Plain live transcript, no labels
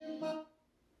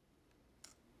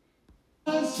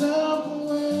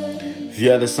If you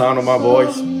hear the sound of my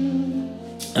voice,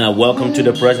 welcome to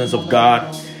the presence of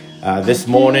God. This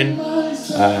morning,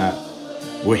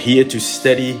 we're here to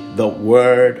study the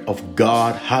Word of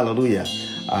God. Hallelujah.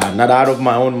 Not out of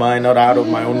my own mind, not out of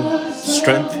my own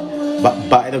strength, but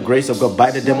by the grace of God,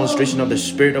 by the demonstration of the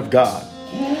Spirit of God.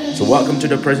 So welcome to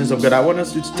the presence of God. I want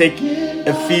us to take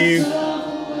a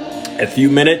few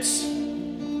minutes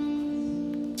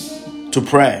to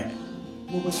pray.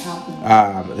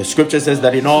 The scripture says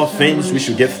that in all things we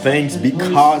should give thanks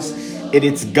because it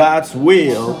is God's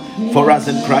will for us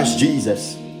in Christ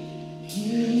Jesus.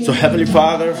 So Heavenly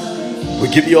Father, we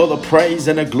give you all the praise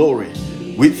and the glory.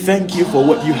 We thank you for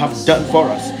what you have done for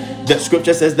us. The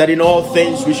scripture says that in all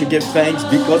things we should give thanks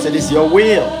because it is your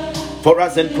will for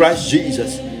us in Christ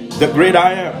Jesus, the great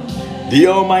I am, the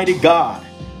Almighty God,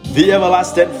 the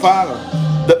everlasting Father,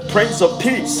 the Prince of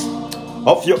Peace.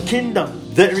 Of your kingdom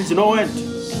there is no end.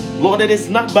 Lord, it is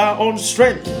not by our own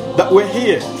strength that we're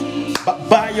here, but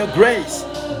by your grace,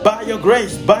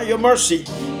 by your mercy,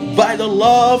 by the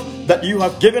love that you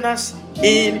have given us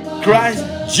in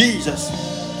Christ Jesus.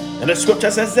 And the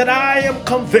scripture says that I am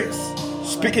convinced,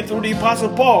 speaking through the Apostle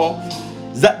Paul,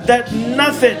 that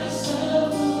nothing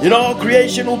in all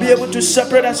creation will be able to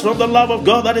separate us from the love of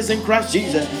God that is in Christ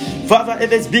Jesus. Father,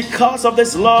 it is because of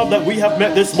this love that we have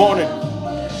met this morning.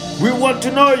 We want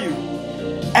to know you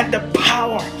and the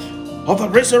power of the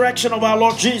resurrection of our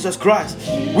Lord Jesus Christ.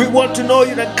 We want to know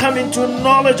you and come into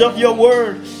knowledge of your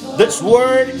word, this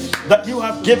word that you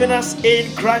have given us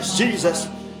in Christ Jesus.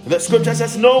 The scripture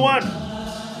says no one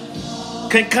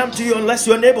can come to you unless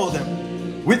you enable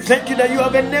them. We thank you that you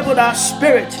have enabled our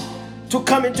spirit to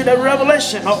come into the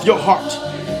revelation of your heart,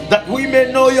 that we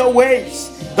may know your ways,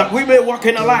 that we may walk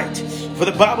in the light. For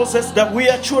the Bible says that we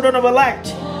are children of the light,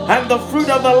 and the fruit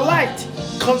of the light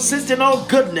consists in all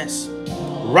goodness,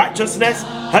 righteousness,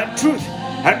 and truth.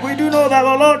 And we do know that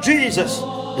the Lord Jesus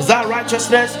is our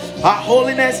righteousness, our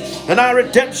holiness, and our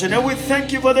redemption. And we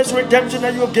thank you for this redemption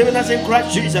that you have given us in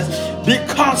Christ Jesus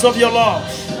because of your love,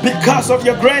 because of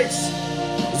your grace.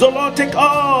 So Lord, take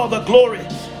all the glory,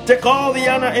 take all the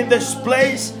honor in this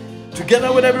place,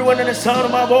 together with everyone in the sound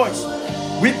of my voice.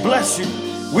 We bless you.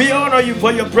 We honor you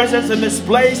for your presence in this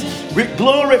place. We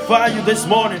glorify you this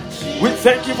morning. We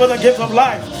thank you for the gift of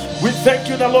life. We thank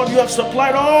you that, Lord, you have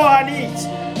supplied all our needs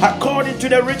according to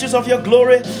the riches of your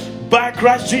glory by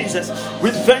Christ Jesus.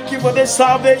 We thank you for this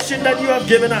salvation that you have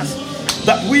given us,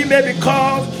 that we may be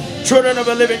called children of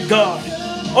a living God.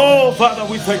 Oh, Father,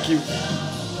 we thank you.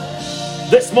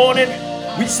 This morning,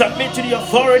 we submit to the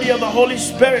authority of the Holy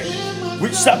Spirit.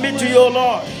 We submit to you,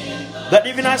 Lord, that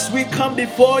even as we come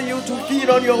before you to feed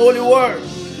on your holy word,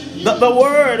 that the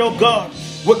word, oh God,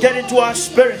 will get into our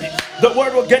spirit. The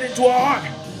word will get into our heart.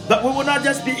 That we will not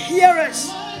just be hearers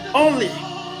only,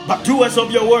 but doers of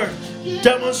your word,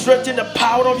 demonstrating the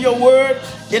power of your word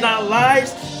in our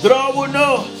lives, that all will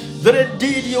know that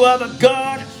indeed you are the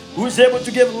God who is able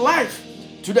to give life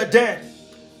to the dead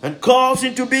and calls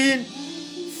into being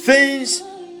things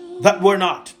that were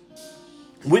not.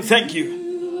 We thank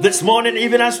you this morning,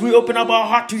 even as we open up our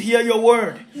heart to hear your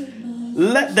word.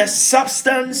 Let the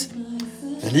substance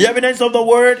and the evidence of the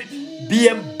word be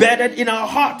embedded in our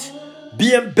heart,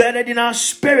 be embedded in our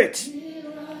spirit.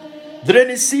 That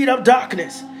any seed of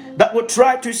darkness that will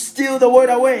try to steal the word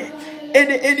away,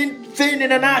 anything in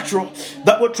the natural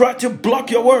that will try to block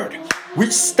your word,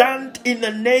 we stand in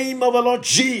the name of the Lord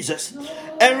Jesus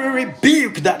and we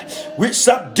rebuke that. We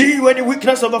subdue any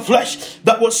weakness of the flesh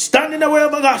that will stand in the way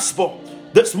of the gospel.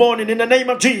 This morning, in the name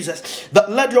of Jesus,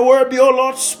 that let your word be, O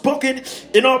Lord, spoken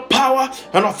in all power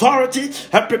and authority,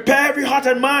 and prepare every heart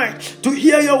and mind to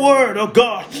hear your word, O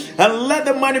God, and let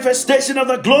the manifestation of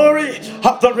the glory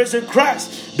of the risen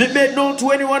Christ be made known to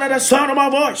anyone at the sound of my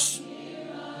voice.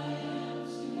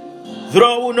 That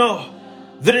all will know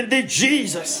that indeed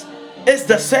Jesus is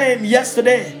the same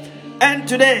yesterday and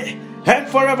today and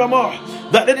forevermore.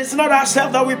 That it is not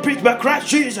ourselves that we preach, but Christ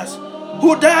Jesus,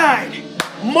 who died.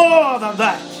 More than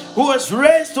that, who was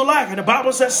raised to life. And the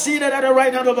Bible says, seated at the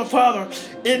right hand of the Father,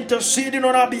 interceding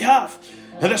on our behalf.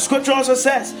 And the scripture also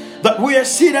says that we are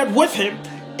seated with him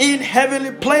in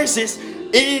heavenly places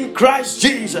in Christ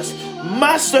Jesus.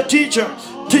 Master teacher,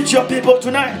 teach your people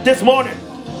tonight, this morning,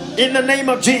 in the name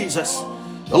of Jesus.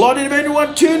 The Lord, if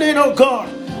anyone tune in, oh God,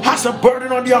 has a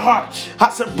burden on their heart,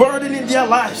 has a burden in their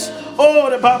lives. Oh,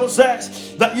 the Bible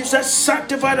says that you said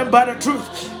sanctify them by the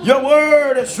truth. Your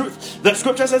word is truth. The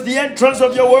scripture says the entrance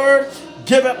of your word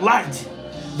giveth light.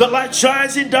 The light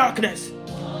shines in darkness,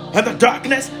 and the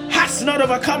darkness has not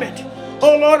overcome it.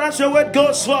 Oh Lord, as your word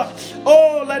goes forth,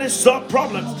 oh, let it solve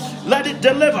problems. let it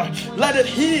deliver, let it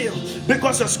heal.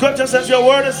 Because the scripture says your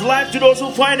word is life to those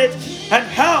who find it and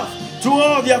health to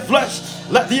all their flesh.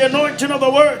 Let the anointing of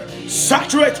the word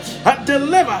saturate and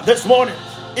deliver this morning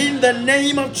in the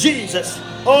name of Jesus.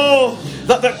 Oh,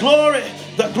 that the glory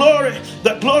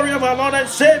of our Lord and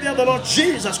Savior, the Lord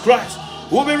Jesus Christ,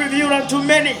 will be revealed unto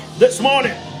many this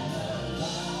morning.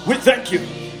 We thank you.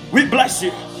 We bless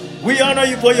you. We honor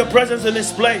you for your presence in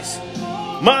this place.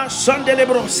 Ma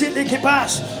sandelebro sidi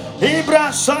kipas.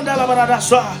 Ibra sandala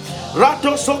baradasa.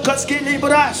 Rato sokaski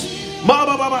libras. Ma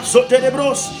baba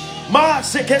sotelebros. Ma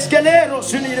sekeskelero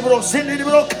sinilibro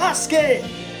sinilibro kaske.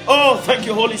 Oh, thank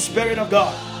you, Holy Spirit of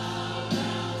God.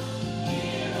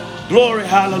 Glory,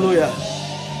 hallelujah.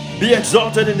 Be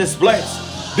exalted in this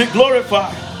place. Be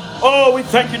glorified. Oh, we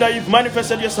thank you that you've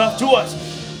manifested yourself to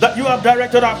us, that you have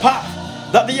directed our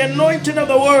path, that the anointing of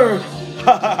the word,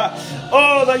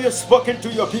 oh, that you've spoken to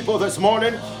your people this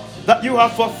morning, that you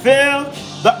have fulfilled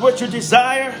that which you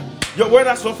desire. Your word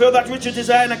has fulfilled that which you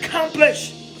desire and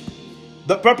accomplished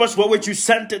the purpose for which you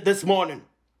sent it this morning.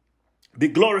 Be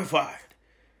glorified.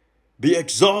 Be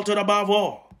exalted above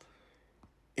all.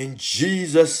 In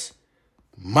Jesus'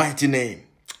 mighty name.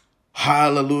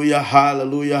 Hallelujah,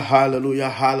 hallelujah, hallelujah,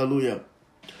 hallelujah.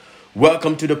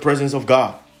 Welcome to the presence of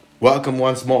God. Welcome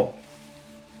once more.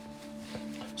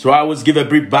 So I always give a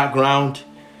brief background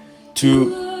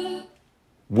to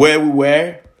where we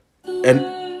were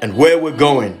and where we're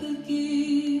going.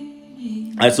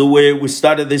 And so we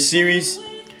started this series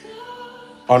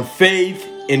on faith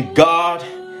in God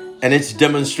and its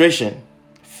demonstration.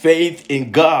 Faith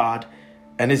in God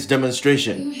and its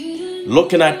demonstration.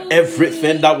 Looking at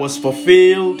everything that was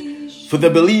fulfilled for the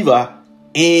believer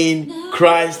in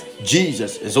Christ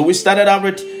Jesus. And so we started out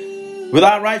with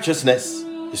our righteousness.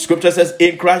 The scripture says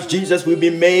in Christ Jesus we'll be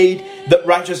made the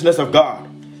righteousness of God.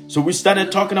 So we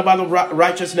started talking about the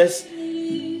righteousness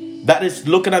that is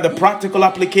looking at the practical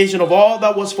application of all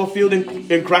that was fulfilled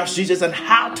in Christ Jesus and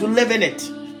how to live in it.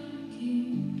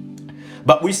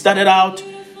 But we started out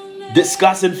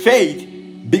discussing faith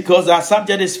because our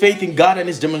subject is faith in God and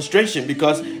His demonstration,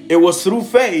 because it was through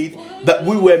faith that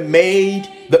we were made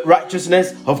the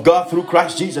righteousness of God through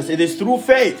Christ Jesus. It is through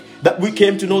faith that we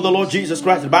came to know the Lord Jesus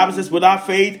Christ. The Bible says without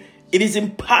faith, it is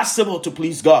impossible to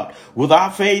please God.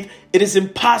 Without faith, it is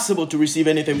impossible to receive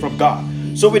anything from God.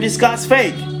 So we discuss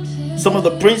faith, some of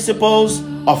the principles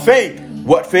of faith,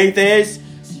 what faith is,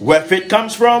 where faith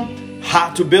comes from, how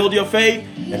to build your faith,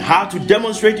 and how to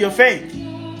demonstrate your faith.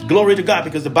 Glory to God,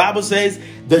 because the Bible says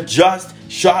the just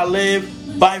shall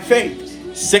live by faith.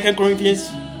 2 Corinthians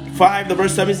 5, the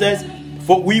verse 7 says,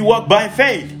 for we walk by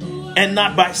faith and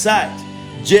not by sight.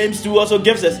 James 2 also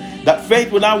gives us that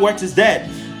faith without works is dead.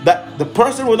 That the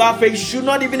person without faith should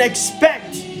not even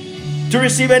expect to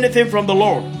receive anything from the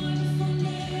Lord.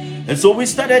 And so we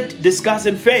started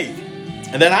discussing faith.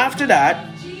 And then after that,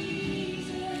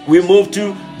 we moved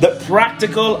to the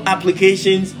practical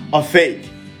applications of faith.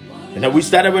 And then we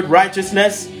started with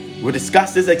righteousness. We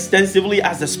discussed this extensively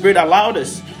as the Spirit allowed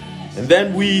us. And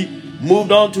then we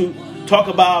moved on to talk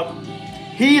about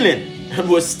healing. And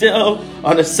we're still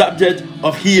on the subject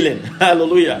of healing.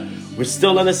 Hallelujah. We're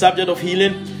still on the subject of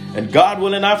healing. And God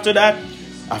willing, after that,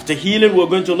 after healing, we're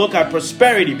going to look at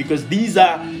prosperity, because these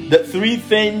are the three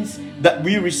things that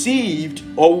we received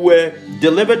or were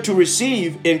delivered to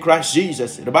receive in Christ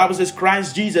Jesus. The Bible says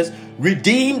Christ Jesus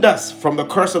redeemed us from the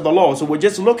curse of the law. So we're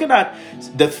just looking at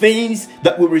the things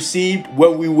that we received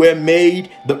when we were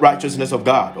made the righteousness of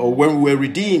God, or when we were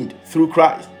redeemed through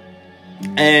Christ.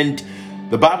 And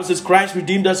the Bible says Christ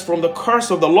redeemed us from the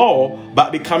curse of the law by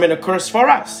becoming a curse for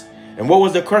us. And what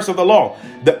was the curse of the law?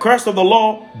 The curse of the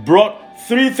law brought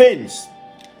three things.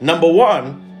 Number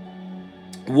one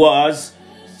was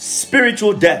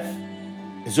spiritual death.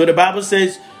 And so the Bible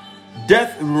says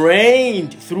death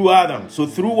reigned through Adam. So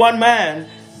through one man,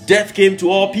 death came to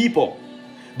all people.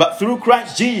 But through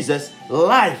Christ Jesus,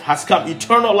 life has come.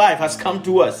 Eternal life has come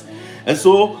to us. And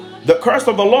so the curse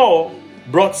of the law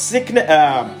brought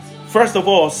sickness. First of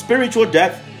all, spiritual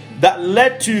death that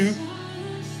led to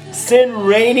sin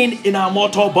reigning in our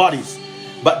mortal bodies.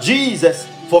 But Jesus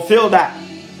fulfilled that.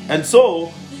 And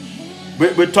so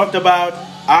we talked about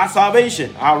our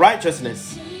salvation, our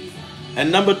righteousness.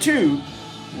 And number two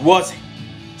was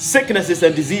sicknesses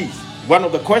and disease. One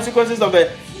of the consequences of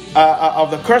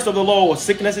the curse of the law was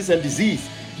sicknesses and disease.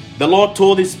 The Lord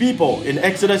told His people in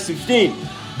Exodus 15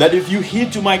 that if you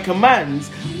heed to my commands,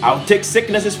 I'll take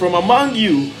sicknesses from among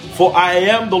you, for I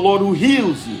am the Lord who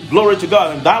heals you. Glory to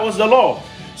God. And that was the law.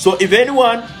 So if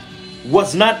anyone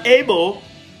was not able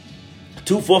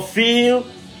to fulfill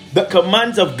the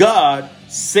commands of God,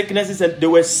 sicknesses, and they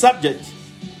were subject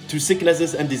to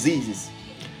sicknesses and diseases.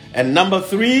 And number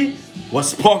 3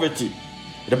 was poverty.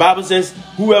 The Bible says,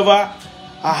 whoever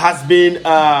has been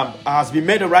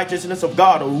made the righteousness of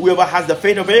God, or whoever has the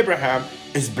faith of Abraham,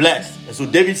 is blessed. And so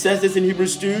David says this in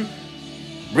Hebrews 2,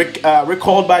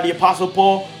 recalled by the Apostle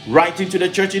Paul, writing to the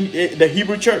church in the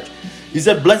Hebrew church. He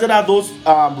said, blessed are those,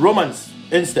 Romans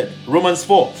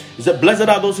 4. He said, blessed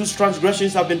are those whose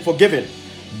transgressions have been forgiven.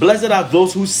 Blessed are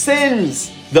those whose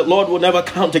sins the Lord will never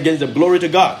count against them. Glory to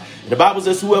God. The Bible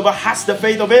says, whoever has the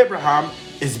faith of Abraham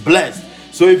is blessed.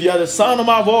 So if you are the sound of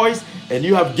my voice and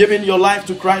you have given your life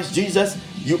to Christ Jesus,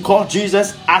 you call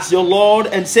Jesus as your Lord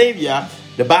and Savior,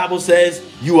 the Bible says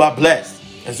you are blessed.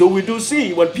 And so we do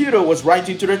see when Peter was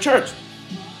writing to the church,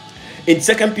 in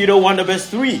 2 Peter 1 verse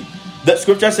 3, the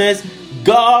scripture says,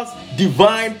 God's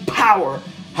divine power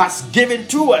has given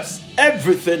to us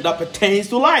everything that pertains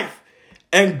to life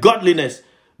and godliness,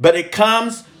 but it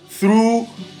comes through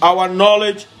our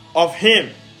knowledge of Him.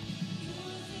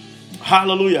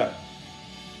 Hallelujah.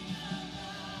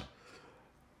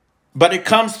 But it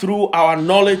comes through our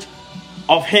knowledge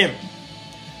of Him.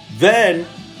 Then,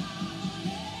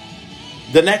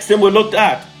 the next thing we looked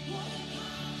at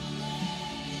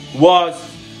was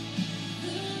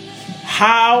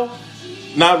how,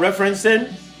 now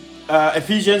referencing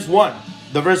Ephesians 1,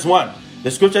 the verse 1.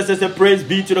 The scripture says that praise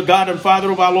be to the God and Father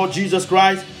of our Lord Jesus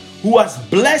Christ, who has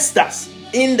blessed us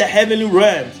in the heavenly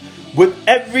realms with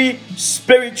every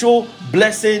spiritual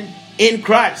blessing in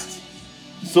Christ.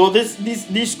 So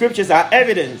these scriptures are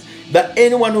evidence that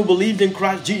anyone who believes in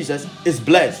Christ Jesus is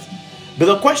blessed. But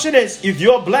the question is, if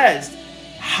you're blessed,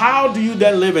 how do you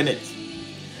then live in it?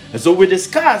 And so we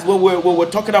discussed when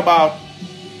we're talking about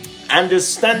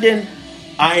understanding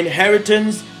our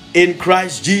inheritance in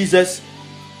Christ Jesus.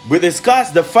 We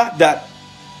discussed the fact that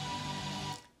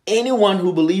anyone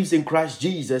who believes in Christ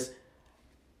Jesus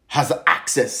has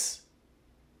access.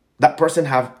 That person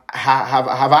have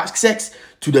access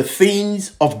to the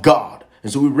things of God.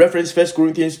 And so we reference 1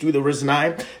 Corinthians 2, the verse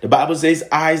 9. The Bible says,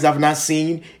 eyes have not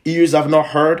seen, ears have not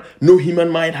heard, no human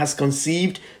mind has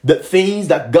conceived the things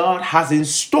that God has in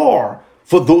store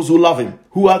for those who love Him.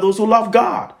 Who are those who love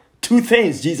God? 2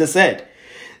 things Jesus said.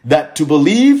 That to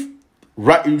believe,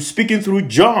 right, speaking through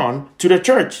John to the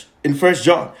church in 1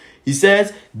 John. He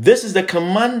says, this is the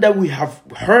command that we have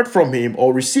heard from Him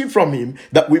or received from Him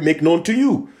that we make known to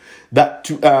you.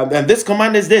 And this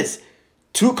command is this.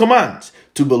 2 commands.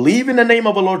 To believe in the name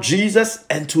of the Lord Jesus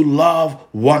and to love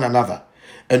one another.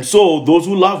 And so those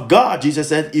who love God, Jesus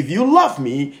said, if you love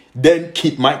me, then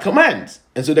keep my commands.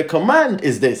 And so the command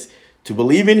is this. To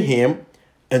believe in Him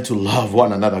and to love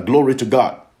one another. Glory to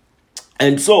God.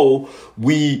 And so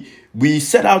we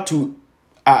set out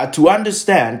to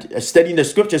understand, studying the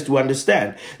scriptures to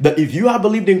understand that if you have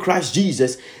believed in Christ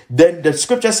Jesus, then the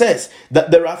scripture says that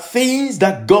there are things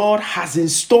that God has in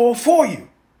store for you.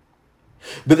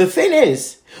 But the thing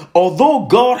is, although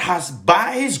God has,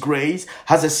 by His grace,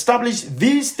 has established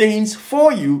these things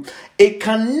for you, it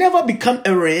can never become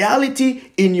a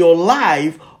reality in your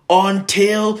life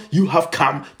until you have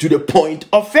come to the point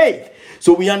of faith.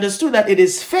 So we understood that it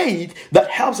is faith that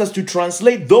helps us to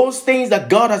translate those things that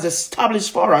God has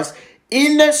established for us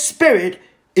in the spirit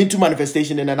into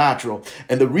manifestation in the natural.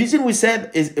 And the reason we said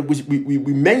is we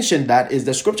mentioned that is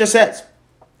the scripture says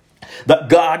that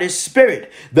God is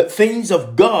spirit. The things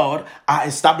of God are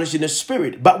established in the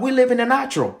spirit, but we live in the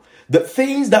natural. The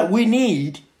things that we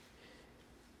need,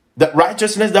 the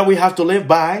righteousness that we have to live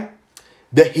by,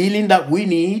 the healing that we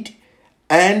need,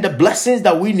 and the blessings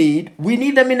that we need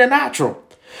them in the natural.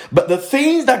 But the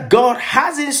things that God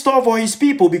has in store for His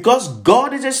people, because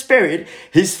God is a spirit,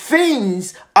 His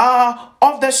things are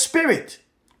of the spirit.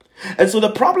 And so the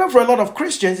problem for a lot of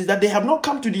Christians is that they have not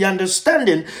come to the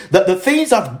understanding that the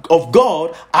things of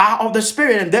God are of the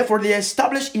spirit, and therefore they are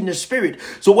established in the spirit.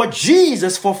 So what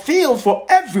Jesus fulfilled for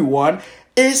everyone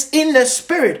is in the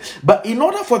spirit. But in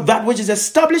order for that which is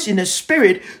established in the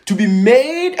spirit to be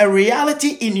made a reality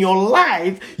in your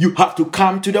life, you have to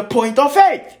come to the point of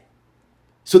faith.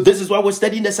 So this is why we're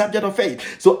studying the subject of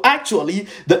faith. So actually,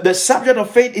 the subject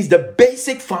of faith is the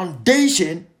basic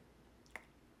foundation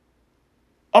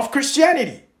of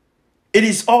Christianity. It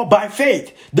is all by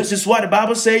faith. This is why the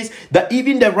Bible says that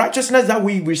even the righteousness that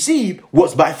we receive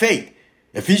was by faith.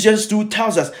 Ephesians 2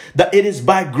 tells us that it is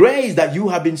by grace that you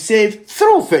have been saved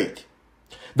through faith.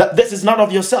 That this is not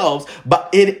of yourselves, but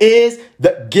it is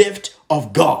the gift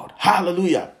of God.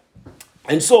 Hallelujah.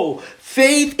 And so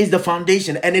faith is the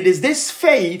foundation, and it is this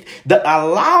faith that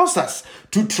allows us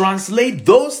to translate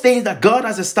those things that God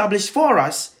has established for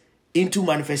us into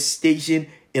manifestation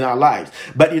in our lives.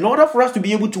 But in order for us to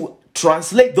be able to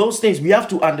translate those things, we have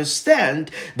to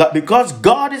understand that because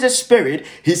God is a spirit,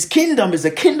 his kingdom is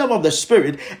the kingdom of the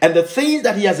spirit, and the things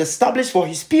that he has established for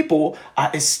his people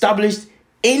are established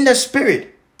in the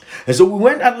spirit. And so we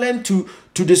went at length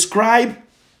to describe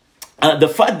the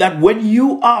fact that when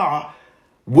you are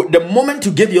the moment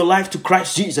to give your life to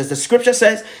Christ Jesus, the scripture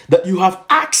says that you have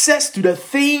access to the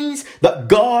things that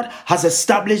God has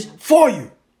established for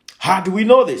you. How do we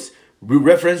know this? We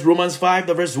reference Romans 5,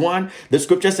 the verse 1. The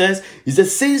scripture says, it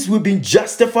says, since we've been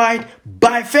justified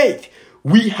by faith,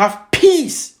 we have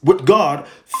peace with God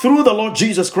through the Lord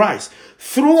Jesus Christ,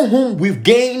 through whom we've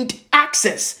gained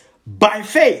access by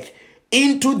faith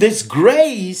into this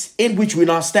grace in which we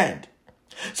now stand.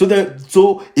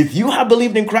 So if you have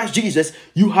believed in Christ Jesus,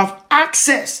 you have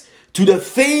access to the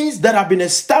things that have been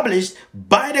established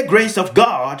by the grace of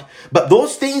God, but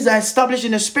those things are established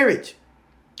in the spirit.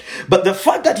 But the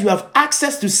fact that you have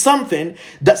access to something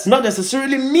does not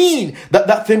necessarily mean that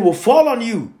that thing will fall on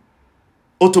you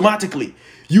automatically.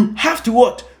 You have to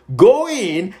what? Go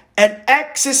in and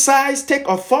exercise, take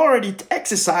authority to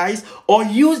exercise or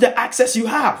use the access you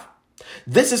have.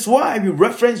 This is why we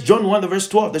reference John 1, the verse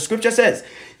 12. The scripture says,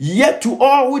 yet to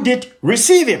all who did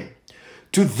receive him,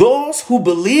 to those who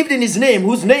believed in his name,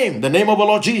 whose name, the name of our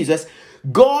Lord Jesus,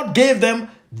 God gave them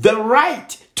the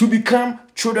right to become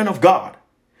children of God.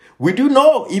 We do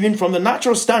know, even from the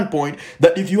natural standpoint,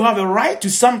 that if you have a right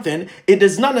to something, it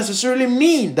does not necessarily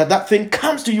mean that that thing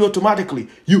comes to you automatically.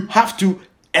 You have to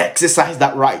exercise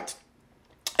that right.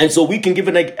 And so we can give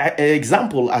an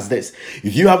example as this.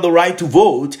 If you have the right to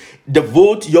vote,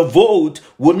 your vote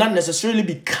will not necessarily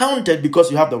be counted because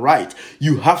you have the right.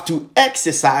 You have to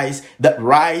exercise that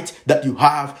right that you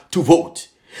have to vote.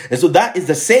 And so that is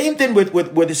the same thing with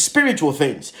the spiritual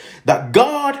things. That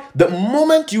God, the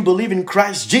moment you believe in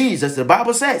Christ Jesus, the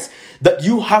Bible says that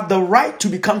you have the right to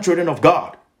become children of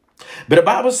God. But the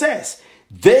Bible says,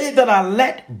 they that are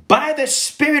led by the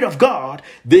Spirit of God,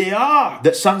 they are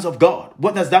the sons of God.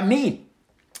 What does that mean?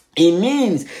 It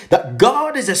means that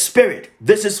God is a spirit.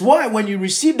 This is why when you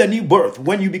received the new birth,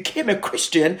 when you became a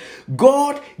Christian,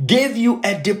 God gave you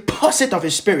a deposit of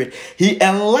his spirit. He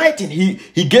enlightened,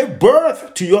 he gave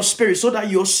birth to your spirit so that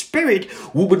your spirit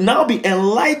would now be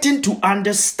enlightened to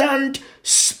understand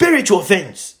spiritual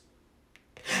things.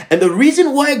 And the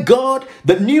reason why God,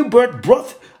 the new birth,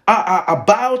 brought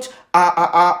about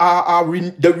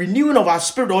the renewing of our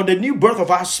spirit, or the new birth of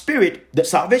our spirit, the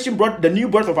salvation brought the new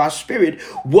birth of our spirit,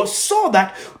 was so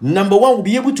that, number one, we'll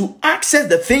be able to access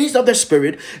the things of the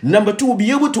spirit. Number two, we'll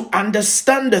be able to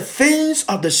understand the things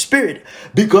of the spirit,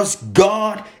 because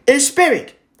God is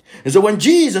spirit. And so when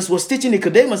Jesus was teaching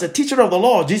Nicodemus, a teacher of the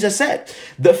law, Jesus said,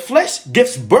 the flesh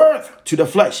gives birth to the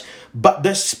flesh, but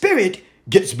the spirit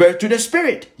gives birth to the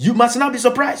spirit. You must not be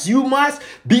surprised. You must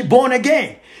be born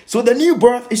again. So the new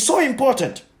birth is so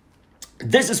important.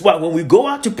 This is why when we go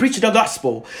out to preach the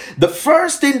gospel, the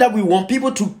first thing that we want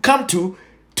people to come to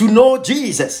know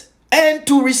Jesus and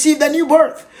to receive the new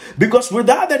birth. Because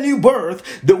without the new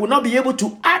birth, they will not be able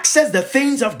to access the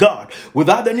things of God.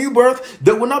 Without the new birth,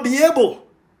 they will not be able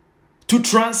to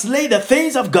translate the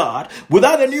things of God.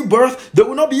 Without the new birth, they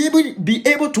will not be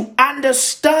able to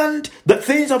understand the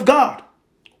things of God.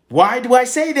 Why do I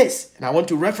say this? And I want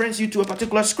to reference you to a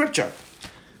particular scripture.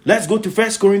 Let's go to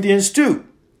 1 Corinthians 2.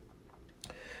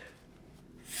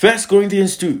 1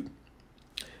 Corinthians 2.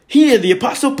 Here, the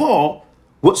Apostle Paul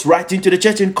was writing to the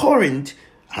church in Corinth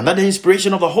under the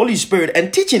inspiration of the Holy Spirit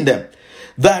and teaching them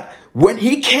that when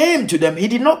he came to them, he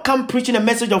did not come preaching a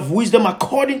message of wisdom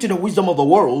according to the wisdom of the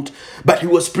world, but he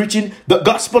was preaching the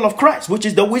gospel of Christ, which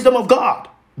is the wisdom of God.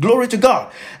 Glory to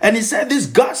God. And he said this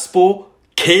gospel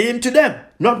came to them,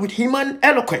 not with human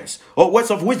eloquence or words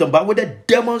of wisdom, but with a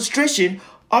demonstration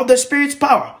of the Spirit's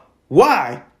power.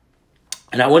 Why?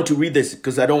 And I want to read this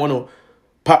because I don't want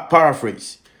to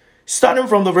paraphrase. Starting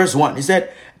from the verse 1, he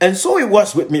said, and so it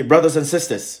was with me, brothers and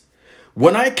sisters.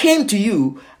 When I came to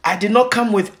you, I did not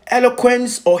come with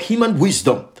eloquence or human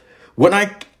wisdom.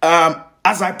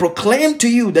 As I proclaimed to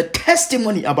you the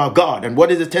testimony about God. And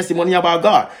what is the testimony about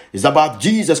God? It's about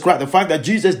Jesus Christ. The fact that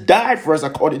Jesus died for us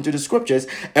according to the scriptures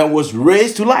and was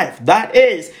raised to life. That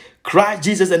is Christ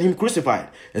Jesus and him crucified.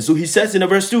 And so he says in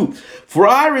verse 2, for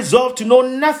I resolved to know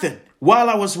nothing while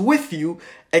I was with you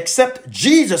except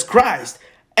Jesus Christ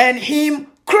and him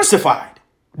crucified.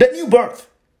 The new birth.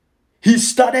 He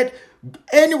started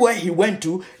anywhere he went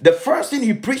to. The first thing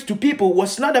he preached to people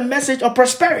was not a message of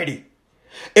prosperity.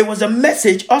 It was a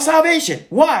message of salvation.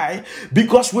 Why?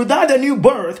 Because without the new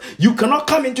birth, you cannot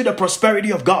come into the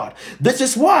prosperity of God. This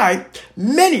is why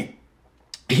many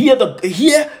hear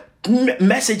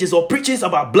messages or preachings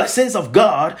about blessings of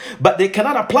God, but they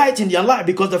cannot apply it in their life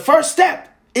because the first step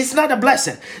is not a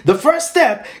blessing. The first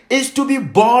step is to be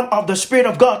born of the Spirit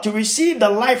of God, to receive the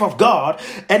life of God.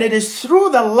 And it is through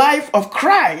the life of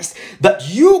Christ that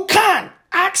you can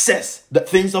access the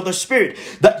things of the Spirit,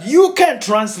 that you can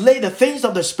translate the things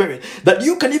of the Spirit, that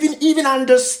you can even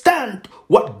understand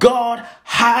what God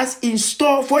has in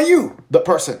store for you, the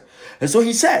person. And so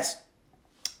he says,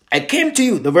 I came to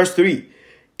you, the verse 3,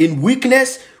 in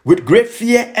weakness, with great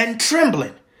fear and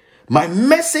trembling. My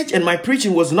message and my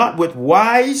preaching was not with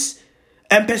wise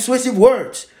and persuasive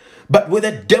words, but with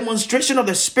a demonstration of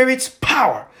the Spirit's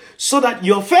power, so that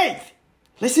your faith,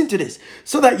 listen to this,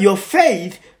 so that your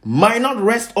faith might not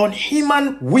rest on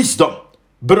human wisdom,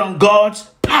 but on God's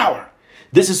power.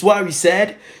 This is why we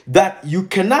said that you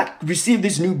cannot receive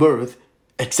this new birth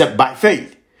except by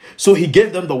faith. So he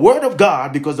gave them the word of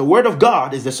God, because the word of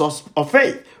God is the source of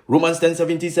faith. Romans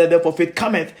 10:17 said, therefore faith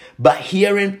cometh by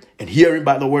hearing, and hearing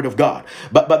by the word of God.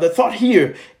 But the thought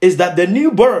here is that the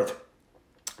new birth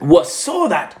was so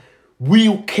that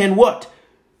we can what?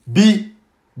 Be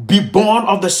born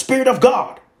of the Spirit of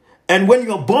God. And when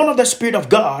you're born of the Spirit of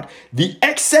God, the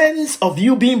essence of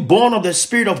you being born of the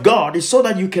Spirit of God is so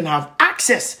that you can have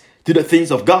access to the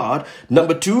things of God.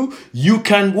 Number 2, you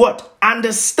can what?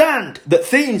 Understand the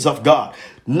things of God.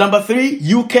 Number 3,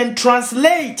 you can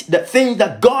translate the things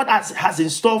that God has in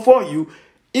store for you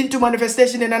into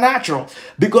manifestation in the natural,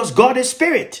 because God is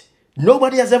spirit.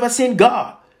 Nobody has ever seen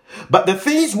God. But the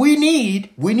things we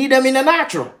need them in the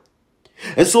natural.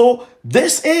 And so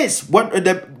this is what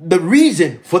the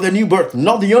reason for the new birth.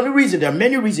 Not the only reason. There are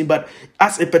many reasons, but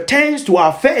as it pertains to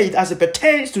our faith, as it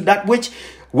pertains to that which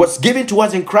was given to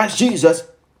us in Christ Jesus,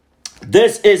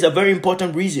 this is a very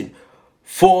important reason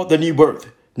for the new birth.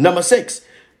 Number 6,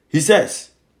 he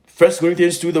says, 1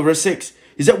 Corinthians 2, the verse 6,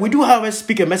 he said, we do, however,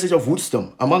 speak a message of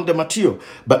wisdom among the mature,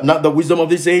 but not the wisdom of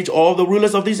this age or the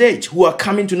rulers of this age who are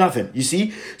coming to nothing. You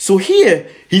see? So here,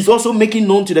 he's also making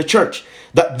known to the church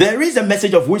that there is a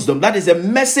message of wisdom. That is a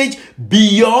message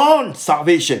beyond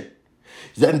salvation.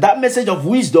 And that message of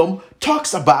wisdom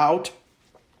talks about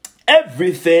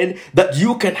everything that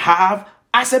you can have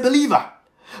as a believer.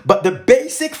 But the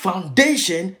basic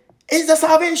foundation is the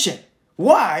salvation.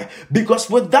 Why? Because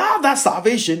without that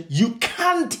salvation, you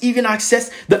can't even access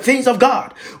the things of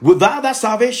God. Without that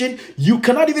salvation, you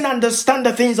cannot even understand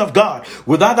the things of God.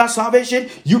 Without that salvation,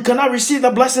 you cannot receive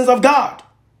the blessings of God.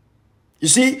 You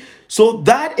see? So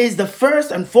that is the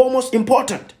first and foremost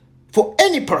important for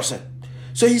any person.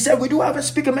 So he said, we do have to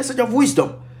speak a message of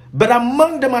wisdom, but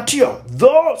among the mature,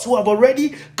 those who have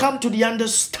already come to the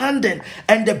understanding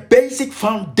and the basic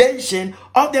foundation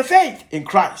of their faith in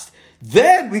Christ,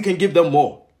 then we can give them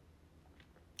more.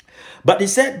 But he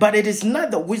said, but it is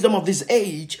not the wisdom of this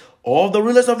age or the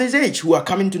rulers of this age who are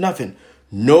coming to nothing.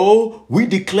 No, we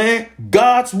declare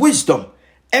God's wisdom,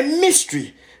 a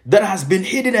mystery that has been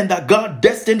hidden and that God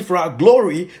destined for our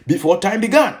glory before time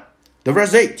began. The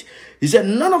verse 8, he said,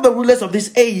 none of the rulers of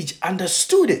this age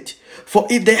understood it. For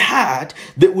if they had,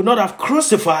 they would not have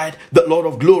crucified the Lord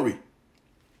of glory.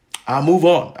 I'll move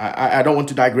on. I don't want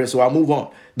to digress, so I'll move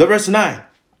on. The verse 9.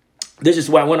 This is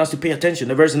why I want us to pay attention.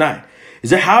 The verse 9. He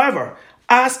said, however,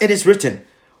 as it is written,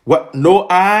 what no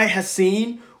eye has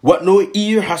seen, what no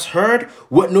ear has heard,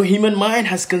 what no human mind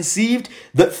has conceived,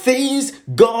 the things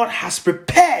God has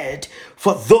prepared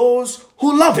for those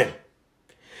who love him.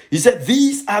 He said,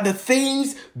 these are the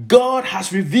things God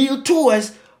has revealed to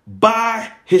us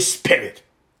by his Spirit.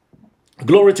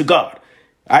 Glory to God.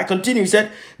 I continue. He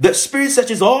said, the Spirit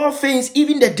searches all things,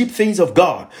 even the deep things of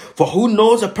God. For who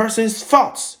knows a person's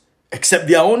thoughts except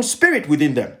their own spirit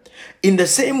within them? In the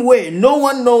same way, no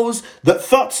one knows the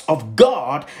thoughts of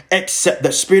God except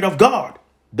the Spirit of God.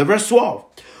 The verse 12.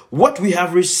 What we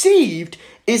have received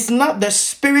is not the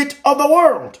spirit of the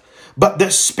world, but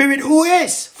the Spirit who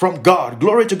is from God.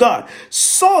 Glory to God.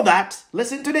 So that,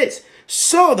 listen to this,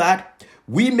 so that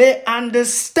we may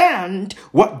understand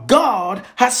what God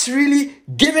has really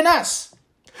given us.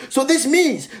 So this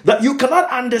means that you cannot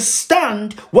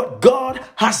understand what God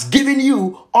has given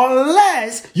you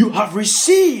unless you have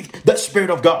received the Spirit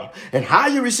of God. And how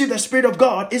you receive the Spirit of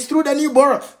God is through the new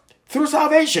birth, through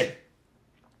salvation.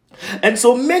 And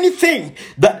so many things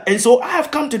and so I have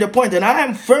come to the point, and I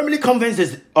am firmly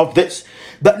convinced of this,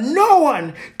 that no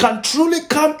one can truly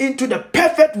come into the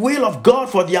perfect will of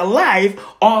God for their life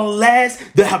unless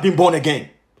they have been born again.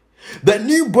 The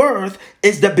new birth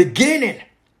is the beginning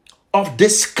of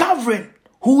discovering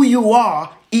who you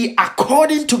are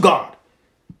according to God.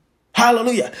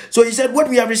 Hallelujah. So he said, what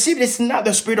we have received is not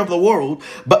the spirit of the world,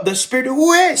 but the spirit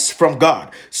who is from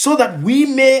God, so that we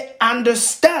may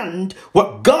understand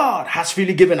what God has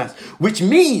freely given us, which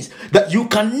means that you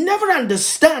can never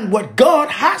understand what God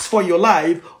has for your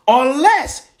life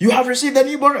unless you have received a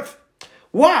new birth.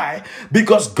 Why?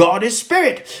 Because God is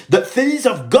spirit. The things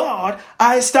of God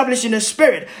are established in the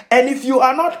spirit. And if you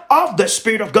are not of the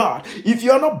spirit of God, if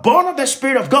you are not born of the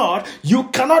spirit of God, you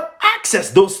cannot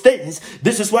access those things.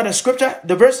 This is what the scripture,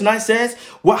 the verse 9 says,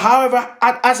 well, however,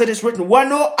 as it is written, what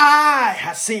no eye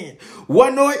has seen,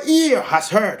 what no ear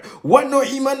has heard, what no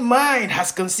human mind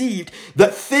has conceived, the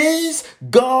things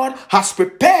God has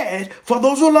prepared for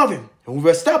those who love him. And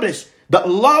we've established that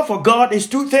love for God is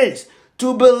two things: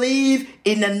 to believe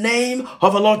in the name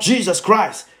of the Lord Jesus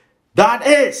Christ. That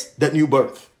is the new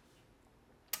birth.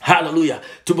 Hallelujah.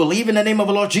 To believe in the name of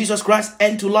the Lord Jesus Christ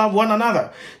and to love one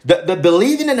another. The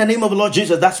believing in the name of the Lord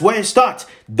Jesus, that's where it starts.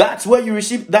 That's where you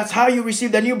receive, that's how you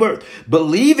receive the new birth.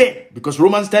 Believing, because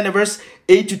Romans 10 verse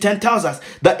 8 to 10 tells us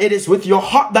that it is with your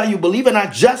heart that you believe and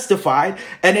are justified,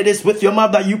 and it is with your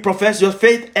mouth that you profess your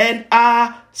faith and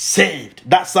are saved.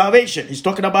 That's salvation. He's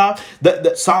talking about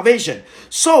the salvation.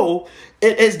 So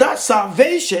it is that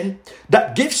salvation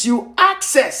that gives you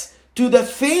access to the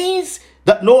things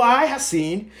that no eye has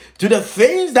seen, to the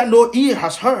things that no ear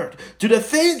has heard, to the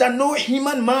things that no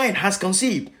human mind has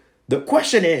conceived. The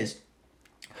question is,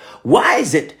 why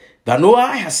is it that no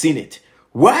eye has seen it?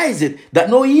 Why is it that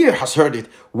no ear has heard it?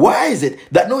 Why is it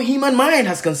that no human mind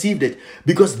has conceived it?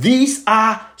 Because these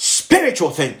are spiritual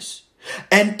things.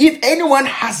 And if anyone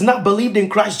has not believed in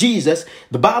Christ Jesus,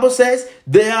 the Bible says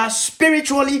they are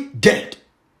spiritually dead.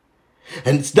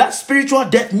 And that spiritual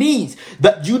death means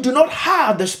that you do not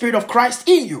have the Spirit of Christ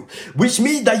in you, which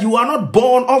means that you are not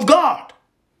born of God.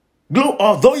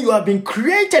 Although you have been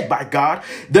created by God,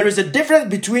 there is a difference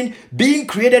between being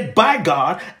created by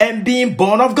God and being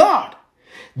born of God.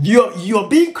 You're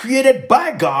being created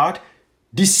by God,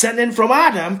 descending from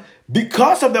Adam.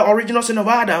 Because of the original sin of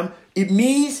Adam, it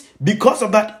means because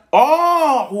of that,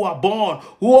 all who are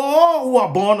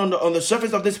born on the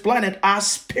surface of this planet are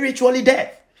spiritually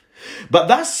dead. But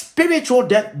that spiritual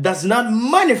death does not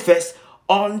manifest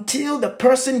until the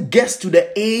person gets to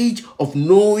the age of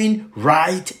knowing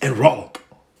right and wrong.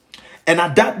 And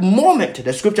at that moment,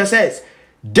 the scripture says,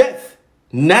 death,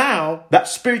 now that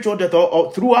spiritual death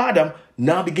or through Adam,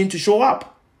 now begin to show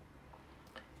up.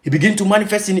 It begins to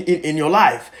manifest in your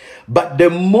life. But the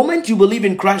moment you believe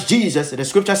in Christ Jesus, the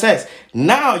scripture says,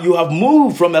 now you have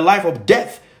moved from a life of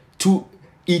death to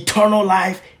eternal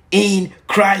life in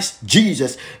Christ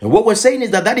Jesus. And what we're saying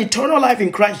is that eternal life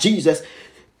in Christ Jesus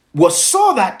was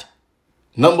so that,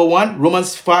 number one,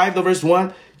 Romans 5 verse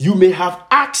 1, you may have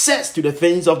access to the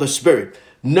things of the Spirit.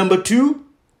 Number two,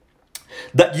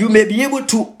 that you may be able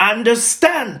to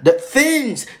understand the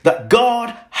things that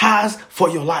God has for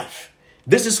your life.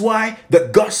 This is why the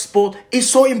gospel is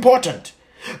so important.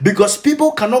 Because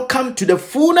people cannot come to the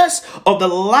fullness of the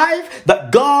life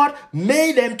that God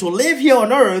made them to live here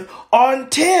on earth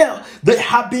until they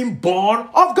have been born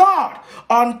of God,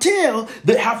 until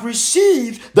they have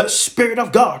received the Spirit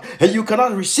of God. And you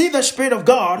cannot receive the Spirit of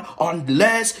God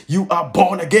unless you are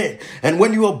born again. And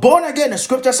when you are born again, the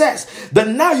scripture says that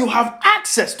now you have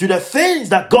access to the things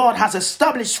that God has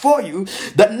established for you,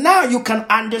 that now you can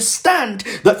understand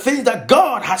the things that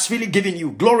God has really given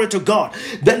you. Glory to God.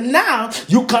 That now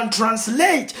you can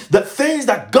translate the things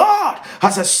that God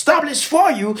has established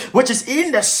for you, which is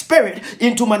in the Spirit,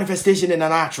 into manifestation in the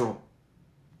natural.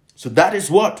 So that is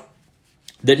what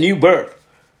the new birth.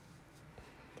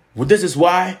 Well, this is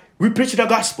why we preach the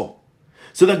gospel.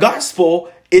 So the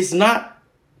gospel is not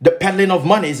the peddling of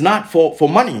money. It's not for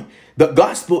money. The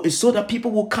gospel is so that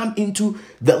people will come into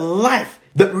the life,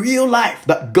 the real life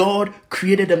that God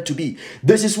created them to be.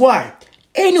 This is why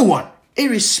anyone,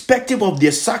 irrespective of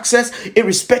their success,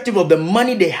 irrespective of the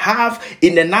money they have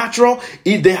in the natural,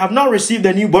 if they have not received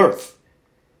a new birth,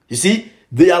 you see,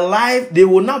 their life, they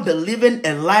will not be living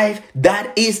a life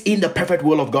that is in the perfect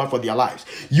will of God for their lives.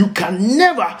 You can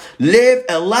never live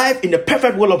a life in the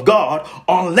perfect will of God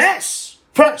unless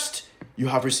first you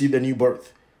have received a new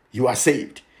birth. You are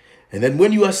saved. And then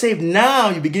when you are saved, now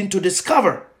you begin to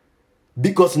discover,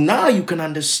 because now you can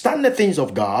understand the things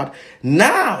of God.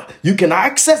 Now you can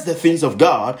access the things of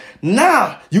God.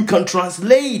 Now you can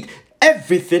translate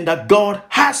everything that God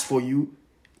has for you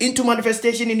into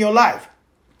manifestation in your life.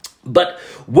 But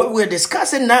what we're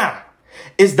discussing now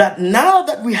is that now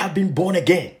that we have been born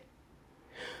again,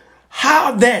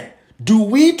 how then do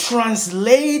we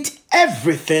translate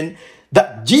everything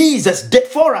that Jesus did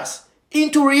for us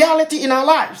into reality in our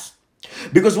lives?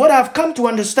 Because what I've come to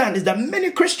understand is that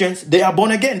many Christians, they are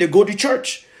born again. They go to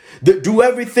church. They do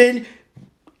everything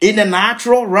in the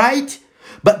natural, right?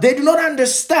 But they do not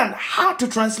understand how to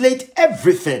translate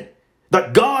everything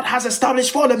that God has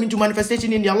established for them into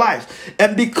manifestation in their lives.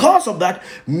 And because of that,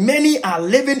 many are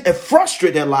living a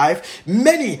frustrated life.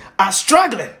 Many are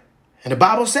struggling. And the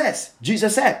Bible says,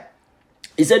 Jesus said,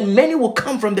 he said, many will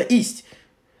come from the east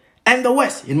and the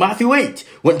west. In Matthew 8,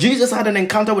 when Jesus had an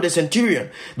encounter with the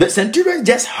centurion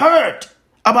just heard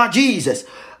about Jesus,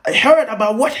 heard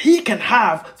about what he can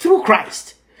have through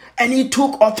Christ. And he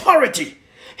took authority.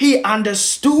 He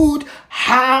understood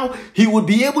how he would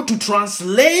be able to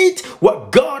translate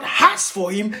what God has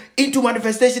for him into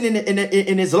manifestation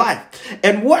in his life.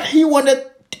 And what he wanted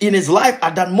in his life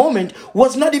at that moment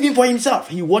was not even for himself.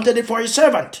 He wanted it for his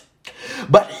servant.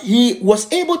 But he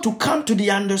was able to come to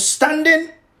the understanding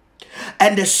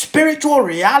and the spiritual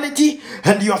reality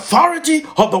and the authority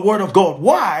of the word of God.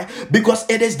 Why? Because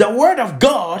it is the word of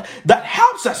God that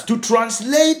helps us to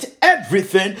translate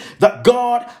everything that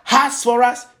God has for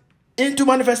us into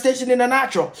manifestation in the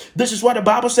natural. This is what the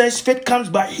Bible says, faith comes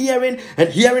by hearing, and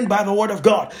hearing by the word of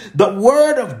God. The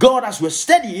word of God, as we're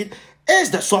studying,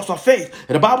 is the source of faith.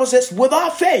 And the Bible says,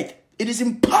 without faith, it is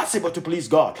impossible to please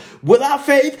God. Without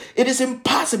faith, it is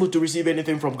impossible to receive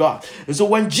anything from God. And so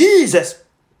when Jesus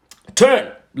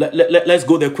turned, let's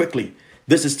go there quickly.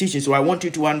 This is teaching, so I want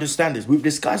you to understand this. We've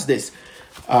discussed this,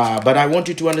 but I want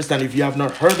you to understand, if you have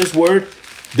not heard this word,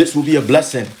 this will be a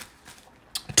blessing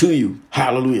to you.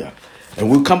 Hallelujah. And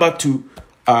we'll come back to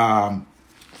 1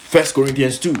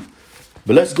 Corinthians 2.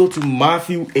 But let's go to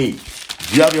Matthew 8.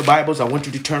 If you have your Bibles, I want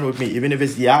you to turn with me. Even if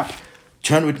it's the app,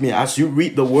 turn with me. As you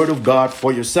read the word of God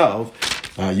for yourself,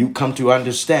 you come to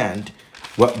understand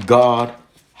what God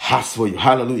has for you.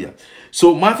 Hallelujah.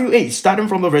 So Matthew 8, starting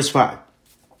from the verse 5.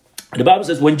 The Bible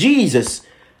says, when Jesus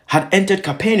had entered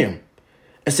Capernaum,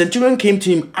 a centurion came to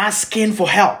him asking for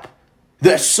help.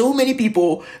 There are so many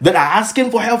people that are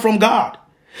asking for help from God,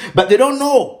 but they don't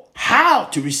know how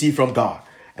to receive from God.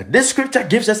 And this scripture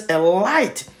gives us a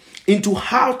light into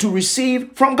how to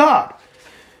receive from God.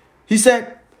 He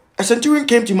said, a centurion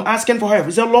came to him asking for help.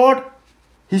 He said, Lord,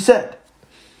 he said,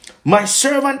 my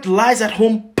servant lies at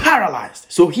home paralyzed.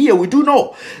 So here we do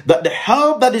know that the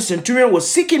help that the centurion was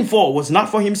seeking for was not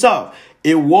for himself.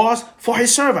 It was for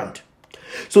his servant.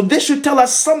 So this should tell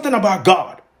us something about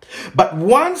God. But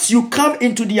once you come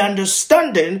into the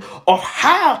understanding of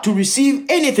how to receive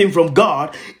anything from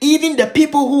God, even the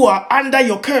people who are under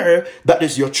your care, that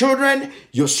is your children,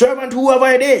 your servant, whoever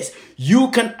it is,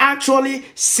 you can actually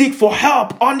seek for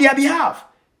help on their behalf.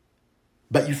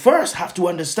 But you first have to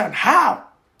understand how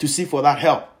to seek for that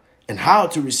help and how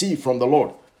to receive from the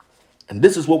Lord. And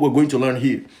this is what we're going to learn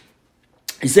here.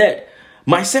 He said,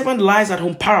 my servant lies at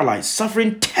home paralyzed,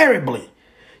 suffering terribly.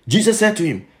 Jesus said to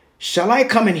him, shall I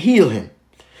come and heal him?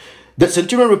 The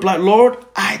centurion replied, Lord,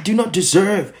 I do not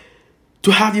deserve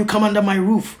to have you come under my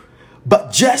roof,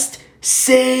 but just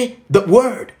say the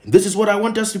word. This is what I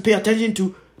want us to pay attention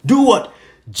to. Do what?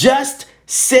 Just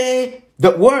say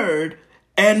the word,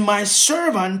 and my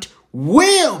servant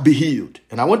will be healed.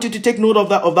 And I want you to take note of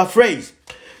that phrase.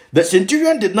 The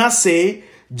centurion did not say,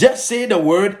 just say the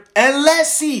word, and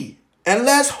let's see, and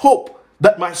let's hope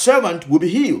that my servant will be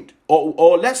healed.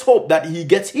 Or let's hope that he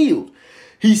gets healed.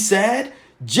 He said,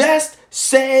 just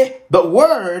say the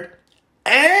word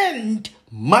and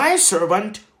my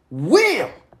servant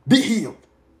will be healed.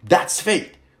 That's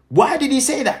faith. Why did he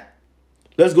say that?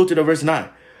 Let's go to the verse 9.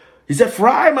 He said, for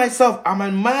I myself am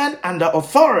a man under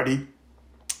authority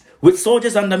with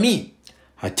soldiers under me.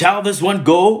 I tell this one,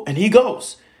 go, and he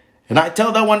goes. And I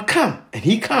tell that one, come, and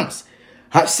he comes.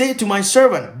 I say to my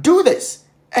servant, do this,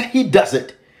 and he does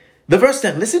it. The verse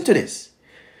 10, listen to this.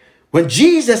 When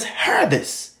Jesus heard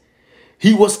this,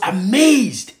 he was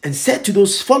amazed and said to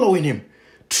those following him,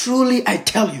 truly I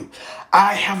tell you,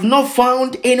 I have not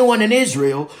found anyone in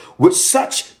Israel with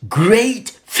such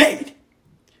great faith.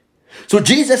 So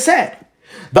Jesus said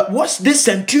that what this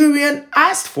centurion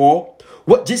asked for,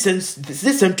 what this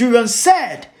centurion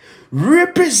said,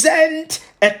 represent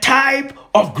a type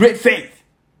of great faith.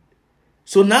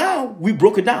 So now we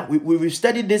broke it down. We've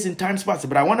studied this in times past,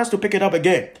 but I want us to pick it up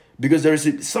again because there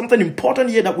is something important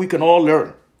here that we can all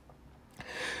learn.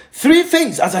 Three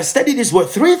things, as I studied this word,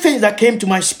 three things that came to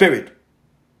my spirit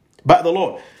by the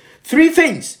Lord. Three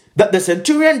things that the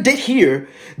centurion did here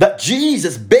that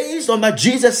Jesus, based on that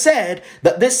Jesus said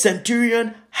that this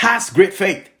centurion has great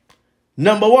faith.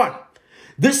 Number one,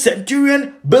 this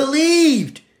centurion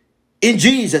believed in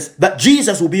Jesus, that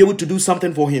Jesus will be able to do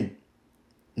something for him.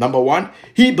 Number one,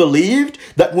 he believed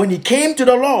that when he came to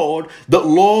the Lord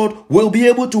will be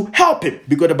able to help him,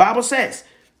 because the Bible says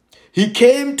he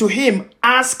came to him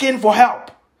asking for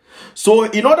help. So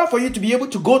in order for you to be able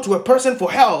to go to a person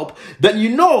for help, then you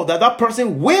know that that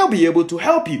person will be able to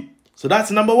help you. So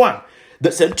that's number one.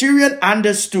 The centurion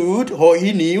understood, or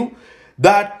he knew,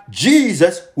 that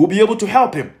Jesus will be able to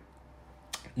help him.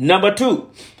 Number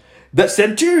two, the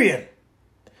centurion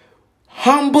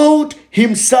humbled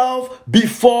himself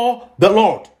before the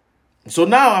Lord. So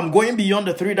now I'm going beyond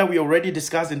the three that we already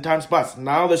discussed in times past.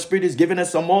 Now the Spirit is giving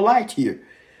us some more light here.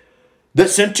 The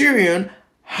centurion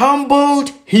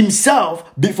humbled himself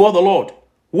before the Lord.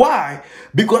 Why?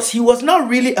 Because he was not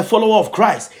really a follower of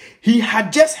Christ. He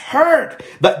had just heard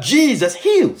that Jesus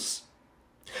heals.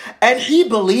 And he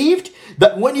believed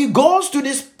that when he goes to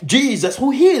this Jesus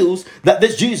who heals, that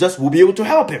this Jesus will be able to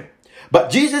help him. But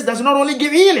Jesus does not only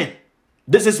give healing.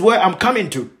 This is where I'm coming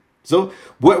to. So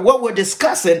what we're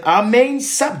discussing, our main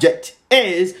subject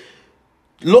is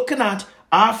looking at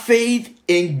our faith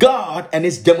in God and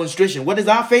its demonstration. What is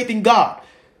our faith in God?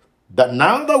 That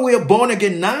now that we are born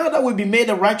again, now that we've been made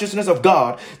the righteousness of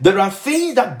God, there are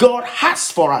things that God has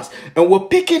for us. And we're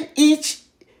picking each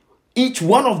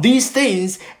one of these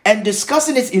things and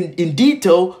discussing it in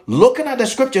detail, looking at the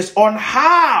scriptures on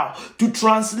how to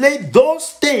translate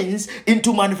those things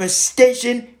into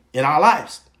manifestation in our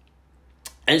lives.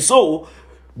 And so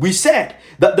we said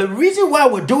that the reason why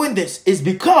we're doing this is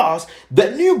because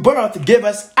the new birth gave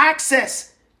us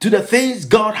access to the things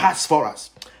God has for us.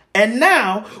 And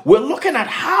now we're looking at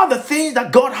how the things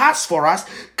that God has for us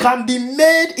can be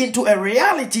made into a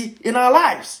reality in our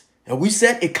lives. And we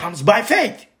said it comes by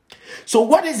faith. So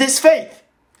what is this faith?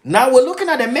 Now we're looking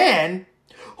at a man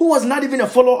who was not even a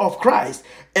follower of Christ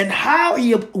and how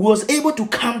he was able to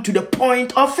come to the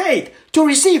point of faith to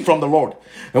receive from the Lord.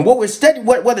 And what we studied,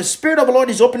 what the Spirit of the Lord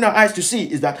is opening our eyes to see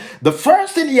is that the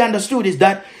first thing he understood is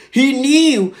that he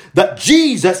knew that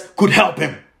Jesus could help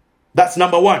him. That's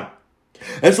number one.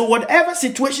 And so whatever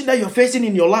situation that you're facing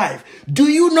in your life, do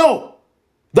you know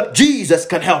that Jesus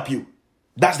can help you?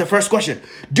 That's the first question.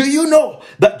 Do you know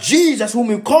that Jesus, whom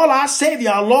we call our Savior,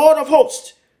 our Lord of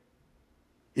hosts,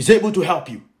 is able to help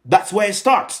you? That's where it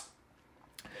starts.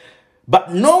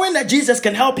 But knowing that Jesus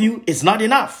can help you is not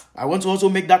enough. I want to also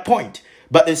make that point.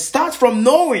 But it starts from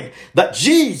knowing that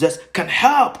Jesus can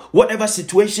help whatever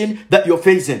situation that you're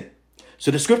facing.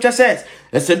 So the scripture says,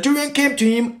 the centurion came to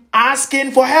him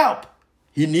asking for help.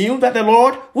 He knew that the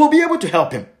Lord will be able to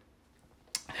help him.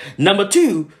 Number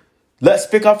two, let's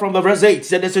pick up from the verse 8. It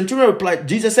said, the centurion replied,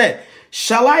 Jesus said,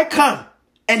 shall I come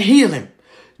and heal him?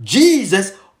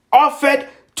 Jesus offered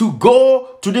to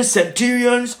go to the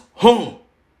centurion's home.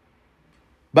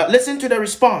 But listen to the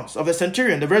response of the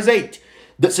centurion, the verse 8.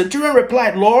 The centurion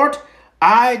replied, Lord,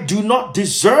 I do not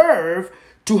deserve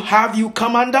to have you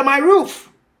come under my roof.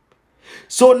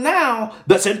 So now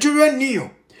the centurion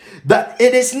knew that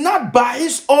it is not by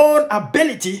his own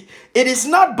ability, it is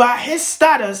not by his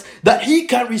status that he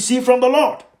can receive from the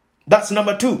Lord. That's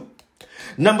number two.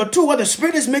 Number two, what the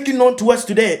Spirit is making known to us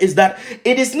today is that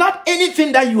it is not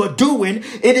anything that you are doing,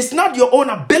 it is not your own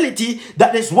ability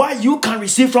that is why you can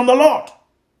receive from the Lord.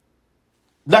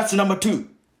 That's number two.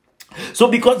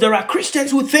 So because there are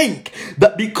Christians who think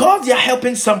that because they are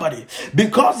helping somebody,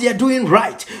 because they are doing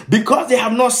right, because they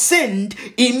have not sinned,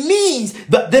 it means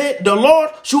that the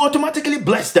Lord should automatically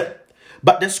bless them.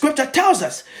 But the scripture tells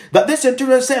us that this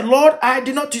centurion said, Lord, I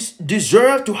do not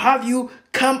deserve to have you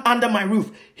come under my roof.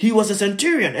 He was a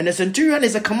centurion, and a centurion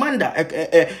is a commander,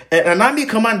 an army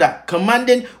commander,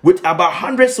 commanding with about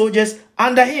 100 soldiers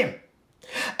under him.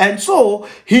 And so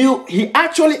he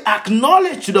actually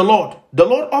acknowledged to the Lord. The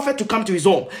Lord offered to come to his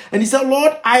home. And he said,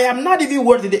 Lord, I am not even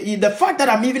worthy. The fact that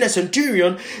I'm even a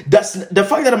centurion, the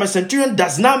fact that I'm a centurion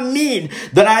does not mean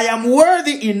that I am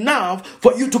worthy enough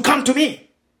for you to come to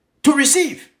me to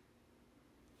receive.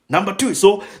 Number two,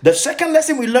 so the second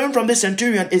lesson we learn from this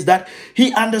centurion is that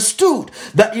he understood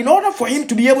that in order for him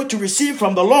to be able to receive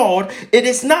from the Lord, it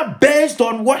is not based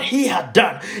on what he had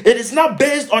done. It is not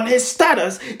based on his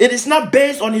status. It is not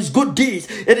based on his good deeds.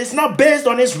 It is not based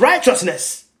on his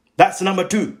righteousness. That's number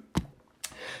two.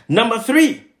 Number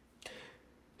three,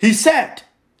 he said,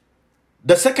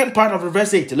 the second part of the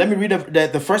verse 8. Let me read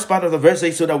the first part of the verse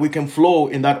 8 so that we can flow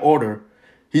in that order.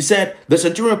 He said, the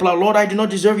centurion replied, Lord, I do not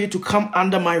deserve you to come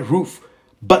under my roof,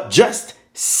 but just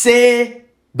say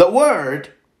the word.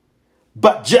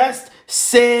 But just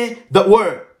say the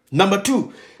word. Number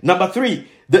three,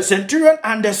 the centurion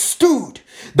understood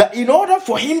that in order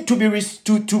for him to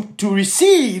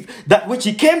receive that which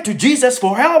he came to Jesus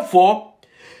for help for,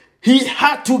 he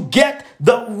had to get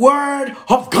the word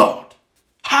of God.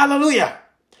 Hallelujah.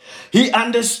 He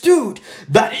understood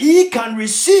that he can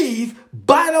receive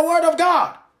by the word of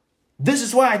God. This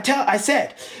is why I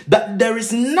said that there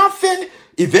is nothing,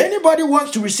 if anybody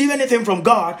wants to receive anything from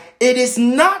God, it is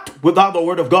not without the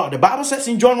word of God. The Bible says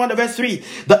in John 1 verse 3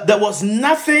 that there was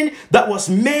nothing that was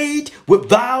made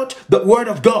without the word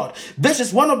of God. This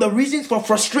is one of the reasons for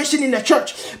frustration in the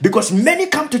church, because many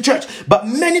come to church, but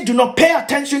many do not pay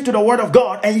attention to the word of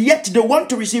God, and yet they want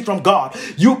to receive from God.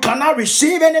 You cannot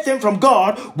receive anything from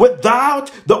God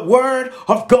without the word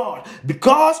of God,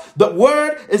 because the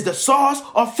word is the source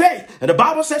of faith. And the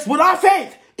Bible says without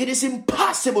faith, it is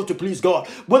impossible to please God.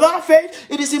 Without faith,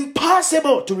 it is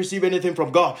impossible to receive anything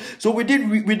from God. So we did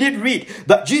read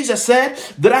that Jesus said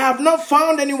that I have not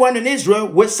found anyone in Israel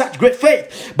with such great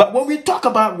faith. But when we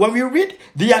read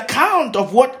the account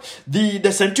of what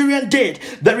the centurion did,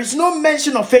 there is no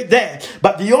mention of faith there.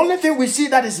 But the only thing we see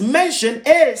that is mentioned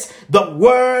is the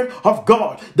word of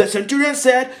God. The centurion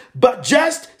said, but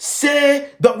just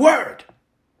say the word.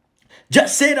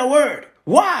 Just say the word.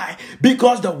 Why?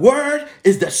 Because the word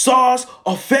is the source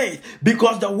of faith.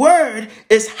 Because the word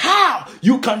is how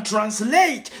you can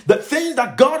translate the things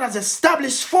that God has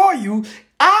established for you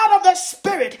out of the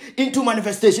spirit into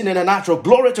manifestation in the natural.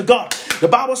 Glory to God. The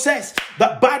Bible says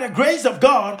that by the grace of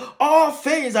God, all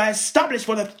things are established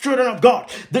for the children of God.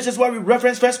 This is why we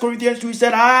reference 1 Corinthians 2. He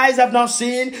said, eyes have not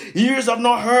seen, ears have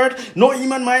not heard, no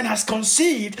human mind has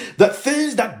conceived the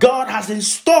things that God has in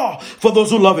store for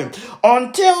those who love him.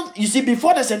 Until, you see,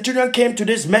 before the centurion came to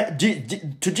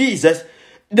Jesus,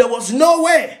 there was no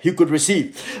way he could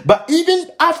receive. But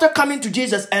even after coming to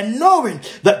Jesus and knowing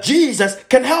that Jesus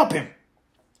can help him,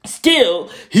 still,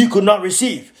 he could not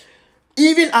receive.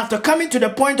 Even after coming to the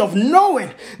point of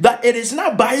knowing that it is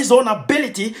not by his own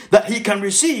ability that he can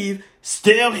receive,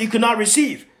 still he could not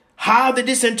receive. How did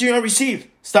this centurion receive?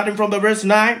 Starting from the verse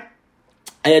 9,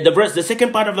 the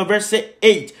second part of the verse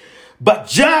 8. But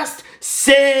just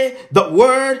say the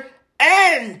word,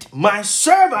 and my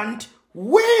servant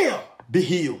will be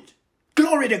healed.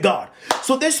 Glory to God.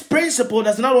 So this principle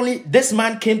does not only, this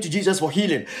man came to Jesus for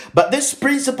healing, but this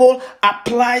principle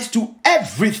applies to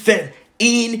everything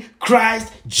in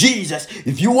Christ Jesus.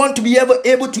 If you want to be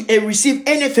able to receive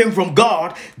anything from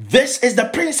God, this is the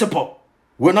principle.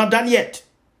 We're not done yet.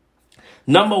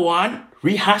 Number one,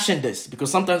 rehashing this,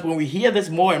 because sometimes when we hear this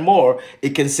more and more, it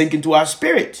can sink into our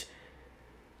spirit.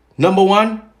 Number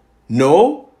one,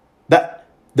 know that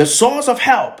the source of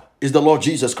help is the Lord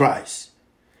Jesus Christ.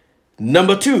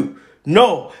 Number two,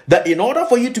 know that in order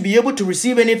for you to be able to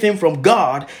receive anything from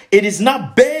God, it is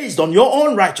not based on your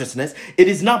own righteousness. It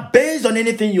is not based on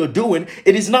anything you're doing.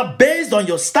 It is not based on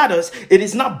your status. It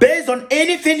is not based on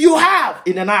anything you have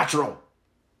in the natural.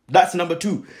 That's number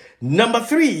two. Number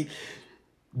three,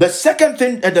 the second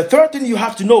thing and the third thing you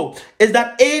have to know is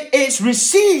that it is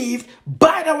received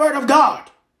by the word of God.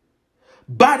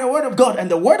 By the word of God. And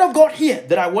the word of God here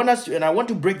that I want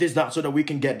to break this down so that we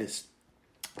can get this.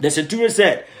 The centurion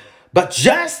said, but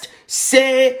just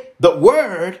say the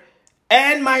word,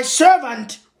 and my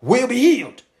servant will be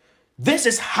healed. This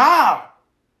is how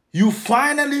you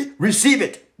finally receive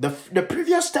it. The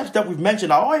previous steps that we've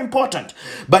mentioned are all important.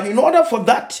 But in order for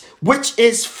that which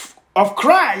is of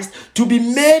Christ to be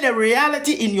made a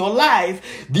reality in your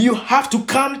life, you have to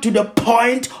come to the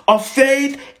point of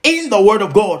faith in the word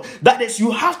of God. That is,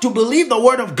 you have to believe the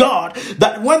word of God,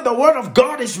 that when the word of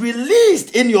God is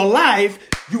released in your life,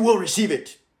 you will receive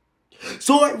it.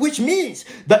 So, which means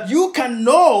that you can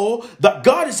know that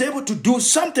God is able to do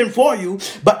something for you,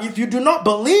 but if you do not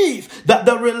believe that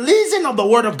the releasing of the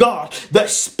word of God, the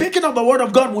speaking of the word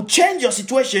of God will change your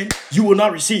situation, you will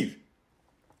not receive.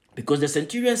 Because the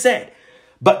centurion said,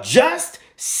 but just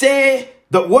say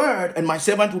the word and my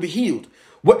servant will be healed.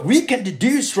 What we can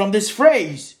deduce from this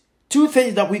phrase, two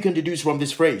things that we can deduce from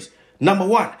this phrase. Number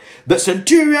one, the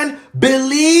centurion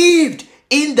believed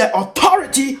in the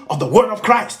authority of the word of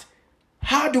Christ.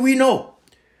 How do we know?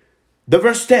 The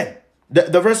verse 10,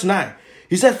 the verse 9.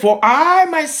 He said, for I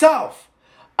myself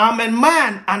am a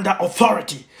man under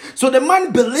authority. So the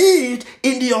man believed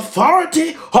in the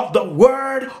authority of the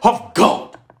word of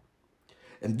God.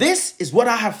 And this is what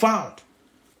I have found,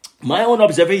 my own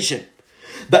observation,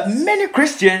 that many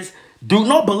Christians do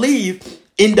not believe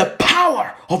in the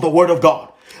power of the word of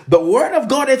God. The word of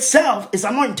God itself is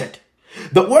anointed.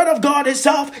 The word of God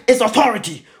itself is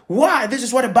authority. Why? This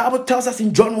is what the Bible tells us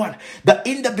in John 1, that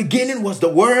in the beginning was the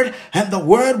Word, and the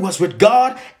Word was with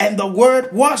God, and the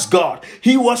Word was God.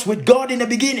 He was with God in the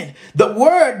beginning. The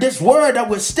Word, this Word that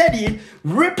we're studying,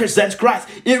 represents Christ.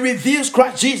 It reveals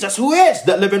Christ Jesus, who is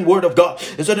the living Word of God.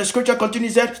 And so the scripture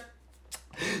continues that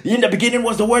In the beginning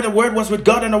was the Word was with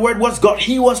God, and the Word was God.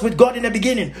 He was with God in the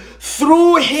beginning.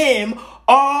 Through him,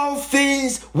 all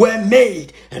things were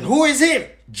made. And who is him?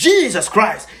 Jesus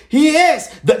Christ. He is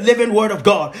the living Word of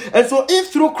God. And so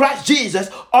if through Christ Jesus,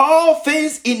 all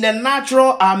things in the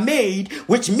natural are made,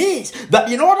 which means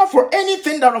that in order for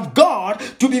anything that of God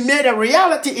to be made a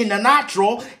reality in the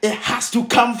natural, it has to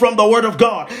come from the Word of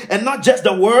God. And not just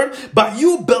the Word, but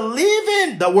you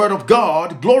believing the Word of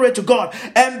God, glory to God,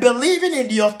 and believing in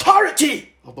the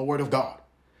authority of the Word of God.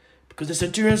 Because the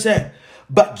centurion said,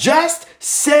 but just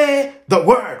say the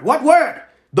word. What word?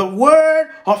 The word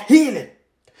of healing.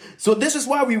 So this is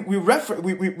why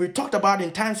we talked about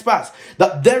in times past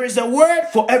that there is a word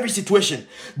for every situation.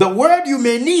 The word you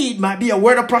may need might be a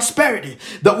word of prosperity.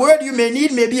 The word you may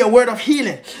need may be a word of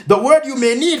healing. The word you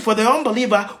may need for the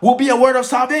unbeliever will be a word of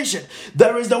salvation.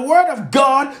 There is the word of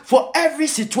God for every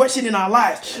situation in our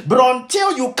lives. But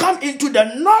until you come into the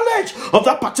knowledge of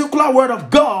that particular word of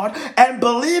God and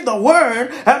believe the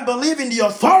word and believe in the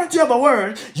authority of the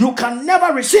word, you can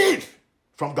never receive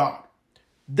from God.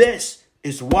 This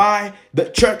is why the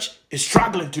church is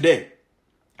struggling today.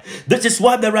 This is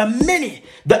why there are many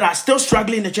that are still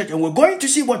struggling in the church. And we're going to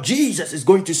see what Jesus is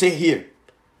going to say here.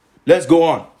 Let's go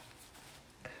on.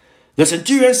 The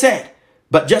centurion said,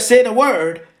 but just say the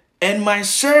word, and my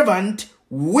servant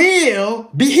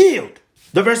will be healed.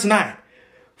 The verse 9.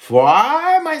 For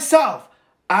I myself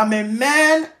am a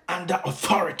man under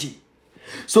authority.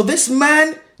 So this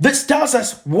tells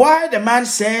us why the man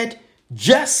said,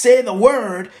 just say the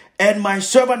word, and my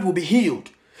servant will be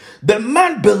healed. The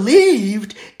man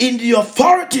believed in the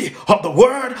authority of the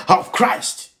word of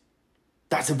Christ.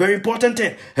 That's a very important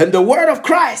thing. And the word of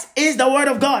Christ is the word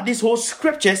of God. These whole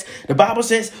scriptures, the Bible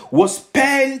says, was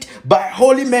penned by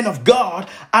holy men of God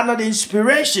under the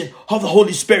inspiration of the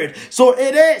Holy Spirit. So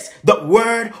it is the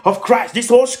word of Christ. This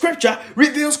whole scripture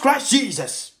reveals Christ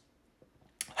Jesus.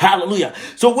 Hallelujah.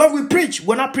 So when we preach,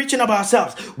 we're not preaching of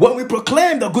ourselves. When we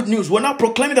proclaim the good news, we're not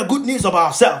proclaiming the good news of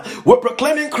ourselves. We're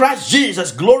proclaiming Christ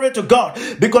Jesus. Glory to God.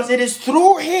 Because it is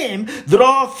through him that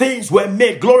all things were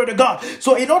made. Glory to God.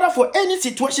 So in order for any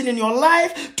situation in your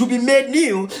life to be made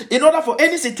new, in order for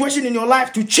any situation in your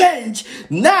life to change,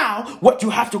 now what you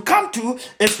have to come to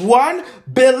is one,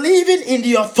 believing in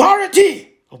the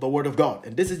authority of the word of God.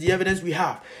 And this is the evidence we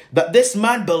have. That this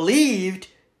man believed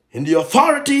in the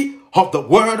authority of the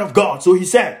word of God. So he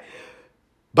said,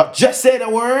 but just say the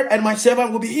word and my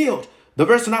servant will be healed. The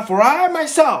verse 9, for I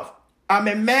myself am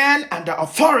a man under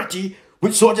authority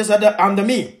with soldiers under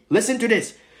me. Listen to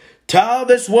this. Tell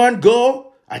this one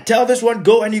go. I tell this one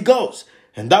go and he goes.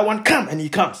 And that one come and he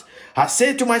comes. I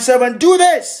say to my servant, do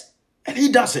this. And he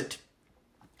does it.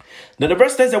 Now the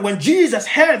verse says that when Jesus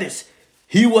heard this,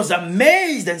 he was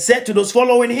amazed and said to those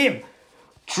following him,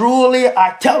 truly,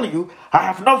 I tell you, I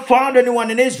have not found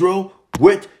anyone in Israel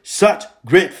with such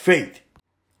great faith.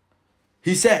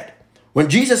 He said, when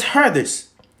Jesus heard this,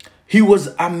 he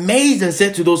was amazed and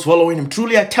said to those following him,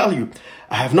 truly, I tell you,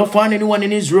 I have not found anyone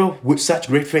in Israel with such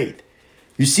great faith.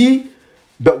 You see,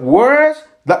 the words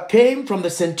that came from the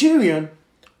centurion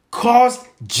caused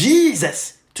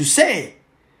Jesus to say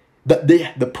that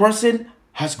the person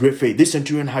has great faith. This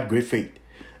centurion had great faith.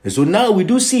 And so now we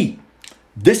do see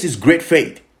this is great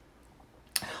faith.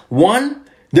 One,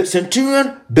 the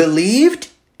centurion believed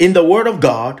in the word of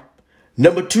God.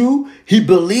 Number two, he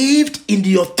believed in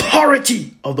the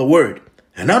authority of the word.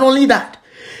 And not only that,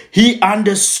 he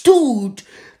understood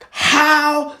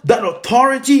how that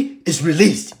authority is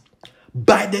released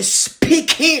by the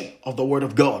speaking of the word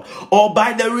of God or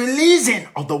by the releasing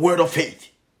of the word of faith.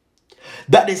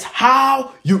 That is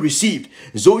how you received.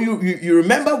 So you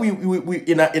remember we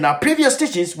in our previous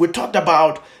teachings, we talked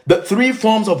about the three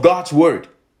forms of God's word.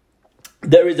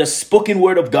 There is the spoken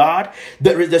word of God,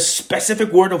 there is the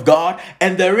specific word of God,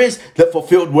 and there is the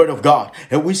fulfilled word of God.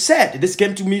 And we said, this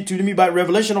came to me by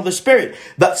revelation of the Spirit,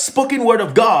 that spoken word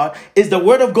of God is the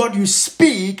word of God you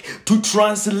speak to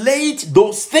translate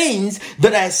those things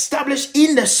that are established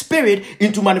in the Spirit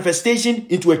into manifestation,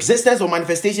 into existence or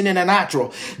manifestation in the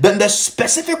natural. Then the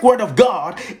specific word of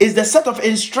God is the set of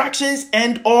instructions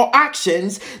and or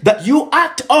actions that you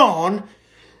act on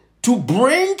to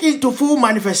bring into full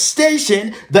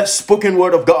manifestation the spoken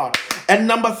word of God. And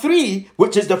number three,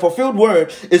 which is the fulfilled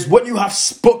word, is when you have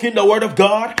spoken the word of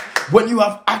God, when you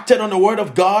have acted on the word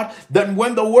of God, then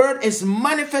when the word is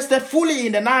manifested fully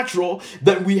in the natural,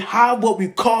 then we have what we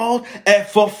call a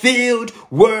fulfilled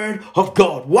word of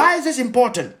God. Why is this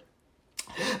important?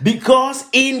 Because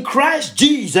in Christ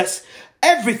Jesus,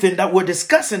 everything that we're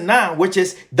discussing now, which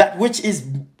is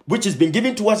which has been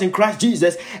given to us in Christ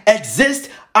Jesus, exists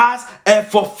as a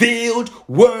fulfilled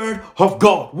word of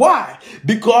God. Why?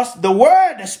 Because the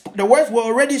words were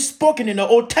already spoken in the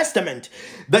Old Testament.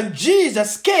 Then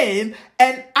Jesus came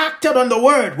and acted on the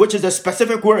word, which is a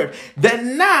specific word.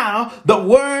 Then now the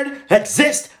word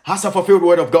exists as a fulfilled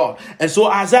word of God. And so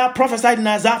Isaiah prophesied in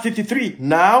Isaiah 53,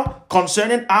 now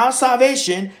concerning our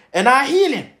salvation and our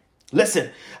healing.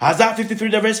 Listen, Isaiah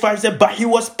 53, the verse 5 said, but he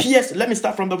was pierced. Let me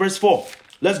start from the verse 4.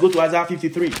 Let's go to Isaiah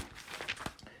 53.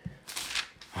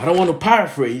 I don't want to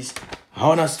paraphrase. I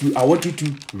want you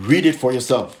to read it for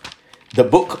yourself. The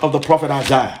book of the prophet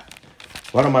Isaiah,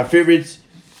 one of my favorite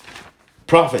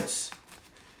prophets.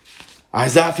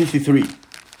 Isaiah 53.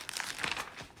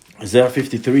 Isaiah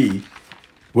 53.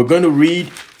 We're going to read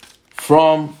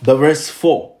from the verse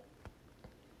 4.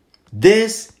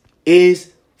 This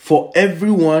is for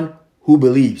everyone who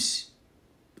believes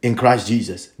in Christ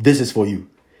Jesus. This is for you.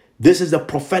 This is the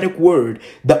prophetic word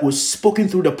that was spoken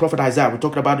through the prophet Isaiah. We're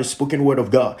talking about the spoken word of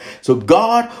God. So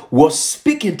God was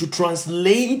speaking to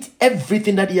translate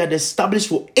everything that he had established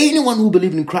for anyone who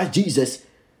believed in Christ Jesus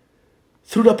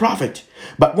through the prophet.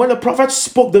 But when the prophet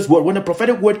spoke this word, when the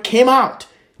prophetic word came out,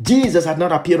 Jesus had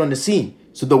not appeared on the scene.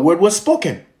 So the word was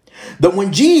spoken. Then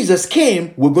when Jesus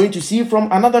came, we're going to see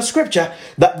from another scripture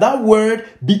that word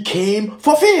became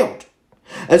fulfilled.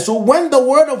 And so when the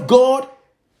word of God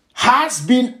has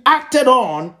been acted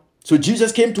on, so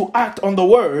Jesus came to act on the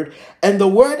word, and the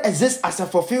word exists as a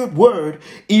fulfilled word.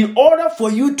 In order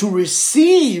for you to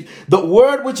receive the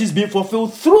word which is being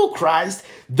fulfilled through Christ,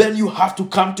 then you have to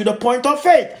come to the point of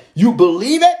faith. You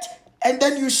believe it, and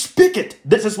then you speak it.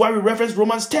 This is why we reference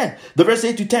Romans 10, the verse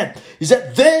 8 to 10. He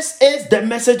said, this is the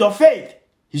message of faith.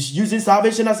 He's using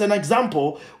salvation as an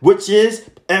example, which is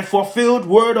a fulfilled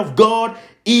word of God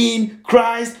in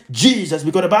Christ Jesus,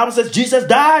 because the Bible says Jesus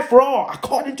died for all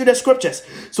according to the scriptures.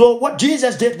 So what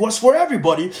Jesus did was for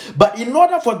everybody, but in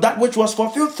order for that which was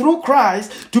fulfilled through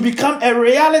Christ to become a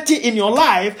reality in your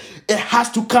life, it has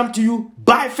to come to you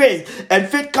by faith. And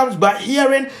faith comes by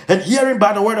hearing, and hearing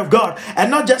by the word of God.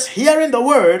 And not just hearing the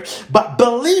word, but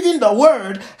believing the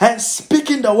word and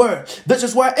speaking the word. This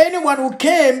is why anyone who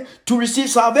came to receive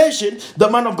salvation, the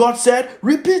man of God said,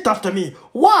 repeat after me.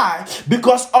 Why?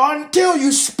 Because until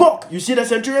you spoke, you see, the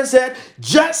centurion said,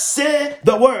 just say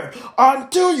the word.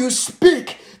 Until you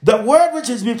speak, the word which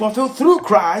is being fulfilled through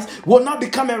Christ will not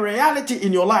become a reality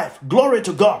in your life. Glory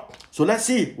to God. So let's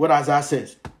see what Isaiah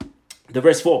says. The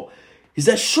verse 4. He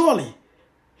says, surely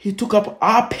he took up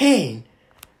our pain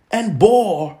and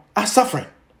bore our suffering.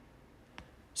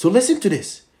 So listen to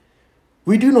this.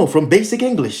 We do know from basic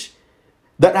English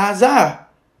that Isaiah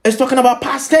is talking about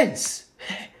past tense.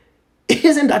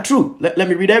 Isn't that true? Let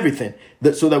me read everything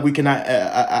so that we can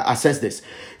assess this.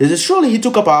 It says, surely he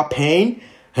took up our pain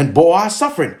and bore our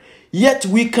suffering. Yet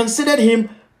we considered him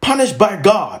punished by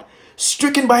God,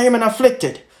 stricken by him and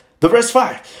afflicted. The verse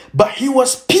 5. But he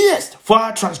was pierced for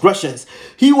our transgressions.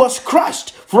 He was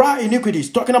crushed for our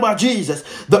iniquities. Talking about Jesus.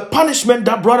 The punishment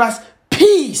that brought us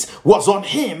peace was on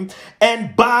him,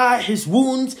 and by his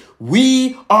wounds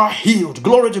we are healed.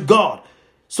 Glory to God.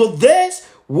 So this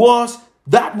was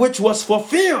that which was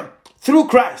fulfilled through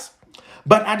Christ.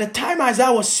 But at the time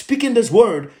Isaiah was speaking this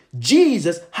word,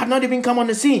 Jesus had not even come on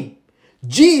the scene.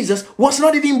 Jesus was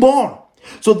not even born.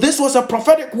 So this was a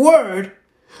prophetic word.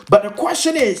 But the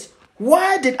question is,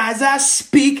 why did Isaiah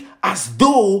speak as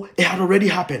though it had already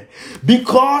happened?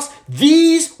 Because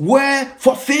these were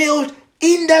fulfilled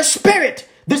in the spirit.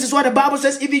 This is why the Bible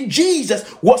says even Jesus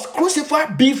was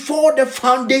crucified before the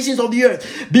foundations of the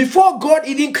earth. Before God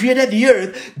even created the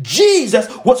earth, Jesus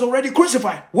was already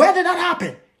crucified. Where did that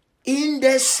happen? In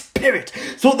the spirit.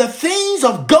 So the things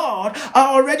of God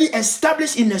are already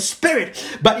established in the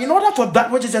spirit. But in order for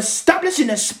that which is established in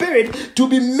the spirit to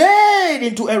be made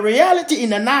into a reality in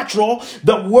the natural,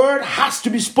 the word has to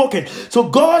be spoken. So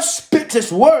God speaks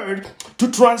his word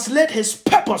to translate his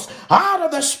purpose out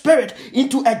of the spirit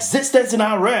into existence in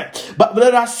our realm. But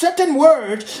there are certain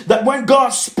words that when God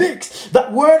speaks,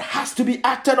 that word has to be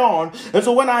acted on. And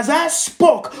so when Isaiah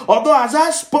spoke, although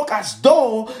Isaiah spoke as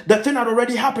though the thing had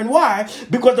already happened, why?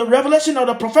 Because the revelation of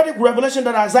the prophetic revelation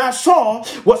that Isaiah saw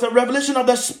was a revelation of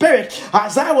the spirit.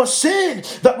 Isaiah was seeing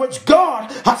that which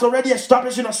God has already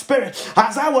established in the spirit.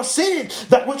 Isaiah was seeing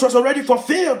that which was already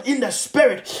fulfilled in the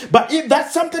spirit. But if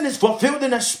that something is fulfilled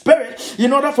in the spirit,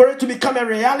 in order for it to become a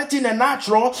reality in the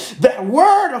natural, the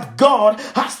word of God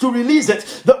has to release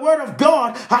it. The word of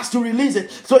God has to release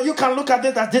it. So you can look at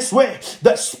it as this way.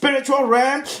 The spiritual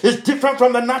realm is different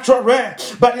from the natural realm.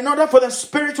 But in order for the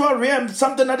spiritual realm,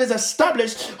 something that that is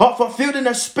established or fulfilled in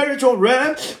the spiritual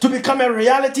realm to become a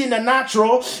reality in the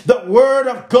natural, the word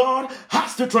of God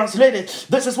has to translate it.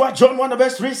 This is what John 1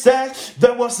 verse 3 says.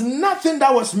 There was nothing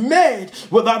that was made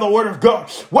without the word of God.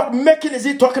 What making is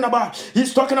he talking about?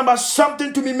 He's talking about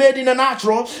something to be made in the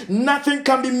natural. Nothing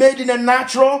can be made in the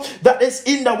natural that is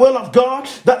in the will of God,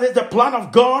 that is the plan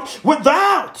of God,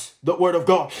 without the word of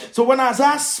God. So when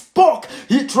Isaiah spoke,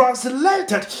 he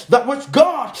translated that which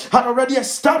God had already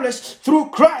established through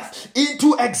Christ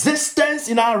into existence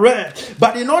in our realm.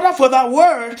 But in order for that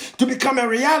word to become a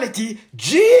reality,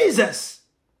 Jesus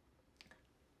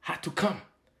had to come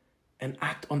and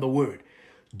act on the word.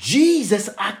 Jesus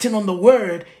acting on the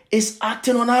word is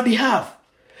acting on our behalf.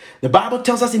 The Bible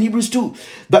tells us in Hebrews 2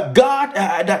 that God,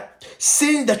 that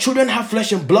since the children have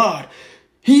flesh and blood,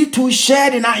 he too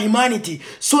shared in our humanity,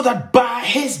 so that by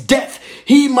his death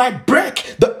he might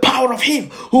break the power of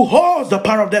him who holds the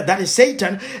power of death, that is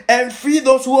Satan, and free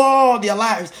those who all their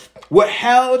lives were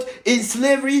held in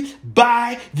slavery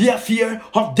by their fear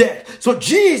of death. So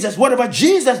Jesus, whatever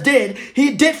Jesus did,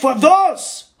 he did for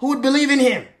those who would believe in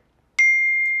him.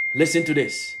 Listen to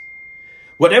this.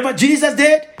 Whatever Jesus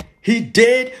did, he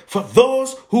did for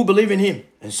those who believe in him.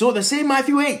 And so the same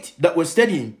Matthew 8 that we're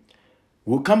studying,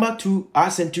 we'll come back to our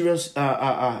centurion's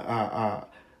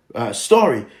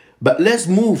story. But let's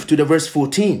move to the verse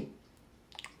 14.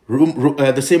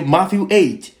 The same Matthew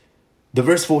 8, the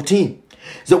verse 14.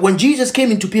 So when Jesus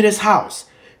came into Peter's house,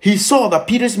 he saw that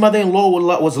Peter's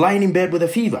mother-in-law was lying in bed with a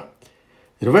fever.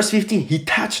 In verse 15, he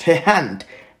touched her hand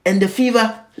and the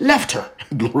fever left her.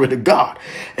 Glory to God.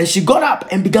 And she got up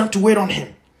and began to wait on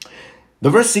him. The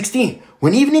verse 16,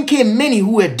 when evening came, many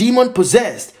who were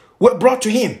demon-possessed were brought to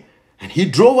him. And he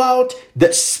drove out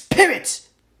the spirits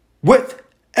with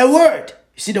a word.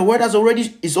 You see, the word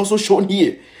is also shown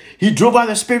here. He drove out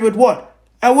the spirit with what?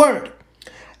 A word.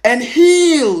 And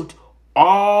healed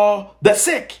all the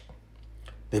sick.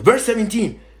 The verse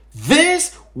 17.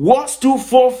 This was to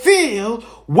fulfill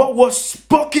what was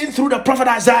spoken through the prophet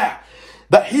Isaiah,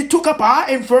 that he took up our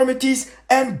infirmities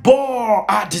and bore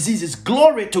our diseases.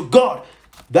 Glory to God.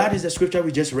 That is the scripture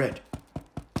we just read.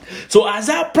 So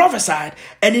Isaiah prophesied,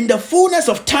 and in the fullness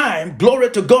of time, glory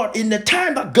to God, in the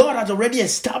time that God has already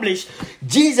established,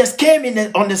 Jesus came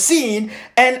on the scene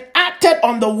and acted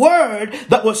on the word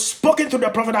that was spoken through the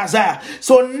prophet Isaiah.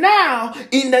 So now,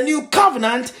 in the new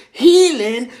covenant,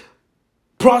 healing,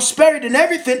 prosperity, and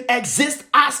everything exists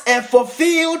as a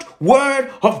fulfilled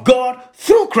word of God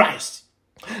through Christ.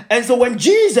 And so when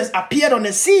Jesus appeared on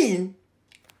the scene,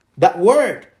 that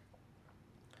word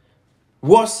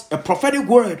was a prophetic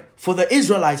word for the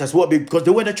Israelites as well, because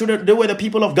they were the children, they were the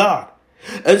people of God.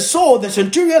 And so the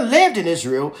centurion lived in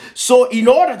Israel. So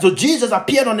Jesus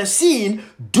appeared on the scene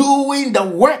doing the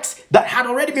works that had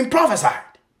already been prophesied.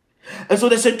 And so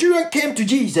the centurion came to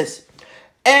Jesus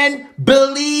and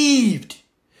believed.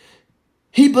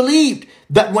 He believed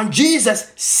that when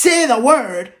Jesus said the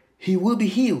word, he will be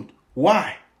healed.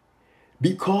 Why?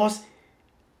 Because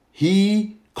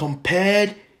he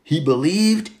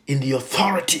believed in the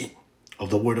authority of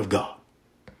the word of God.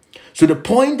 So the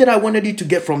point that I wanted you to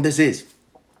get from this is,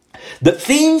 the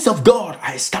things of God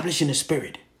are established in the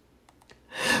spirit.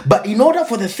 But in order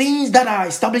for the things that are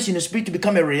established in the spirit to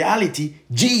become a reality,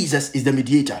 Jesus is the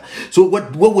mediator. So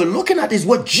what we're looking at is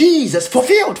what Jesus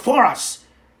fulfilled for us.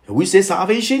 And we say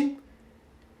salvation,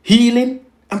 healing,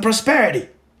 and prosperity.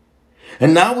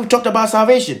 And now we've talked about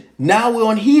salvation. Now we're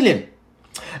on healing.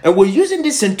 And we're using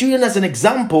this centurion as an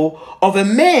example of a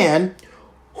man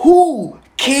who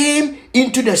came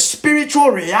into the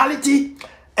spiritual reality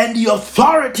and the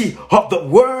authority of the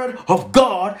word of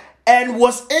God and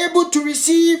was able to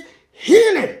receive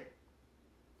healing.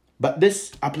 But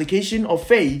this application of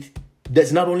faith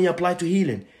does not only apply to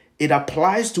healing, it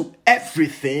applies to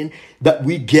everything that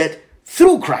we get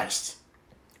through Christ.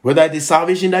 Whether it is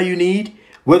salvation that you need,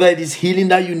 whether it is healing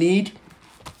that you need.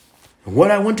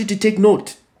 What I want you to take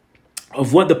note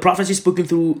of what the prophecy spoken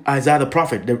through Isaiah the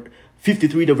prophet, the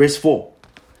 53, the verse 4.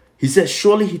 He says,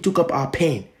 surely he took up our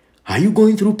pain. Are you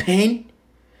going through pain?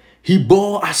 He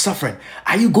bore our suffering.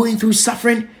 Are you going through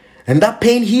suffering? And that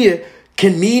pain here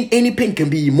can mean any pain. It can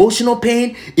be emotional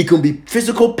pain. It can be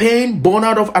physical pain born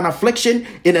out of an affliction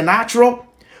in a natural.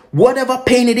 Whatever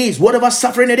pain it is, whatever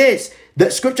suffering it is,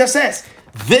 the scripture says,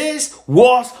 this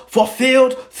was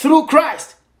fulfilled through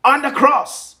Christ on the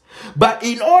cross. But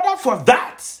in order for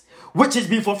that, which is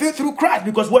being fulfilled through Christ,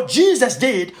 because what Jesus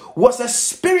did was a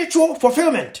spiritual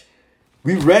fulfillment.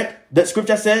 We read that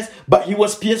scripture says, but he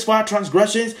was pierced for our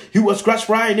transgressions, he was crushed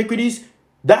for our iniquities.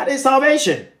 That is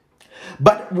salvation.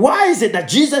 But why is it that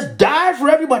Jesus died for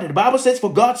everybody? The Bible says,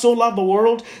 for God so loved the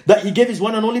world that he gave his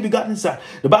one and only begotten son.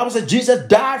 The Bible says Jesus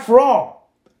died for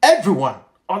all, everyone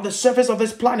on the surface of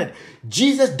this planet.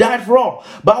 Jesus died for all.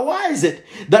 But why is it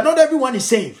that not everyone is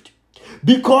saved?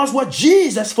 Because what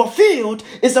Jesus fulfilled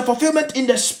is a fulfillment in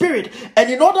the spirit. And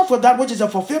in order for that which is a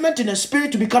fulfillment in the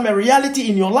spirit to become a reality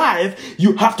in your life,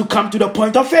 you have to come to the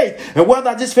point of faith. And where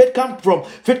does this faith come from?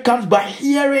 Faith comes by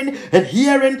hearing, and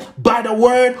hearing by the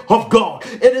word of God.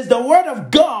 It is the word of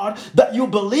God that you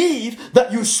believe,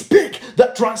 that you speak,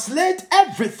 that translates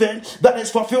everything that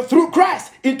is fulfilled through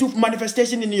Christ into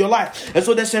manifestation in your life. And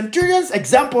so the centurion's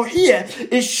example here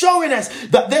is showing us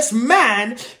that this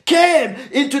man came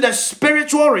into the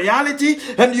spiritual reality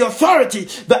and the authority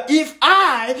that if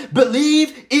I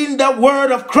believe in the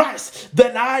word of Christ,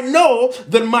 then I know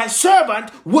that my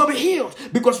servant will be healed,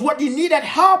 because what he needed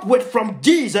help with from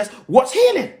Jesus was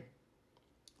healing.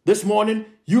 This morning,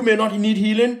 you may not need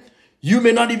healing, you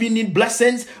may not even need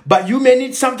blessings, but you may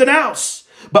need something else.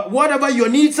 But whatever your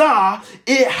needs are,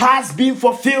 it has been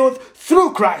fulfilled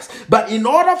through Christ. But in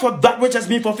order for that which has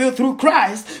been fulfilled through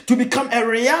Christ to become a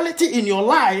reality in your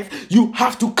life, you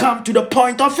have to come to the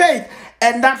point of faith.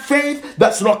 And that faith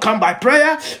does not come by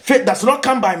prayer. Faith does not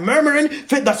come by murmuring.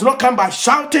 Faith does not come by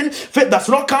shouting. Faith does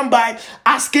not come by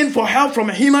asking for help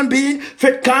from a human being.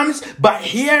 Faith comes by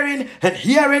hearing, and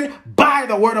hearing by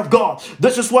the word of God.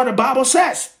 This is what the Bible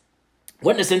says.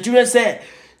 When the centurion said,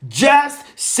 just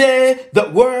say the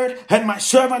word and my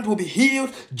servant will be healed,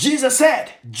 Jesus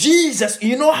said,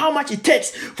 you know how much it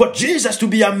takes for Jesus to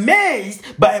be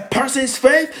amazed by a person's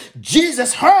faith?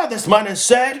 Jesus heard this man and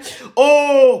said,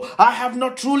 oh,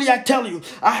 I tell you,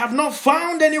 I have not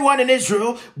found anyone in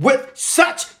Israel with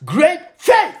such great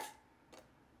faith.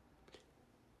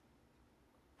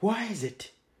 Why is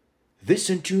it this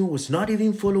centurion was not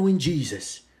even following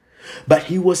Jesus, but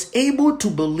he was able to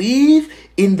believe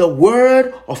in the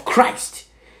word of Christ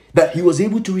that he was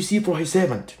able to receive for his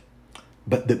servant?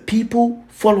 But the people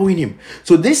following him.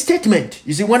 So this statement,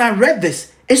 you see, when I read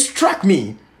this, it struck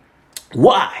me.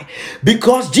 Why?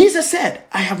 Because Jesus said,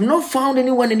 I have not found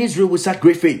anyone in Israel with such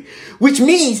great faith, which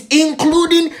means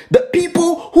including the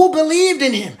people who believed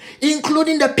in him,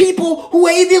 including the people who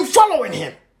were even following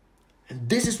him. And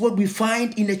this is what we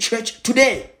find in the church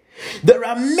today. There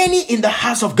are many in the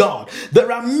house of God.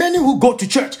 There are many who go to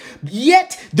church,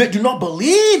 yet they do not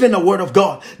believe in the word of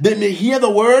God. They may hear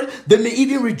the word, they may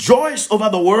even rejoice over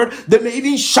the word, they may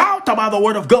even shout about the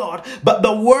word of God, but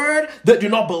the word, they do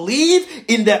not believe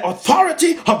in the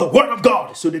authority of the word of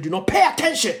God. So they do not pay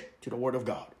attention to the word of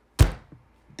God.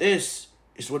 This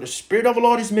is what the Spirit of the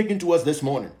Lord is making to us this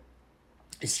morning.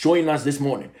 It's showing us this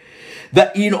morning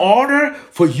that in order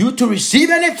for you to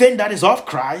receive anything that is of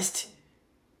Christ,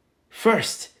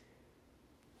 first,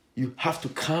 you have to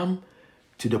come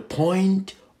to the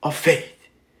point of faith.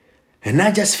 And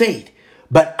not just faith,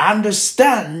 but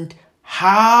understand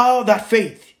how that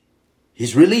faith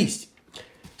is released.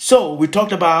 So we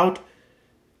talked about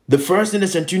the first thing the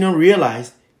centurion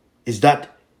realized is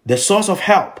that the source of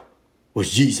help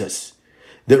was Jesus.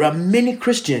 There are many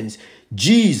Christians,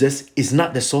 Jesus is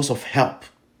not the source of help,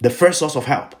 the first source of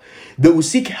help. They will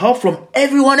seek help from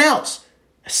everyone else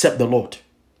except the Lord.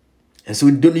 And so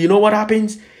you know what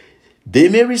happens? They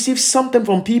may receive something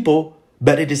from people,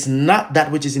 but it is not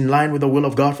that which is in line with the will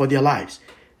of God for their lives.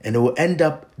 And they will end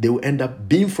up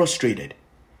being frustrated.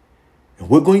 And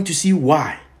we're going to see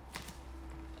why.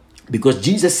 Because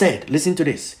Jesus said, listen to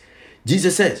this.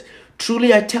 Jesus says,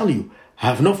 truly I tell you, I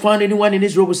have not found anyone in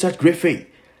Israel with such great faith.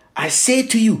 I say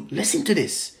to you, listen to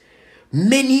this.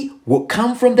 Many will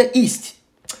come from the east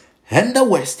and the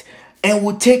west and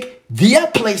will take their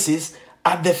places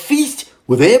at the feast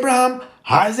with Abraham,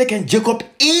 Isaac, and Jacob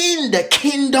in the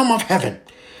kingdom of heaven.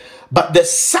 But the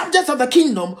subjects of the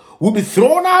kingdom will be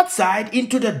thrown outside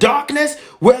into the darkness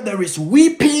where there is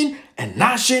weeping and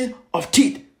gnashing of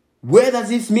teeth. Where does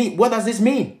this mean? What does this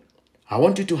mean? I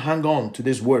want you to hang on to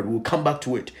this word. We'll come back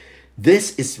to it.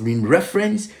 This is in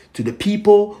reference to the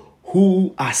people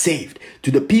who are saved,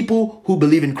 to the people who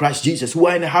believe in Christ Jesus, who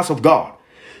are in the house of God.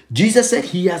 Jesus said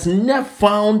he has not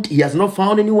found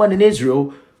anyone in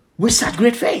Israel with such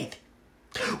great faith,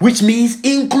 which means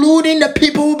including the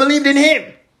people who believed in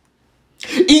him,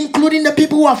 including the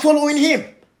people who are following him.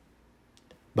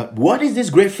 But what is this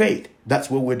great faith? That's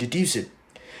what we're deducing.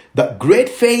 The great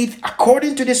faith,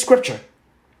 according to the scripture,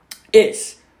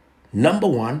 is number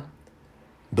one,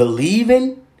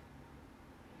 believing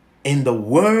in the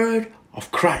word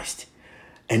of Christ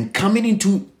and coming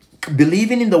into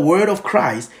believing in the word of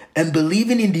Christ and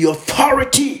believing in the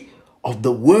authority of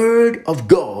the word of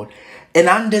God and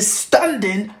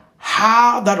understanding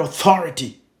how that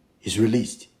authority is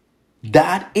released.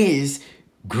 That is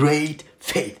great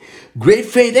faith. Great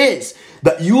faith is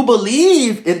that you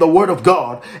believe in the word of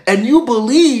God, and you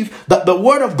believe that the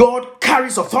word of God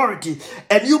carries authority,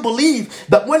 and you believe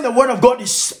that when the word of God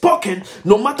is spoken,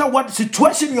 no matter what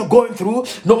situation you're going through,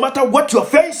 no matter what you're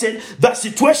facing, that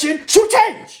situation should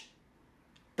change.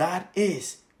 That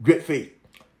is great faith.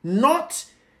 Not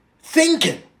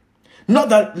thinking, not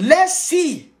that let's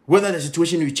see whether the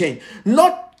situation will change,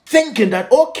 not thinking that,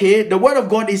 okay, the word of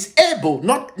God is able,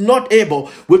 not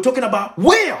able. We're talking about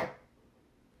will.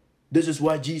 This is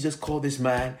why Jesus called this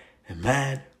man a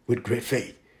man with great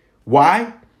faith.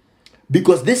 Why?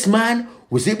 Because this man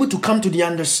was able to come to the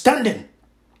understanding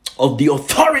of the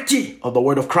authority of the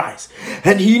word of Christ.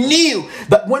 And he knew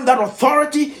that when that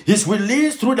authority is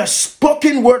released through the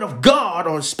spoken word of God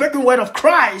or spoken word of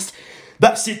Christ,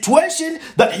 that situation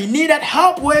that he needed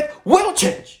help with will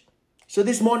change. So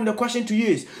this morning the question to you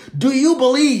is, do you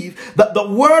believe that the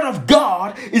word of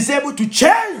God is able to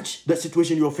change the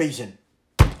situation you're facing?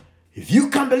 If you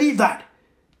can't believe that,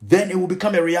 then it will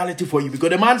become a reality for you. Because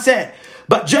the man said,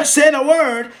 but just say the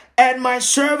word and my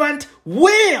servant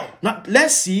will, not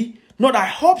let's see, not I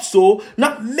hope so,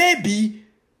 not maybe,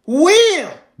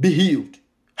 will be healed.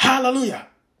 Hallelujah.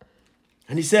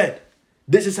 And he said,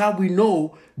 this is how we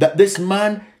know that this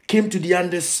man came to the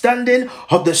understanding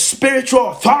of the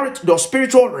spiritual authority, the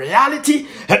spiritual reality,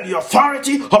 and the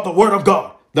authority of the word of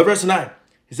God. The verse 9,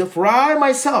 he said, For I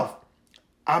myself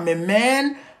am a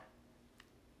man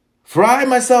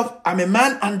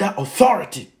under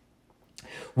authority,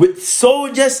 with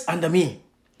soldiers under me.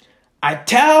 I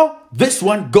tell this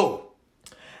one, go,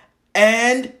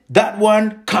 and that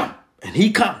one, come, and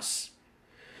he comes.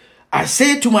 I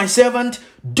say to my servant,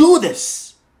 do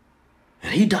this,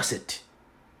 and he does it.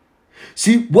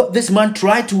 See, what this man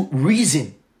tried to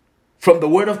reason from the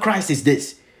word of Christ is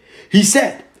this. He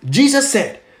said, Jesus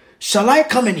said, shall I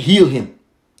come and heal him?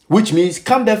 Which means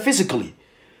come there physically.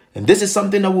 And this is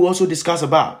something that we'll also discuss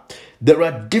about. There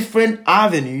are different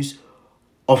avenues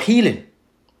of healing,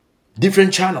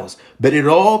 different channels, but it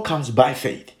all comes by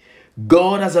faith.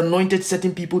 God has anointed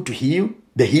certain people to heal.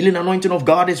 The healing anointing of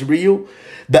God is real.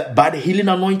 That by the healing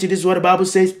anointing, this is what the Bible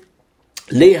says,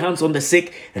 lay hands on the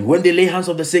sick, and when they lay hands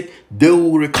on the sick, they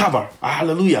will recover.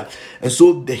 Hallelujah. And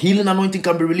so the healing anointing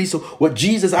can be released. So what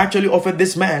Jesus actually offered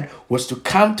this man was to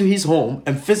come to his home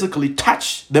and physically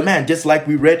touch the man, just like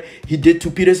we read he did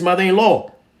to Peter's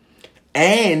mother-in-law.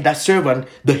 And that servant,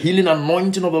 the healing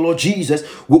anointing of the Lord Jesus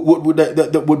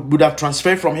would have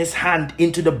transferred from his hand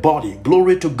into the body.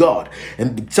 Glory to God.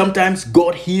 And sometimes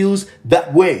God heals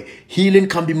that way. Healing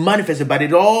can be manifested, but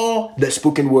it's all the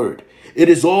spoken word. It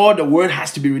is all the word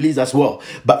has to be released as well.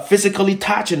 But physically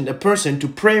touching the person to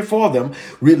pray for them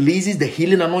releases the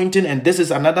healing anointing. And this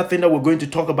is another thing that we're going to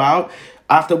talk about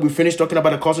after we finish talking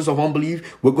about the causes of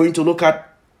unbelief. We're going to look at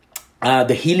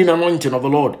the healing anointing of the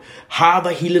Lord, how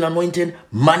the healing anointing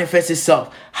manifests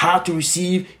itself, how to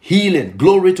receive healing.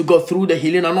 Glory to God through the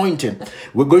healing anointing.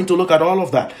 We're going to look at all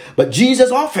of that. But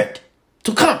Jesus offered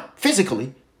to come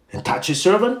physically and touch his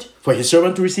servant, for his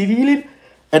servant to receive healing.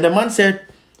 And the man said,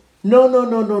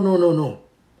 No.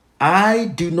 I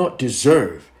do not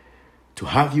deserve to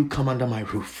have you come under my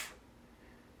roof.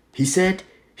 He said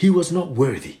he was not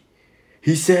worthy.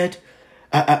 He said,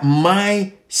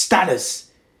 my status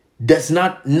does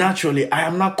not naturally, I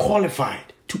am not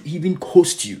qualified to even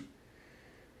host you.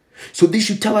 So this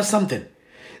should tell us something.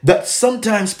 That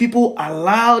sometimes people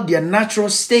allow their natural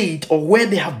state or where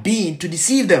they have been to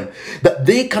deceive them. That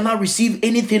they cannot receive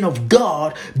anything of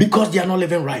God because they are not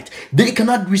living right. They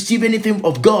cannot receive anything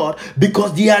of God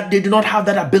because they do not have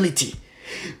that ability.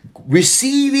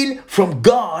 Receiving from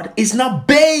God is not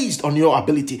based on your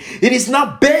ability. It is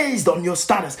not based on your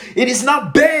status. It is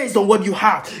not based on what you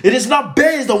have. It is not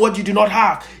based on what you do not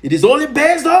have. It is only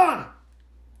based on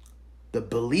the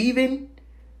believing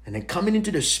and then coming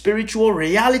into the spiritual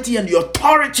reality and the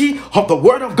authority of the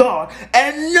word of God,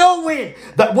 and knowing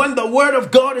that when the word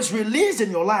of God is released in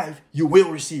your life, you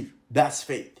will receive. That's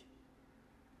faith.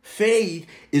 Faith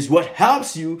is what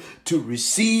helps you to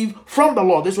receive from the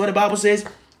Lord. This is what the Bible says.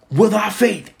 Without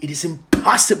faith, it is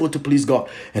impossible to please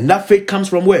God. And that faith comes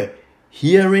from where?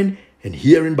 Hearing, and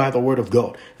hearing by the word of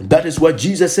God. And that is what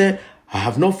Jesus said. I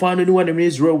have not found anyone in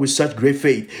Israel with such great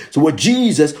faith. So what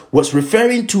Jesus was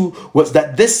referring to was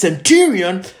that this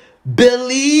centurion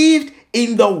believed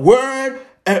in the word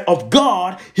of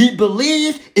God. He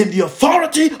believed in the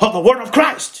authority of the word of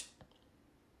Christ.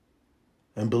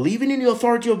 and believing in the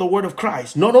authority of the word of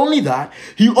Christ, not only that,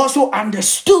 he also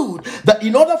understood that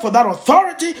in order for that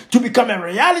authority to become a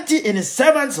reality in his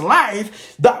servant's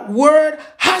life, that word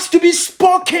has to be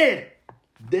spoken.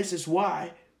 This is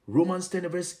why Romans 10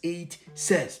 verse 8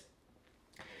 says,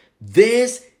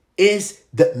 this is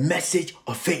the message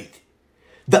of faith,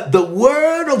 that the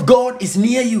word of God is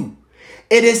near you.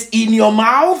 It is in your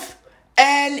mouth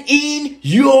and in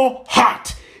your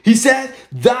heart. He said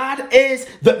that is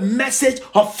the message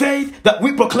of faith that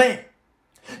we proclaim.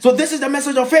 So this is the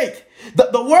message of faith,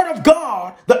 that the word of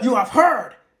God that you have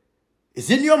heard is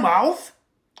in your mouth.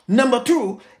 Number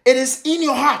two, it is in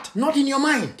your heart, not in your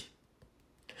mind.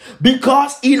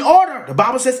 Because in order, the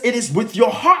Bible says it is with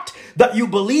your heart that you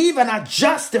believe and are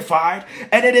justified,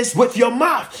 and it is with your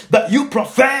mouth that you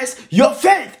profess your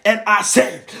faith and are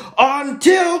saved.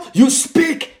 Until you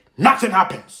speak, nothing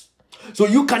happens. So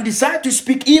you can decide to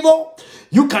speak evil,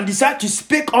 you can decide to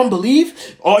speak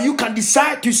unbelief, or you can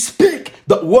decide to speak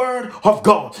the word of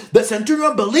God. The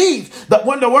centurion believed that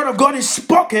when the word of God is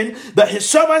spoken, that his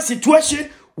servant's situation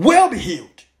will be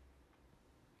healed.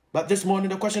 But this morning,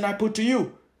 the question I put to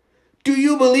you, do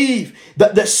you believe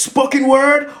that the spoken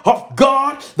word of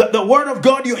God, that the word of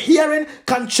God you're hearing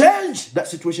can change that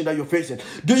situation that you're facing?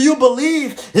 Do you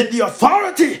believe in the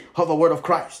authority of the word of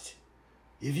Christ?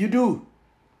 If you do,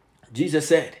 Jesus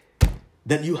said,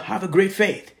 then you have a great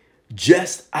faith,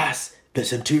 just as the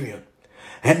centurion.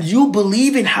 And you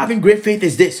believe in having great faith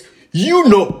is this: you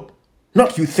know,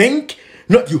 not you think,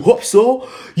 not you hope so.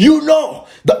 You know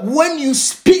that when you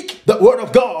speak the word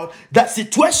of God, that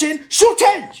situation should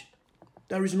change.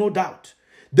 There is no doubt.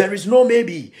 There is no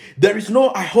maybe. There is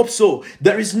no I hope so.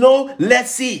 There is no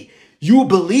let's see. You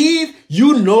believe,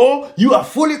 you know, you are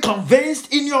fully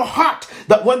convinced in your heart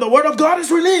that when the word of God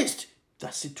is released,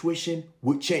 that situation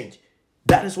will change.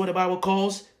 That is what the Bible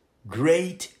calls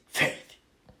great faith.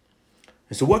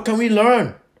 And so what can we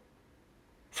learn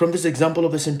from this example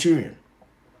of the centurion?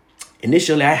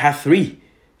 Initially, I had three.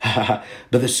 But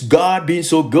this God being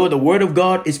so good, the word of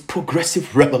God is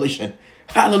progressive revelation.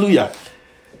 Hallelujah.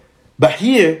 But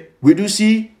here we do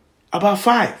see about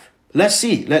five. Let's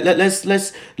see. Let's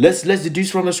deduce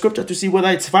from the scripture to see whether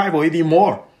it's five or even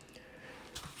more.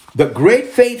 The great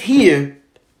faith here,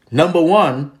 number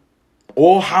one,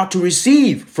 or how to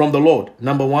receive from the Lord.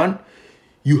 Number one,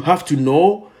 you have to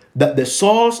know that the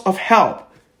source of help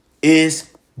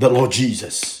is the Lord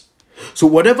Jesus. So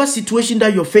whatever situation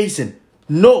that you're facing,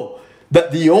 know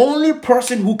that the only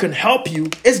person who can help you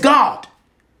is God.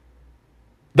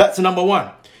 That's number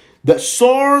one. The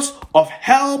source of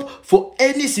help for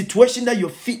any situation that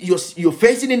you're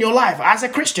facing in your life as a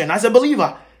Christian, as a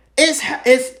believer, is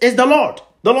the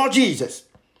Lord Jesus.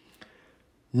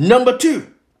 Number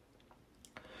two,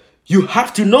 you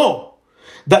have to know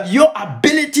that your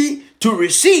ability to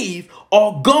receive,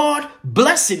 or God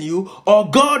blessing you,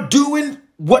 or God doing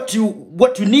what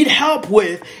you need help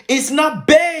with, is not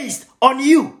based on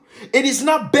you. It is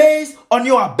not based on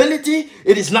your ability.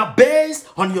 It is not based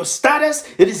on your status.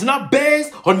 It is not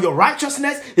based on your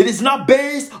righteousness. It is not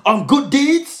based on good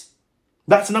deeds.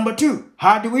 That's number two.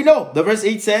 How do we know? The verse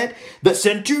 8 said, the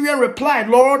centurion replied,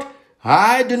 Lord,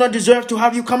 I do not deserve to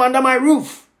have you come under my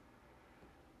roof.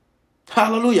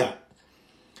 Hallelujah.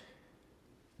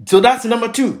 So that's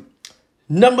number two.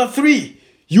 Number three,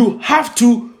 you have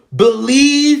to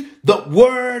believe the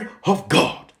word of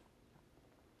God.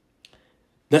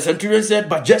 The centurion said,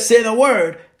 but just say the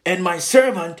word and my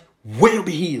servant will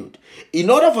be healed. In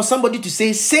order for somebody to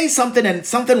say something and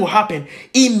something will happen,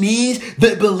 it means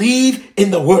they believe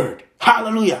in the word.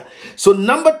 Hallelujah. So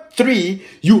number three,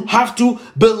 you have to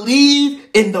believe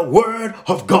in the word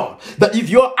of God. That if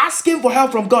you're asking for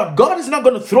help from God, God is not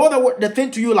going to throw the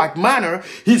thing to you like manna.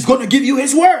 He's going to give you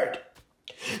his word.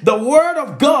 The word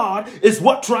of God is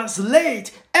what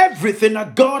translates everything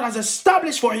that God has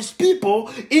established for his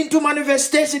people into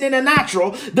manifestation in the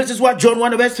natural. This is what John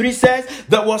 1 verse 3 says.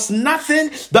 There was nothing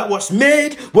that was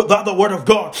made without the word of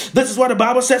God. This is what the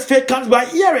Bible says. Faith comes by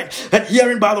hearing, and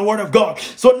hearing by the word of God.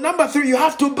 So number three, you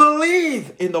have to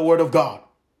believe in the word of God.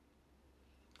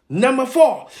 Number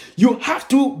four, you have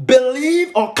to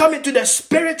believe or come into the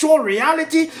spiritual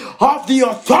reality of the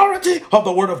authority of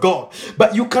the word of God.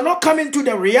 But you cannot come into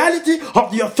the reality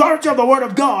of the authority of the word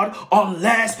of God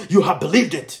unless you have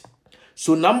believed it.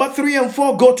 So number 3 and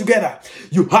 4 go together.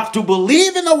 You have to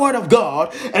believe in the word of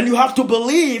God, and you have to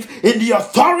believe in the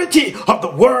authority of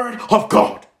the word of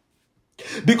God.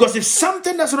 Because if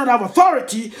something does not have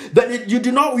authority, then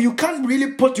you can't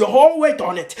really put your whole weight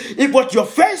on it. If what you're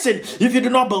facing, if you do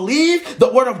not believe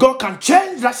the word of God can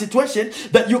change that situation,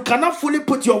 then you cannot fully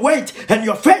put your weight and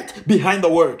your faith behind the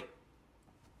word.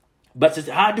 But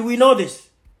how do we know this?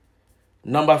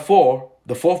 Number 4,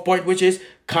 the fourth point, which is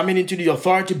coming into the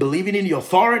authority, believing in the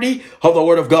authority of the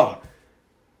word of God.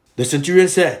 The centurion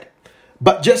said,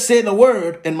 but just say the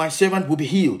word and my servant will be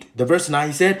healed. The verse 9,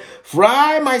 he said, for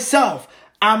I myself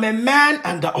am a man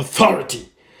under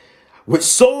authority, with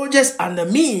soldiers under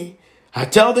me. I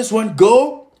tell this one,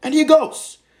 go, and he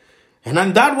goes. And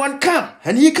then that one, come,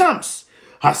 and he comes.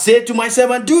 I say to my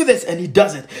servant, do this, and he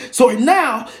does it. So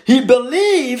now he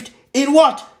believed in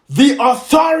what? The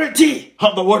authority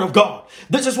of the word of God.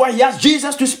 This is why he asked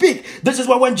Jesus to speak. This is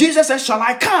why when Jesus said, shall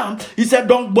I come? He said,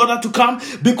 don't bother to come,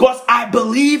 because I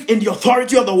believe in the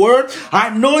authority of the word. I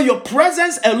know your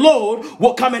presence alone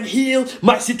will come and heal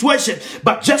my situation.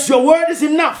 But just your word is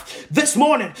enough. This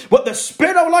morning, what the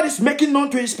Spirit of the Lord is making known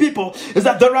to his people is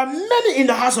that there are many in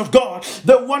the house of God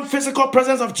that want physical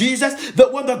presence of Jesus,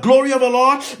 that want the glory of the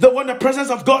Lord, that want the presence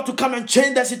of God to come and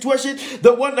change their situation,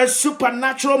 that want the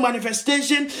supernatural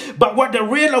manifestation. But what the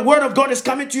real word of God is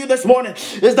coming to you this morning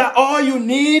is that all you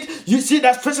need, you see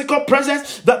that physical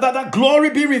presence, that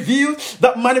glory be revealed,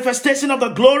 that manifestation of the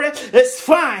glory is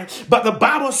fine. But the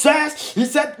Bible says, he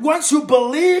said, once you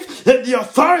believe in the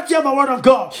authority of the word of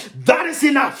God, that is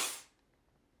enough.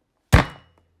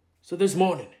 So this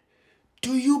morning,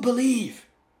 do you believe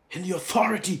in the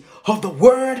authority of the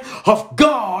word of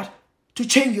God to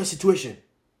change your situation?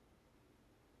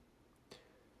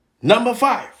 Number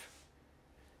 5.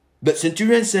 The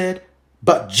centurion said,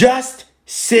 but just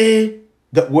say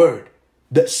the word,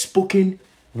 the spoken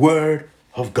word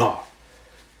of God.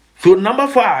 So number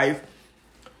 5,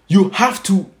 you have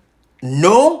to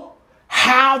know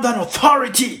how that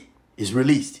authority is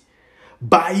released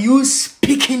by you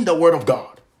speaking the word of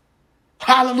God.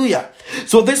 Hallelujah.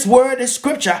 So this word, this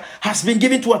scripture has been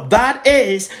given to us. That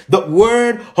is the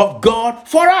word of God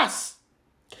for us.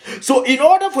 So in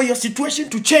order for your situation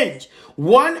to change,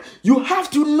 1, you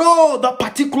have to know the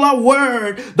particular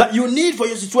word that you need for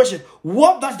your situation.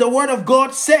 What does the word of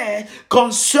God say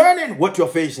concerning what you're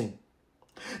facing?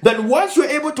 Then once you're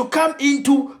able to come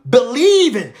into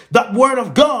believing that word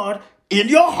of God in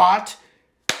your heart,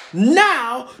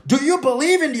 now do you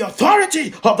believe in the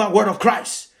authority of that word of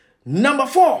Christ? Number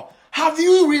 4, have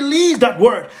you released that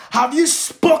word? Have you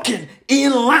spoken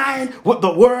in line with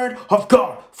the word of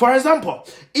God? For example,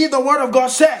 if the word of God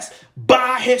says,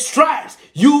 by his stripes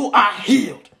you are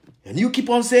healed, and you keep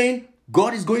on saying,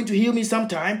 God is going to heal me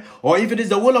sometime, or if it is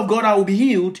the will of God, I will be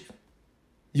healed,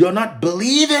 you're not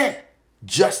believing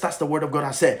just as the word of God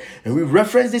has said. And we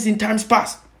referenced this in times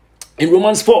past. In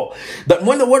Romans 4, that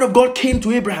when the word of God came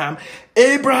to Abraham,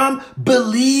 Abraham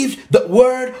believed the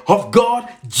word of God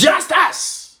just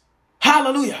as.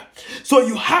 Hallelujah. So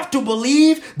you have to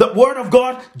believe the word of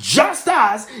God just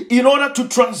as in order to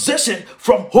transition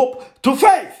from hope to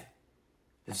faith.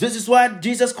 This is why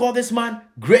Jesus called this man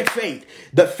great faith.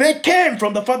 The faith came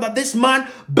from the fact that this man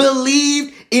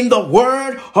believed in the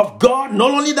word of God.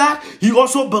 Not only that, he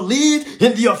also believed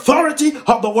in the authority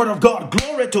of the word of God.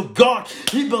 Glory to God.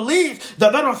 He believed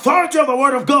that that authority of the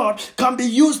word of God can be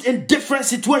used in different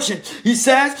situations. He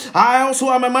says, I also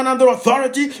am a man under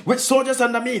authority with soldiers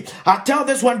under me. I tell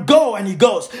this one, go, and he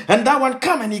goes. And that one,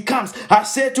 come, and he comes. I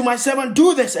say to my servant,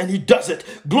 do this, and he does it.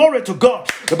 Glory to God.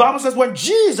 The Bible says when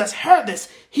Jesus heard this,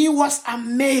 he was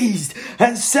amazed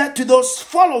and said to those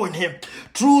following him,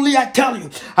 truly I tell you,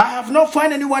 I have not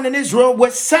found anyone in Israel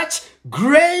with such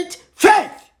great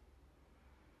faith.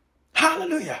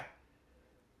 Hallelujah.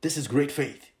 This is great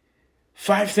faith.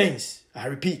 5 things, I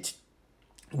repeat.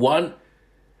 1,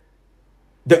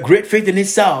 the great faith in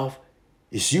itself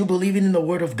is you believing in the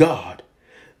word of God,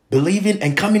 believing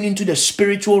and coming into the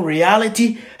spiritual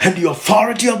reality and the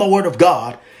authority of the word of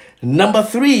God. Number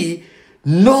 3,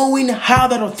 knowing how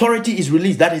that authority is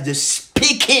released. That is the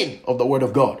speaking of the word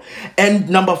of God. And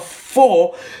number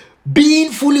 4,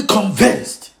 being fully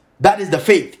convinced. That is the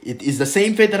faith. It is the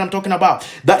same faith that I'm talking about.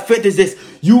 That faith is this.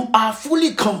 You are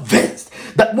fully convinced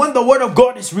that when the word of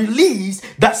God is released,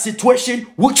 that situation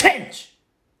will change.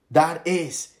 That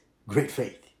is great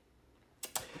faith.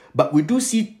 But we do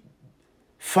see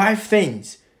 5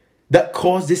 things that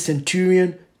caused this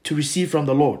centurion to receive from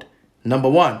the Lord. Number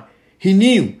 1, he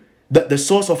knew that the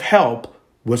source of help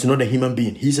was not a human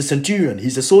being. He's a centurion.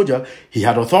 He's a soldier. He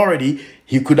had authority.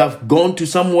 He could have gone to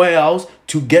somewhere else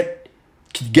to get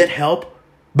help.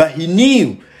 But he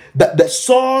knew that the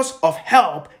source of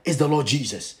help is the Lord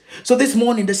Jesus. So this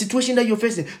morning, the situation that you're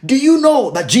facing, do you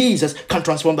know that Jesus can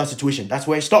transform that situation? That's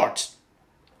where it starts.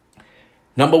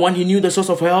 Number 1, he knew the source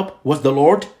of help was the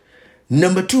Lord.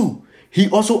 Number 2, he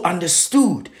also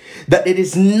understood that it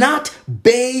is not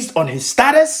based on his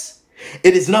status.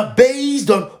 It is not based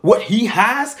on what he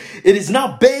has. It is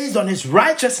not based on his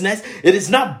righteousness. It is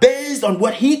not based on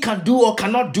what he can do or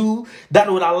cannot do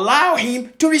that would allow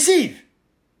him to receive.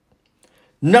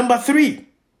 Number 3,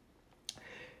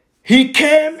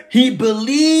 he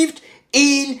believed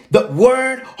in the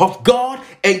word of God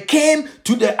and came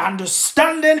to the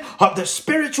understanding of the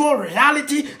spiritual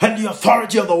reality and the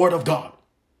authority of the word of God.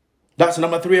 That's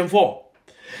number 3 and 4.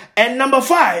 And number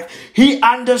 5, he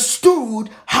understood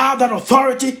how that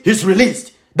authority is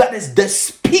released. That is the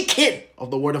speaking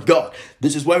of the word of God.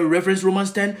 This is why we reference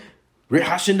Romans 10,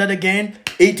 rehashing that again,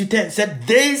 8 to 10, said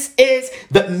this is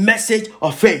the message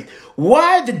of faith.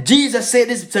 Why did Jesus say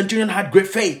this centurion had great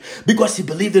faith? Because he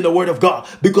believed in the word of God.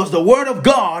 Because the word of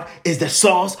God is the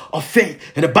source of faith.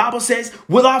 And the Bible says,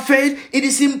 without faith, it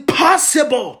is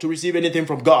impossible to receive anything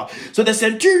from God. So the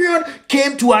centurion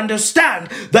came to understand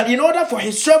that in order for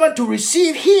his servant to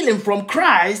receive healing from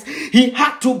Christ, he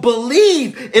had to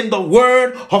believe in the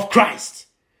word of Christ.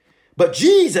 But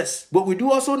we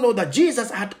do also know that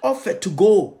Jesus had offered to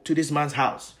go to this man's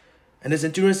house. And the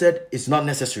centurion said, it's not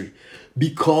necessary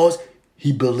because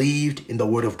he believed in the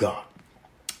word of God.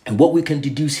 And what we can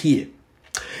deduce here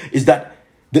is that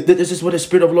this is what the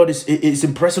Spirit of the Lord is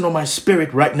impressing on my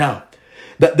spirit right now.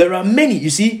 That there are many, you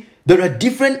see, there are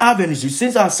different avenues.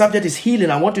 Since our subject is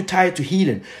healing, I want to tie it to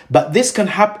healing. But this can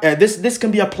happen. This can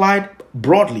be applied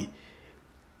broadly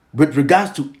with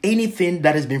regards to anything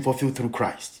that has been fulfilled through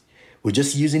Christ. We're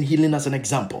just using healing as an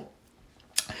example.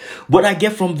 What I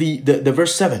get from the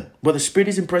verse 7, what the Spirit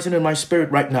is impressing in my spirit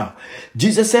right now.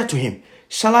 Jesus said to him,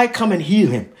 shall I come and heal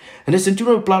him? And the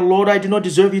centurion replied, Lord, I do not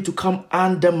deserve you to come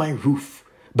under my roof,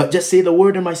 but just say the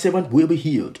word and my servant will be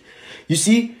healed. You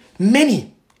see,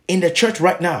 many in the church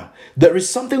right now, there is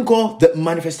something called the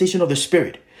manifestation of the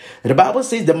Spirit. And the Bible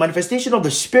says the manifestation of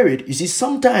the Spirit, you see,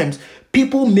 sometimes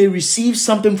people may receive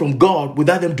something from God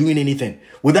without them doing anything,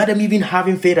 without them even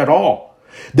having faith at all.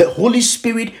 The Holy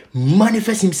Spirit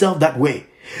manifests himself that way.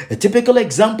 A typical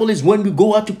example is when we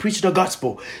go out to preach the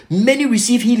gospel. Many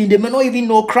receive healing. They may not even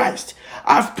know Christ.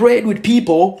 I've prayed with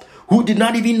people who did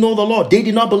not even know the Lord. They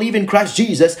did not believe in Christ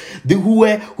Jesus. Who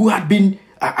had been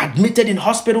admitted in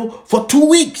hospital for 2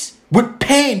 weeks with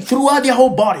pain throughout their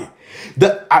whole body.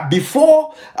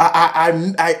 Before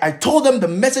I told them the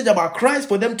message about Christ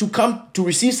for them to come to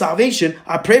receive salvation,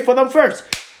 I prayed for them first.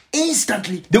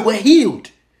 Instantly, they were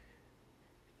healed.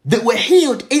 They were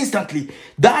healed instantly.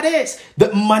 That is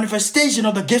the manifestation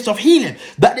of the gift of healing.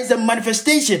 That is a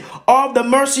manifestation of the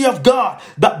mercy of God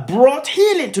that brought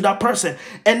healing to that person.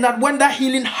 And that when that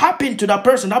healing happened to that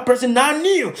person now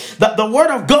knew that the word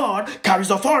of God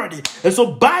carries authority. And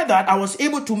so by that, I was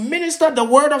able to minister the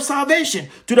word of salvation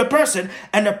to the person,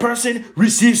 and the person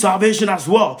received salvation as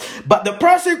well. But the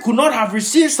person could not have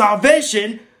received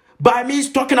salvation by me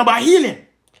talking about healing.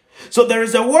 So there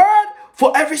is a word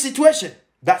for every situation.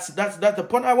 That's the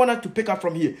point I wanted to pick up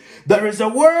from here. There is a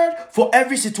word for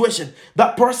every situation.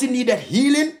 That person needed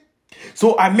healing.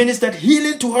 So I ministered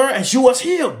healing to her and she was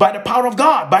healed by the power of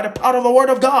God, by the power of the word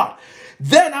of God.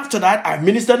 Then after that, I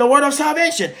ministered the word of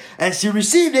salvation and she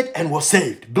received it and was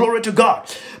saved. Glory to God.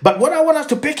 But what I want us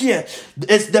to pick here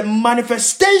is the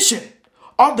manifestation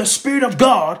of the Spirit of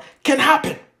God can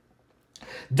happen.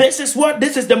 This is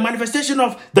the manifestation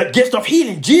of the gift of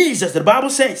healing. Jesus, the Bible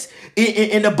says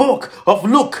in the book of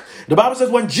Luke, the Bible says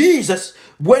when Jesus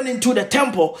went into the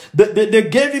temple, they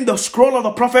gave him the scroll of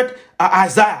the prophet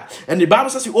Isaiah. And the Bible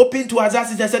says he opened to Isaiah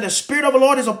and said, the Spirit of the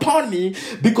Lord is upon me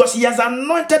because he has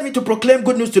anointed me to proclaim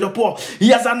good news to the poor. He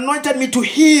has anointed me to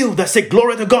heal the sick.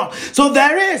 Glory to God. So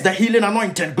there is the healing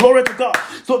anointing. Glory to God.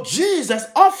 So Jesus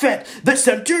offered the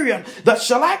centurion that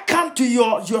shall I come to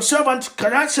your servant,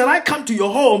 shall I come to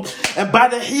your home and by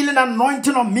the healing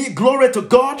anointing on me, glory to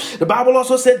God. The Bible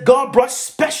also said God brought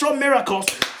special miracles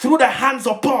through the hands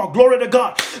of Paul. Glory to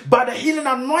God. By the healing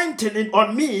anointing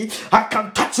on me, I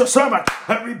can touch your servant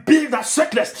and rebuke that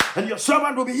sickness and your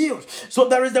servant will be healed. So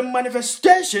there is the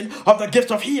manifestation of the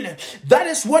gift of healing. That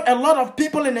is what a lot of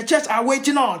people in the church are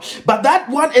waiting on. But that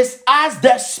one is as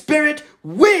the Spirit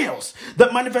wills.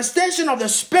 The manifestation of the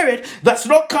Spirit does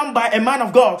not come by a man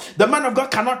of God. The man of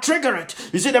God cannot trigger it.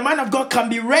 You see, the man of God can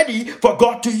be ready for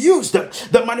God to use them.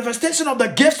 The manifestation of the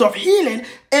gift of healing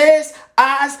is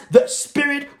as the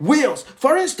Spirit wills.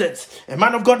 For instance, a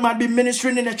man of God might be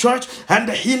ministering in a church and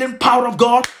the healing power of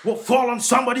God will fall on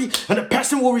somebody and the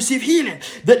person will receive healing.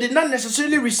 They did not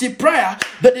necessarily receive prayer.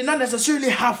 They did not necessarily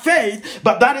have faith,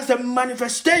 but that is the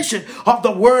manifestation of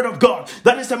the word of God.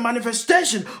 That is the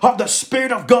manifestation of the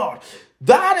Spirit of God.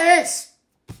 That is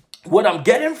what I'm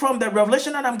getting from the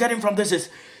revelation that I'm getting from this is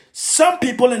some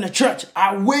people in the church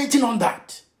are waiting on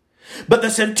that. But the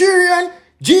centurion,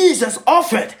 Jesus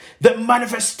offered the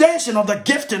manifestation of the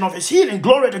gifting of his healing.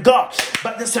 Glory to God.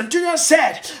 But the centurion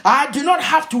said, I do not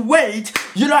have to wait.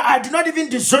 I do not even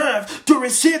deserve to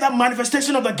receive that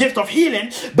manifestation of the gift of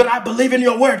healing, but I believe in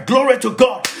your word. Glory to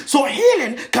God. So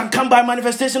healing can come by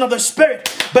manifestation of the Spirit,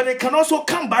 but it can also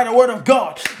come by the word of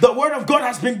God. The word of God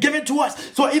has been given to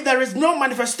us. So if there is no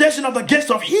manifestation of the gift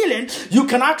of healing, you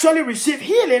can actually receive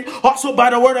healing also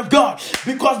by the word of God,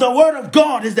 because the word of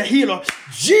God is the healer.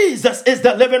 Jesus is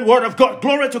the living word of God.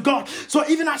 Glory to God. So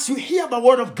even as you hear the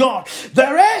word of God,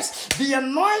 there is the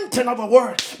anointing of the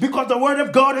word, because the word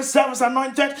of God itself is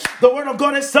anointed. The word of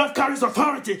God itself carries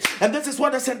authority. And this is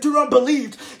what the centurion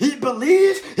believed. He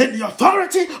believed in the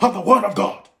authority of the word of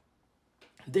God.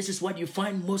 This is what you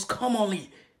find most commonly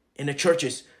in the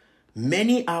churches.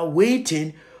 Many are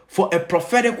waiting for a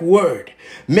prophetic word.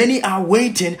 Many are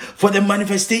waiting for the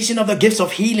manifestation of the gifts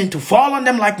of healing to fall on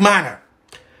them like manna.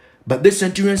 But this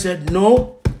centurion said,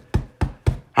 no,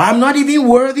 I'm not even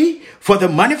worthy for the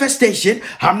manifestation.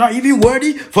 I'm not even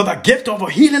worthy for the gift of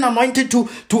a healing anointing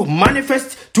to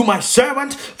manifest to my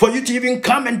servant, for you to even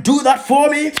come and do that for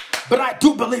me. But I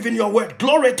do believe in your word.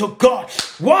 Glory to God.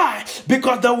 Why?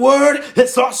 Because the word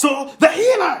is also the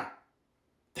healer.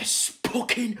 The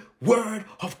spoken word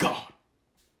of God.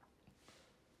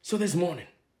 So this morning,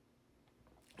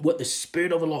 what the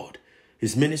Spirit of the Lord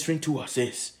is ministering to us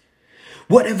is,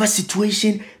 whatever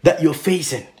situation that you're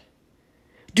facing,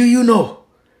 do you know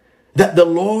that the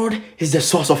Lord is the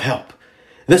source of help?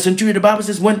 The centurion, the Bible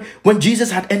says, when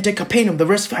Jesus had entered Capernaum, the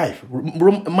verse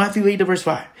 5, Matthew 8, the verse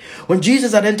 5. When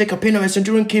Jesus had entered Capernaum, a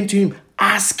centurion came to him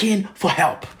asking for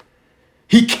help.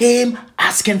 He came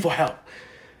asking for help.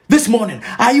 This morning,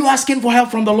 are you asking for help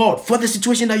from the Lord for the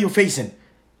situation that you're facing?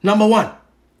 Number one,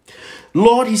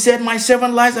 Lord, he said, my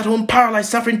servant lies at home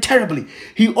paralyzed, suffering terribly.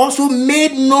 He also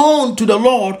made known to the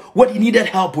Lord what he needed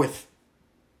help with.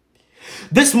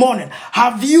 This morning,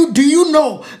 do you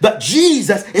know that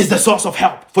Jesus is the source of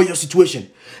help for your situation?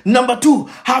 Number two,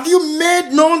 have you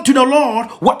made known to the Lord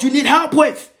what you need help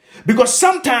with? Because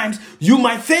sometimes you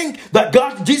might think that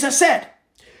Jesus said,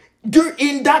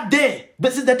 in that day,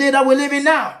 this is the day that we're living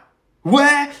now,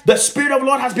 where the Spirit of the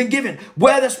Lord has been given,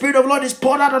 where the Spirit of the Lord is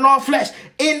poured out on all flesh.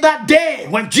 In that day,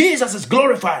 when Jesus is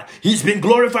glorified, he's been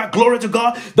glorified. Glory to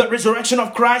God. The resurrection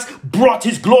of Christ brought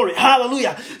his glory.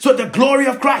 Hallelujah. So the glory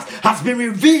of Christ has been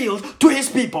revealed to his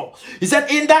people. He said,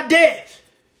 in that day,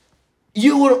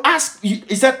 you will ask,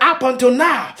 he said, up until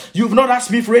now, you've not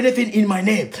asked me for anything in my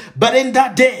name. But in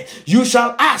that day, you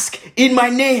shall ask in my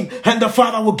name, and the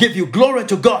Father will give you. Glory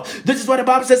to God. This is what the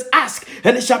Bible says, ask,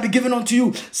 and it shall be given unto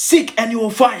you. Seek, and you will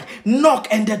find. Knock,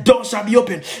 and the door shall be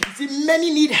opened. You see,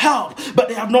 many need help, but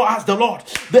they have not asked the Lord.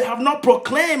 They have not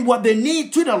proclaimed what they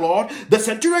need to the Lord. The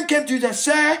centurion came to you and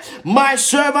said, my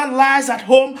servant lies at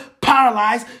home,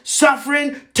 paralyzed,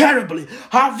 suffering terribly.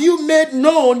 Have you made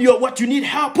known what you need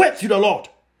help with to the Lord?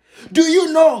 Do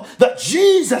you know that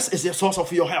Jesus is the source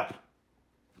of your help?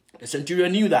 The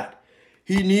centurion knew that.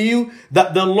 He knew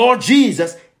that the Lord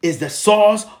Jesus is the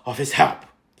source of his help.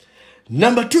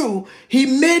 Number two, he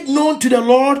made known to the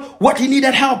Lord what he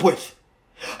needed help with.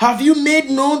 Have you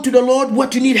made known to the Lord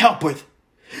what you need help with?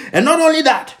 And not only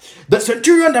that, the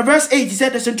centurion, the verse 8, he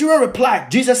said, the centurion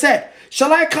replied, Jesus said,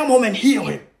 shall I come home and heal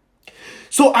him?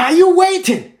 So are you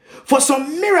waiting for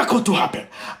some miracle to happen?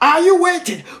 Are you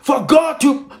waiting for God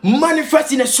to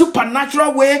manifest in a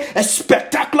supernatural way, a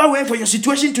spectacular way for your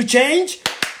situation to change?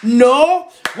 No.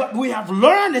 What we have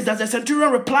learned is that the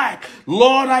centurion replied,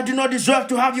 Lord, I do not deserve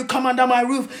to have you come under my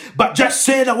roof, but just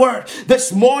say the word.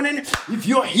 This morning, if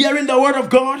you're hearing the word of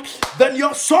God, then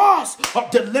your source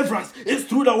of deliverance is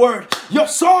through the word. Your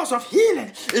source of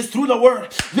healing is through the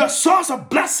word. Your source of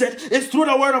blessing is through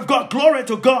the word of God. Glory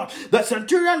to God. The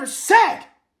centurion said,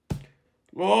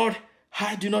 Lord,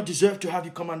 I do not deserve to have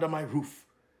you come under my roof.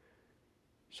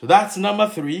 So that's number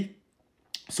 3.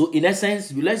 So in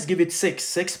essence, let's give it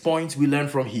 6 points we learn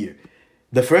from here.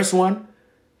 The first one,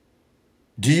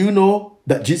 do you know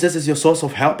that Jesus is your source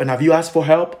of help, and have you asked for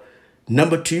help?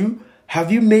 Number 2,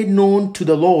 have you made known to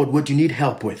the Lord what you need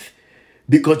help with?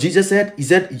 Because Jesus said, he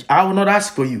said, I will not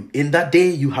ask for you. In that day,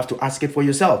 you have to ask it for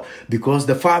yourself, because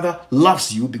the Father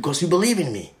loves you because you believe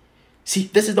in me. See,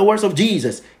 this is the words of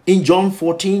Jesus in John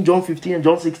 14, John 15, and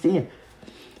John 16.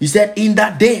 He said, in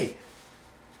that day,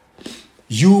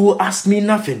 you will ask me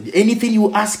nothing. Anything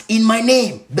you ask in my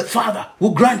name, the Father will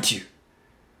grant you.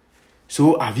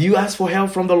 So have you asked for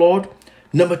help from the Lord?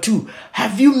 Number 2,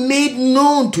 have you made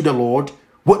known to the Lord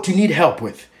what you need help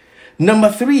with? Number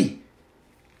 3,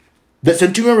 the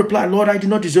centurion replied, Lord, I do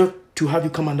not deserve to have you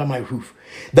come under my roof.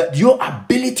 That your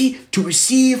ability to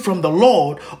receive from the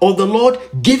Lord, or the Lord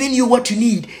giving you what you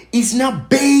need, is not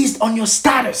based on your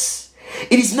status.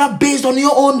 It is not based on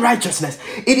your own righteousness.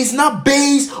 It is not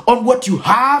based on what you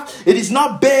have. It is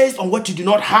not based on what you do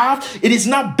not have. It is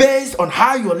not based on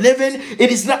how you are living.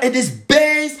 It is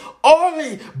based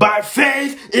only by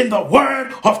faith in the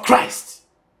word of Christ.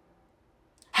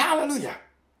 Hallelujah.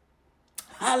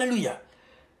 Hallelujah.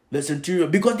 The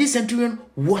centurion, because this centurion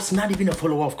was not even a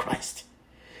follower of Christ.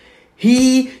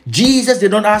 Jesus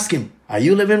did not ask him, are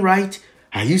you living right?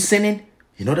 Are you sinning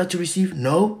in order to receive?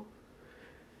 No.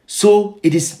 So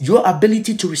it is your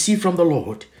ability to receive from the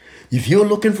Lord. If you're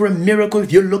looking for a miracle,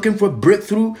 if you're looking for a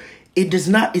breakthrough, it's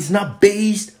not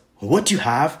based on what you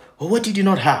have or what you do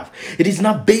not have. It is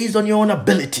not based on your own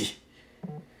ability.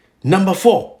 Number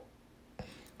 4,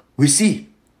 we see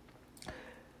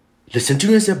the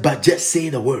centurion said, but just say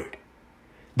the word.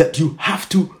 That you have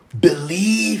to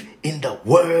believe in the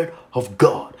word of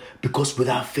God, because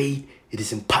without faith, it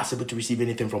is impossible to receive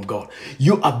anything from God.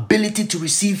 Your ability to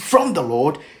receive from the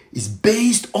Lord is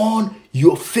based on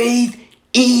your faith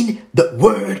in the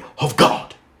word of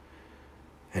God.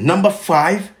 And number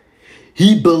 5,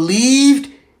 he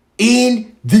believed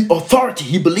in the authority.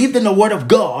 He believed in the word of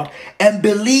God and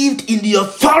believed in the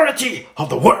authority of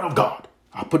the word of God.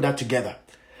 I'll put that together.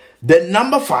 Then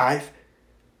number 5,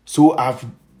 so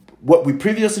what we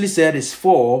previously said is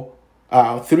 4,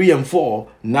 3 and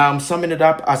 4. Now I'm summing it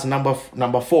up as number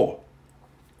 4.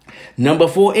 Number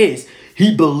 4 is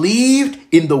he believed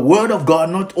in the word of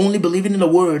God, not only believing in the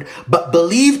word, but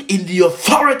believed in the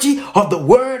authority of the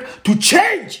word to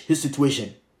change his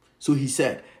situation. So he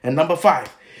said, and number 5,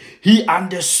 he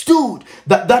understood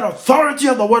that authority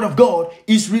of the word of God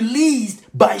is released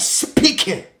by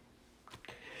speaking.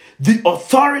 The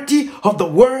authority of the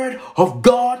word of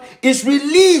God is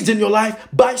released in your life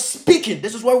by speaking.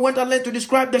 This is why we went on to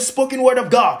describe the spoken word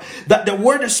of God. That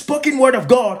the spoken word of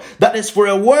God, that is for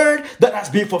a word that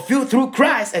has been fulfilled through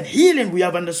Christ, and healing, we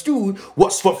have understood,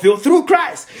 was fulfilled through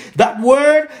Christ. That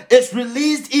word is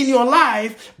released in your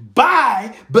life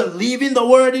by believing the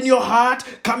word in your heart,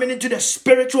 coming into the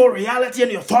spiritual reality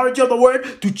and the authority of the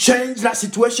word to change that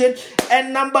situation.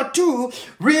 And number 2,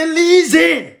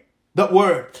 releasing the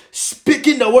word,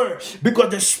 speaking the word,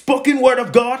 because the spoken word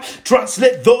of God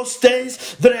translates those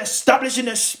things that are established in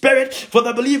the spirit for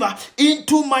the believer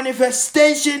into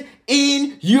manifestation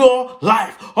in your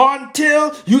life.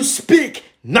 Until you speak,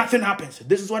 nothing happens.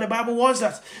 This is what the Bible warns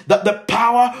us, that the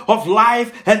power of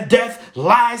life and death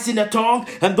lies in the tongue,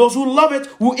 and those who love it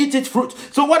will eat its fruit.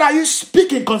 So what are you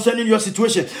speaking concerning your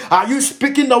situation? Are you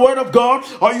speaking the word of God,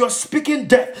 or you're speaking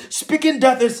death? Speaking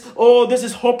death is, oh, this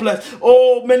is hopeless.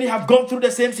 Oh, many have gone through the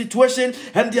same situation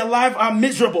and their life are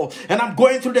miserable, and I'm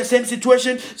going through the same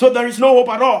situation, so there is no hope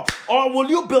at all. Or will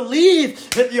you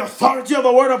believe in the authority of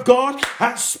the word of God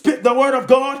and speak the word of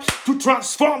God to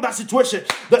transform that situation?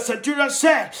 The centurion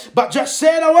said, but just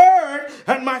say the word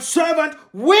and my servant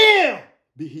will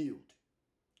be healed.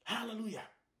 Hallelujah.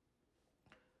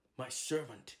 My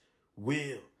servant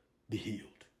will be healed.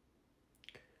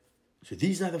 So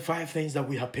these are the 5 things that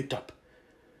we have picked up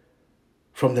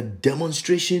from the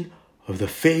demonstration of the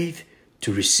faith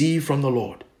to receive from the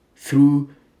Lord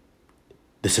through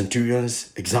the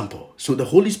centurion's example. So the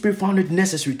Holy Spirit found it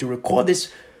necessary to record this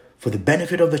for the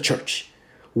benefit of the church.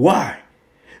 Why?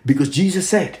 Because Jesus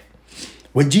said,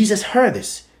 when Jesus heard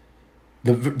this,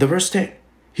 the verse 10,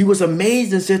 he was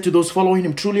amazed and said to those following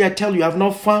him, truly I tell you, I have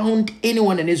not found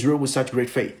anyone in Israel with such great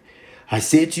faith. I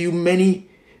say to you, many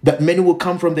will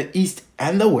come from the east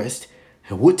and the west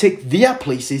and will take their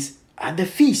places at the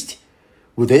feast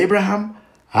with Abraham,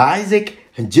 Isaac,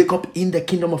 and Jacob in the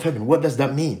kingdom of heaven. What does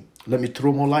that mean? Let me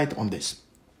throw more light on this.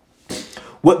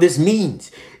 What this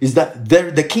means is that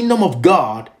the kingdom of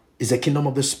God is a kingdom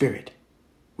of the Spirit.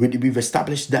 We've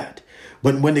established that.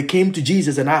 But when they came to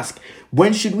Jesus and asked,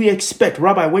 when should we expect,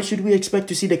 Rabbi, when should we expect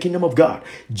to see the kingdom of God?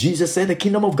 Jesus said the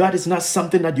kingdom of God is not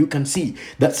something that you can see,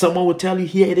 that someone will tell you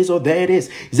here it is or there it is.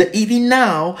 He said, even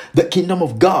now, the kingdom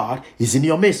of God is in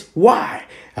your midst. Why?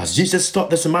 As Jesus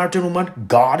taught the Samaritan woman,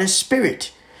 God is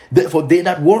spirit. Therefore, they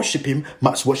that worship him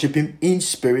must worship him in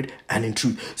spirit and in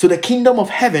truth. So the kingdom of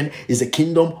heaven is a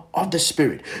kingdom of the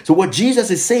spirit. So what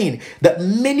Jesus is saying, that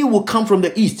many will come from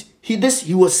the east. He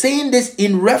was saying this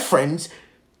in reference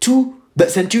to the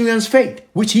centurion's faith,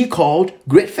 which he called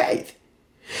great faith.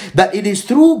 That it is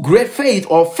through great faith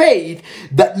or faith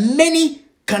that many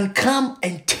can come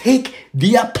and take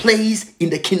their place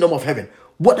in the kingdom of heaven.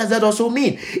 What does that also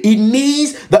mean? It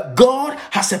means that God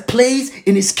has a place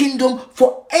in his kingdom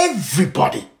for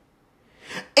everybody.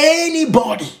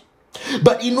 Anybody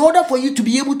But in order for you to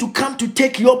be able to come to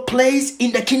take your place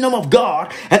in the kingdom of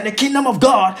God, and the kingdom of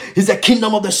God is the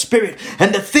kingdom of the Spirit,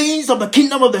 and the things of the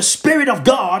kingdom of the Spirit of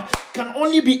God can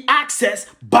only be accessed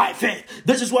by faith.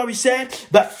 This is why we said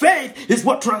that faith is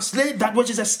what translates that which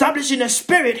is established in the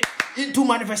Spirit into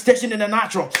manifestation in the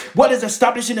natural. What is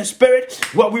established in the Spirit?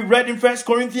 What we read in 1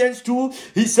 Corinthians 2,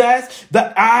 he says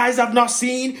that eyes have not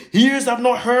seen, ears have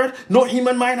not heard, no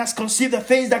human mind has conceived the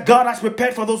things that God has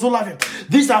prepared for those who love him.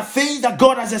 These are things that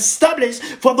God has established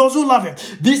for those who love him.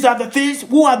 These are the things.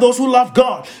 Who are those who love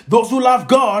God? Those who love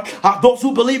God are those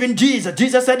who believe in Jesus.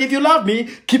 Jesus said, if you love me,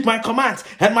 keep my commands.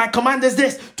 And my command is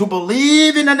this, to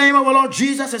believe in the name of our Lord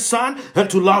Jesus, his Son, and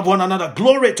to love one another.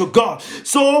 Glory to God.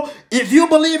 So if you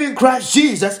believe in Christ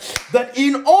Jesus, that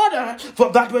in order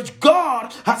for that which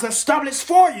God has established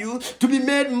for you to be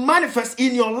made manifest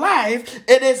in your life,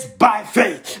 it is by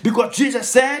faith. Because Jesus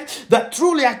said that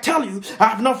truly I tell you, I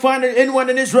have not found anyone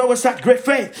in Israel with such great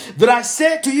faith, that I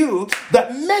say to you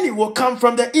that many will come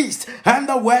from the east and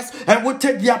the west and will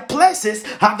take their places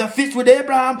at the feast with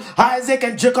Abraham, Isaac,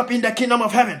 and Jacob in the kingdom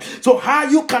of heaven. So how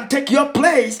you can take your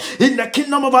place in the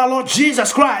kingdom of our Lord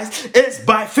Jesus Christ is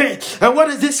by faith. And what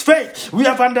is this faith? We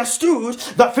have understood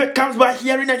that faith comes by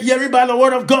hearing, and hearing by the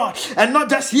word of God. And not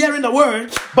just hearing the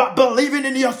word, but believing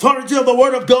in the authority of the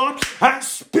word of God and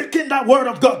speaking that word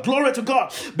of God. Glory to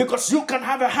God. Because you can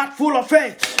have a heart full of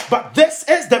faith, but this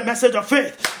is the message of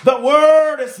faith. The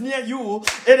word is near you.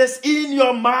 It is in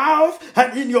your mouth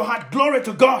and in your heart. Glory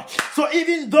to God. So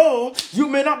even though you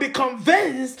may not be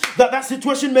convinced that that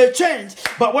situation may change,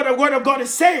 but what the word of God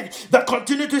is saying, that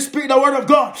continue to speak the word of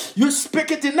God. You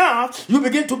speak it enough, you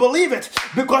begin to believe it,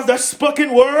 because the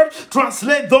spoken word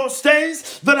translates those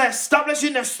things that are established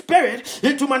in the Spirit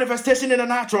into manifestation in the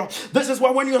natural. This is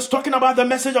why when he was talking about the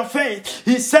message of faith,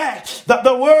 he said that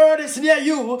the word is near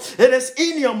you. It is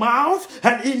in your mouth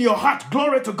and in your heart.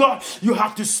 Glory to God. You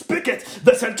have to speak it.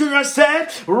 The centurion said,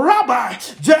 Rabbi,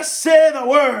 just say the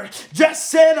word. Just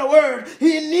say the word.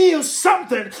 He knew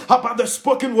something about the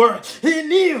spoken word. He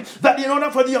knew that in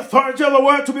order for the authority of the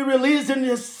word to be released in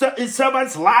his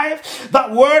servant's life,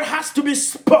 that word has to be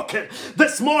spoken.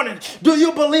 This morning, do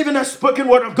you believe in the spoken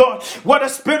word of God? What the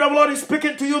Spirit of the Lord is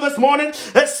speaking to you this morning,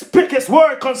 speak his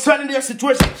word concerning your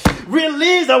situation.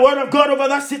 Release the word of God over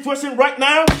that situation right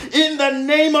now in the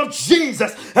name of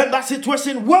Jesus, and that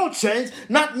situation will change.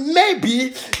 Not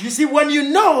maybe. You see, when you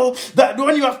know that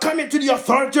when you have come into the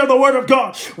authority of the word of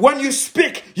God, when you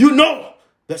speak, you know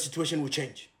the situation will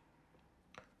change.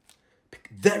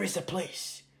 There is a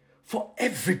place for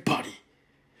everybody.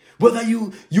 Whether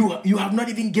you have not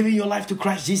even given your life to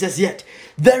Christ Jesus yet,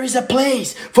 there is a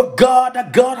place for God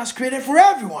that God has created for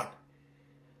everyone.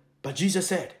 But Jesus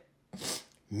said,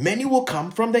 many will come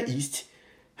from the east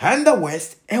and the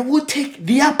west and will take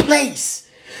their place.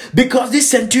 Because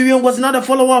this centurion was not a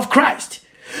follower of Christ,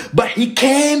 but he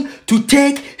came to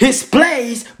take his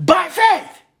place by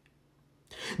faith.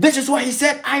 This is why he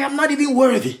said, I am not even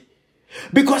worthy.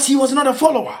 Because he was not a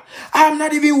follower. I am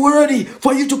not even worthy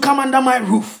for you to come under my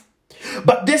roof.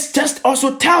 But this text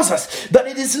also tells us that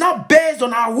it is not based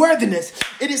on our worthiness.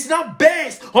 It is not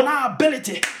based on our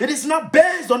ability. It is not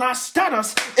based on our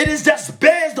status. It is just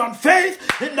based on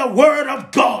faith in the word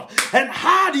of God and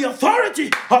how the authority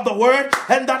of the word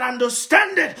and that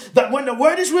understanding that when the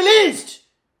word is released,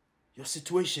 your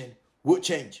situation will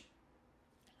change.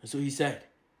 And so he said,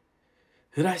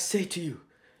 did I say to you,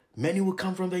 many will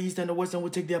come from the east and the west and will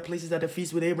take their places at the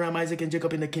feast with Abraham, Isaac, and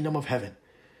Jacob in the kingdom of heaven.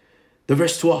 The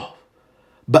verse 12.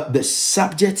 But the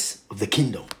subjects of the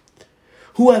kingdom.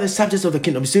 Who are the subjects of the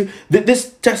kingdom? See,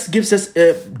 this text gives us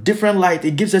a different light.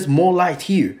 It gives us more light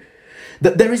here.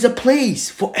 That there is a place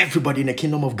for everybody in the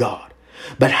kingdom of God.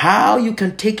 But how you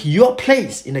can take your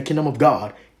place in the kingdom of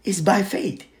God is by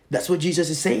faith. That's what Jesus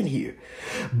is saying here.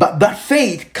 But that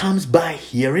faith comes by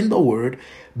hearing the word,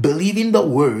 believing the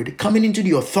word, coming into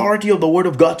the authority of the word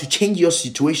of God to change your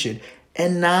situation,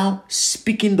 and now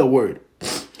speaking the word.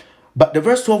 But the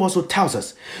verse 12 also tells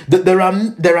us that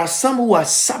there are some who are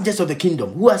subjects of the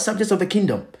kingdom. Who are subjects of the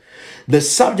kingdom? The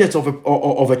subjects of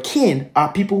a king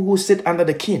are people who sit under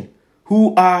the king,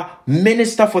 who are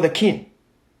minister for the king.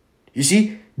 You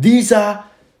see, these are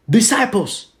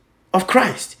disciples of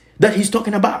Christ that he's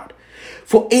talking about.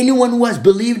 For anyone who has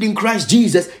believed in Christ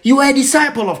Jesus, you are a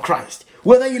disciple of Christ.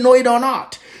 Whether you know it or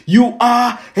not, you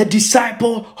are a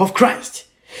disciple of Christ.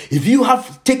 If you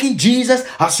have taken Jesus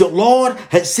as your Lord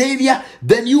and Savior,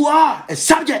 then you are a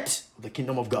subject of the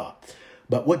kingdom of God.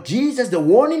 But what Jesus, the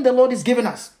warning the Lord is giving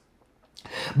us,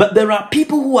 but there are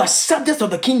people who are subjects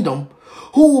of the kingdom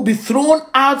who will be thrown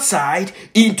outside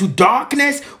into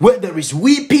darkness where there is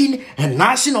weeping and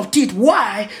gnashing of teeth.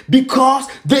 Why? Because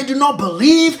they do not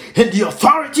believe in the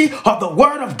authority of the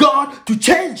word of God to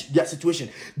change their situation.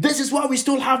 This is why we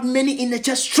still have many in the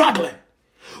church struggling.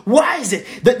 Why is it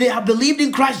that they have believed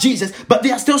in Christ Jesus, but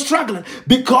they are still struggling?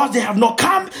 Because they have not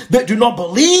come, they do not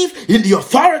believe in the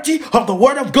authority of the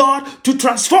word of God to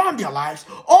transform their lives.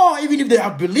 Or even if they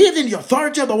have believed in the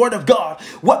authority of the word of God,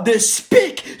 what they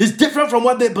speak is different from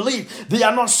what they believe. They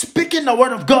are not speaking the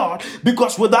word of God,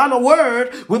 because without a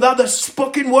word, without the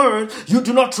spoken word, you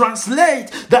do not translate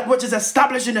that which is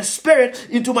established in the spirit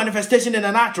into manifestation in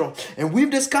the natural. And we've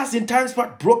discussed in times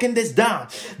past, broken this down,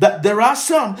 that there are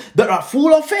some that are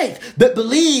full of faith, that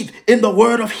believe in the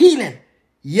word of healing,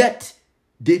 yet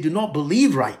they do not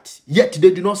believe right, yet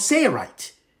they do not say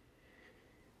right.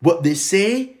 What they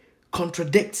say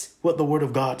contradicts what the word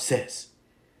of God says.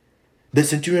 The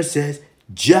centurion says,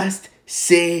 just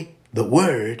say the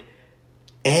word,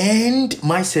 and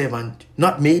my servant,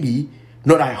 not maybe,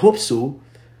 not I hope so,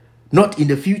 not in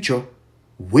the future,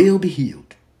 will be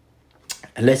healed.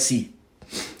 And let's see.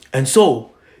 And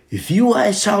so, if you are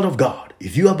a child of God,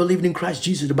 if you are believing in Christ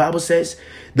Jesus, the Bible says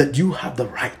that you have the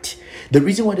right. The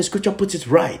reason why the scripture puts it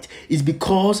right is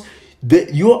because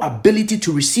your ability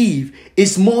to receive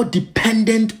is more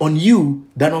dependent on you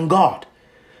than on God.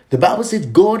 The Bible says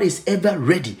God is ever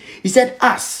ready. He said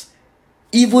us,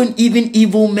 even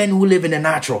evil men who live in the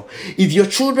natural. If your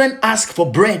children ask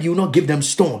for bread, you will not give them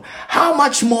stone. How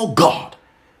much more God,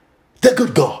 the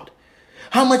good God?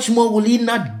 How much more will he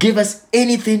not give us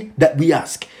anything that we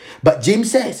ask? But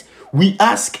James says, we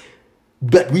ask,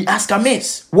 but we ask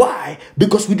amiss. Why?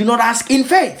 Because we do not ask in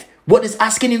faith. What is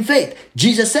asking in faith?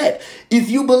 Jesus said, if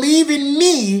you believe in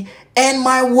me and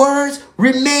my words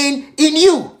remain in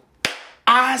you,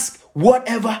 ask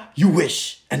whatever you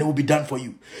wish and it will be done for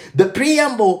you. The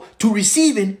preamble to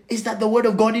receiving is that the word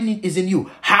of God is in you.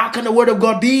 How can the word of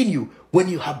God be in you? When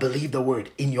you have believed the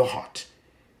word in your heart.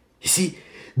 You see,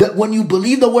 that when you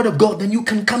believe the word of God, then you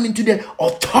can come into the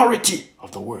authority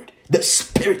of the word, the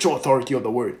spiritual authority of the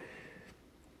word.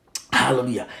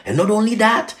 Hallelujah. And not only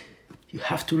that, you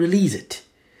have to release it.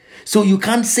 So you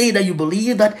can't say that you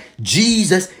believe that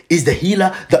Jesus is the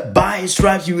healer, that by his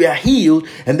stripes you are healed,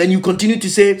 and then you continue to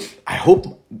say, I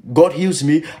hope God heals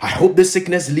me. I hope this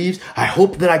sickness leaves. I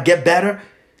hope that I get better.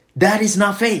 That is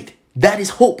not faith. That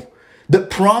is hope. The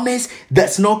promise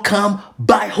does not come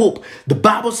by hope. The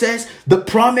Bible says the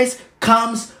promise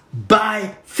comes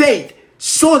by faith,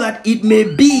 so that it may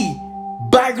be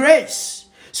by grace,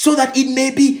 so that it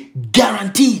may be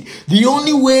guaranteed. The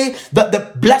only way that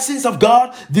the blessings of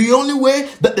God, the only way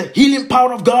that the healing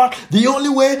power of God, the only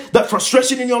way that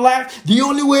frustration in your life, the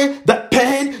only way that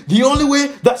pain, the only way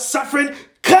that suffering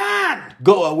can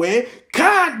go away,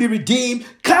 can be redeemed,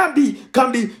 can be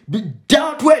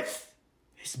dealt with,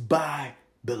 is by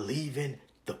believing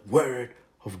the word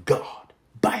of God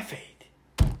by faith.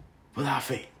 Without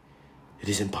faith, it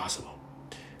is impossible.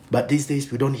 But these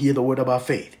days, we don't hear the word about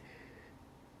faith.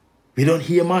 We don't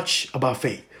hear much about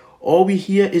faith. All we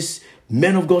hear is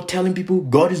men of God telling people,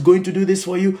 God is going to do this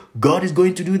for you. God is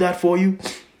going to do that for you.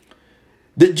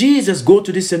 Did Jesus go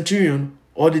to this centurion,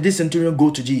 or did this centurion go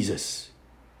to Jesus?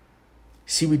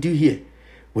 See, we do hear.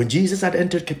 When Jesus had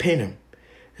entered Capernaum,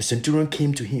 the centurion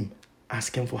came to him,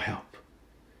 asking for help.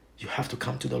 You have to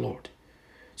come to the Lord.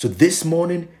 So this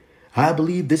morning, I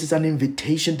believe this is an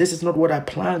invitation. This is not what I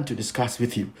plan to discuss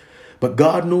with you. But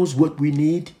God knows what we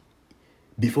need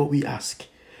before we ask.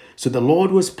 So the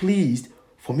Lord was pleased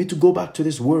for me to go back to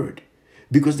this word,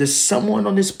 because there's someone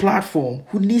on this platform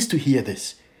who needs to hear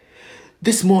this.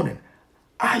 This morning,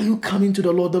 are you coming to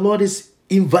the Lord? The Lord is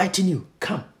inviting you.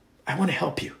 Come, I want to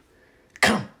help you.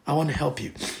 Come, I want to help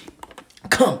you.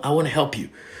 Come, I want to help you.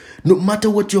 No matter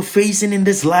what you're facing in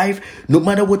this life, no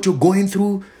matter what you're going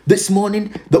through this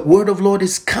morning, the word of Lord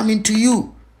is coming to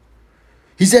you.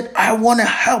 He said, I want to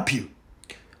help you.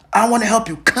 I want to help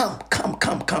you. Come. Come,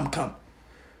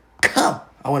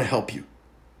 I want to help you.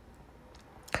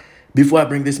 Before I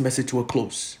bring this message to a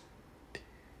close,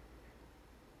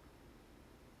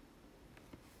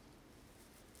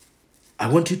 I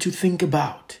want you to think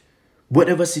about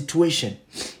whatever situation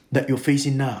that you're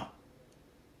facing now,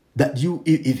 that you,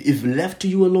 if left to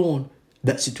you alone,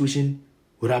 that situation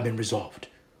would have been resolved,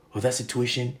 or that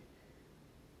situation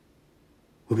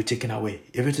will be taken away.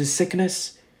 If it is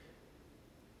sickness,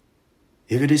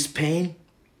 if it is pain,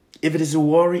 if it is a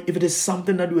worry, if it is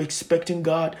something that you're expecting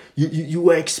God, you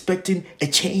are expecting a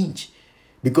change.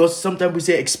 Because sometimes we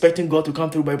say expecting God to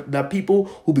come through, but there are people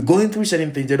who be going through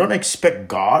certain things. They don't expect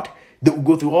God. They will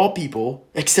go through all people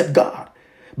except God.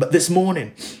 But this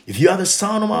morning, if you are the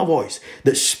sound of my voice,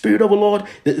 the Spirit of the Lord,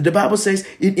 the Bible says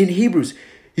in Hebrews,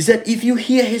 he said, if you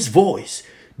hear his voice,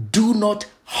 do not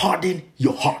harden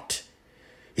your heart.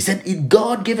 He said,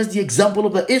 God gave us the example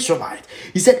of the Israelites.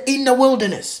 He said, in the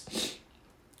wilderness,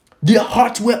 their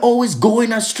hearts were always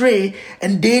going astray,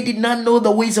 and they did not know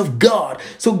the ways of God.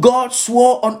 So God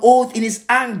swore on oath in his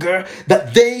anger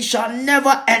that they shall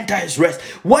never enter his rest.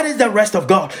 What is the rest of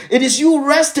God? It is you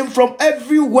resting from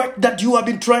every work that you have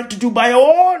been trying to do by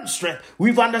your own strength.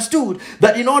 We've understood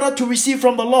that in order to receive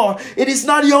from the Lord, it is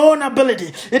not your own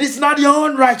ability. It is not your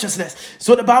own righteousness.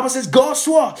 So the Bible says God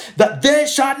swore that they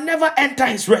shall never enter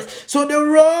his rest. So they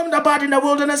roamed about in the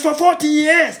wilderness for 40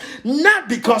 years. Not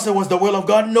because it was the will of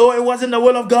God. No, it wasn't the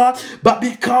will of God, but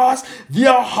because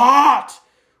their heart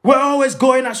were always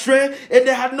going astray and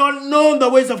they had not known the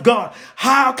ways of God.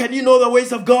 How can you know the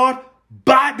ways of God?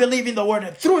 By believing the word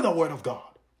and through the word of God.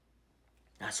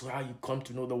 That's how you come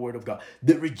to know the word of God.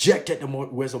 They rejected the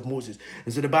words of Moses.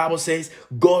 And so the Bible says,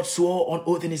 God swore on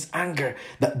oath in his anger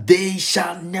that they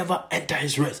shall never enter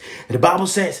his rest. And the Bible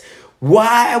says,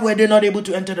 why were they not able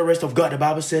to enter the rest of God? The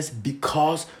Bible says,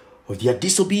 because of their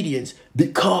disobedience,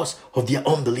 because of their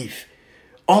unbelief.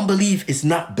 Unbelief is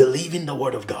not believing the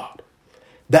word of God.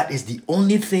 That is the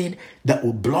only thing that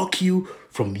will block you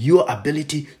from your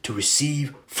ability to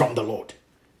receive from the Lord.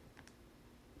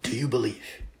 Do you believe?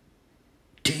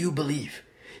 Do you believe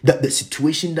that the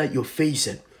situation that you're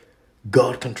facing,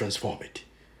 God can transform it?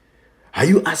 Are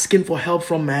you asking for help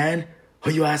from man, or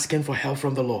are you asking for help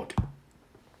from the Lord?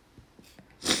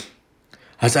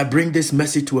 As I bring this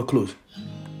message to a close,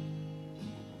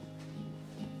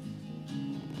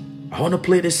 I want to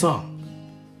play this song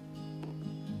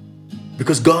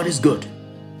because God is good.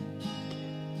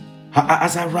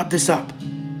 As I wrap this up,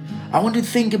 I want to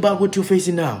think about what you're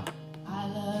facing now. I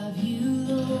love you,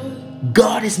 Lord.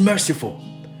 God is merciful.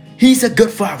 He's a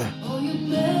good Father. Oh, your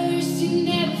mercy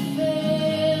never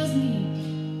fails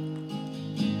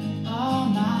me all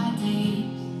my days.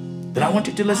 Then I want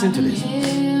you to listen to this.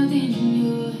 Held in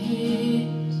your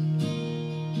hands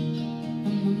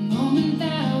from the moment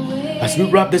that I wake As we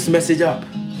wrap this message up,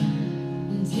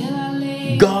 until I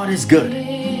lay God is good.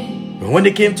 And when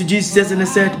they came to Jesus and they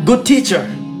said, good teacher,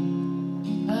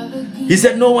 he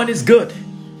said, no one is good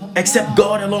except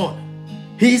God alone.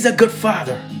 He is a good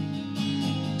Father.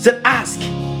 He said, ask,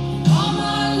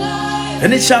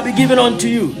 and it shall be given unto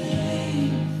you.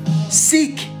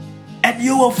 Seek, and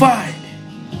you will find.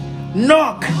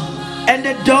 Knock, and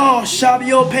the door shall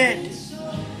be opened.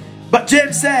 But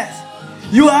James says,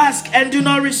 you ask and do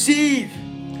not receive,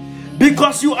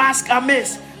 because you ask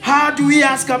amiss. How do we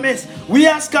ask amiss? We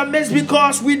ask amiss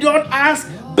because we don't ask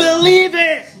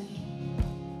believing.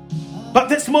 But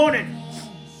this morning,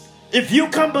 if you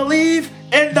can believe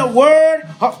in the word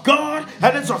of God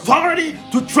and its authority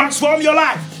to transform your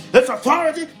life, its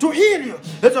authority to heal you,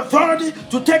 its authority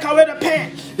to take away the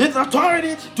pain, its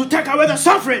authority to take away the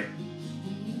suffering,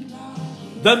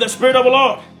 then the Spirit of the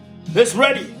Lord is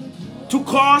ready to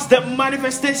cause the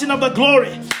manifestation of the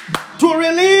glory to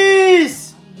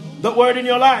release the word in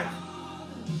your life.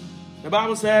 The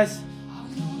Bible says,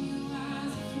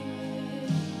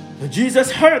 when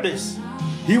Jesus heard this,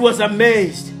 he was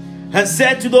amazed and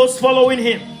said to those following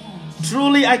him,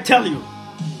 truly I tell you,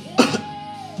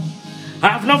 I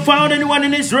have not found anyone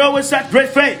in Israel with such great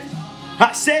faith.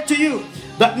 I say to you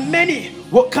that many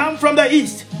will come from the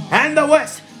east and the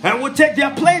west and will take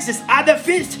their places at the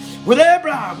feast with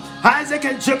Abraham, Isaac,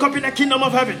 and Jacob in the kingdom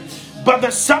of heaven. But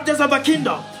the subjects of the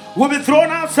kingdom will be thrown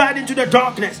outside into the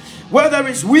darkness, where there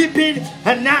is weeping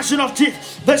and gnashing of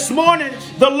teeth. This morning,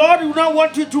 the Lord will not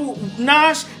want you to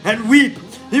gnash and weep.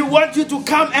 He wants you to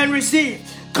come and receive.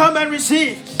 Come and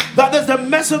receive. That is the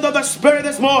message of the Spirit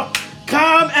this morning.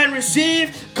 Come and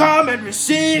receive. Come and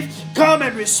receive. Come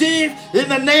and receive in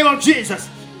the name of Jesus.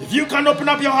 If you can open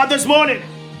up your heart this morning,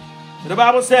 the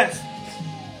Bible says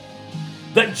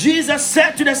that Jesus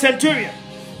said to the centurion,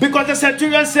 because the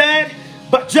centurion said,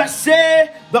 but just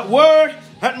say the word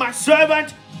and my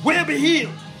servant will be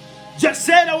healed. Just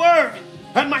say the word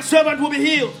and my servant will be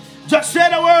healed. Just say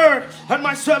the word and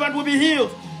my servant will be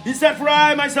healed. He said, for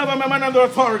I myself am a man under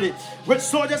authority, with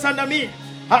soldiers under me.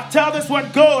 I tell this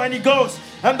one, go, and he goes.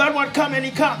 And that one, come, and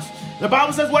he comes. The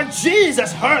Bible says, when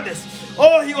Jesus heard this,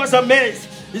 oh, he was amazed.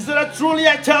 He said, truly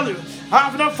I tell you, I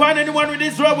have not found anyone in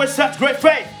Israel with such great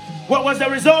faith. What was the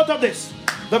result of this?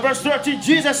 The verse 13,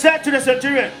 Jesus said to the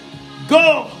centurion,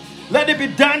 go, let it be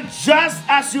done just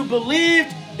as you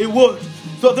believed it would.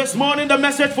 So this morning the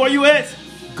message for you is,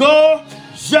 go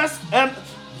just and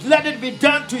let it be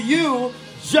done to you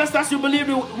just as you believed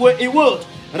it would.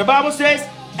 And the Bible says,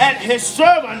 and his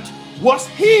servant was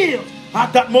healed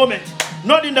at that moment.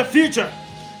 Not in the future,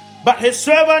 but his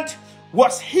servant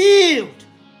was healed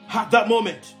at that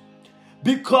moment.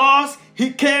 Because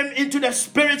he came into the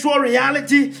spiritual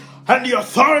reality and the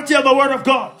authority of the word of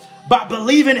God by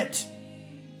believing it.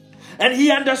 And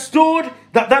he understood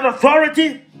that that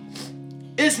authority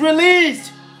is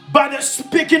released by the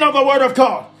speaking of the word of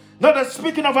God. Not the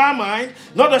speaking of our mind,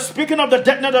 not the speaking of the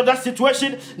depth of that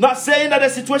situation, not saying that the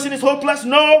situation is hopeless,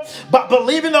 no, but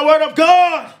believing the word of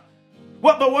God.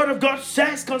 What the word of God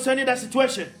says concerning that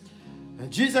situation.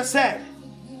 And Jesus said,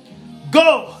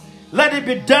 go, let it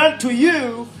be done to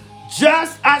you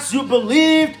just as you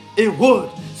believed it would.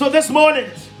 So this morning,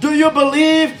 do you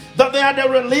believe that the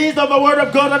release of the word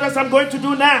of God that I'm going to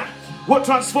do now will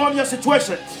transform your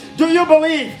situation? Do you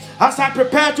believe, as I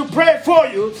prepare to pray for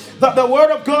you, that the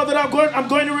word of God that I'm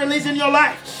going to release in your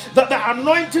life, that the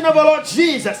anointing of the Lord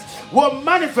Jesus will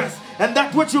manifest, and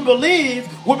that which you believe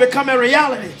will become a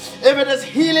reality? If it is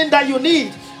healing that you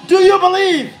need, do you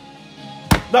believe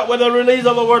that with the release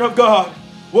of the word of God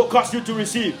will cause you to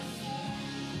receive?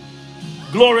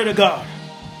 Glory to God.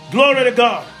 Glory to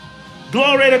God.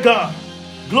 Glory to God.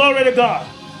 Glory to God.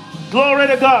 Glory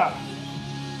to God.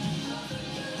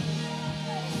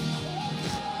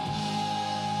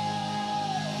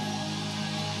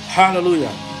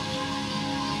 Hallelujah.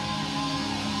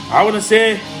 I want to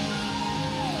say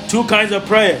two kinds of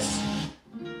prayers.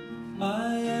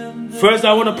 First,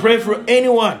 I want to pray for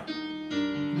anyone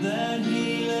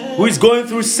who is going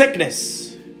through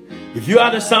sickness. If you are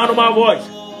the sound of my voice,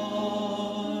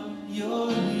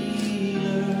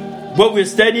 what we're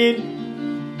studying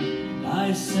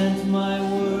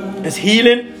is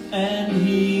healing,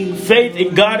 faith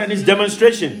in God and His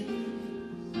demonstration.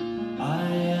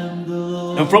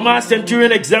 And from our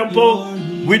centurion example,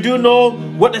 we do know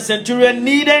what the centurion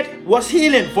needed was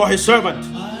healing for his servant.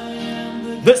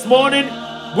 This morning,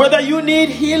 whether you need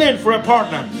healing for a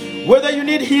partner, whether you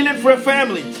need healing for a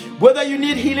family, whether you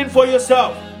need healing for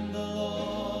yourself,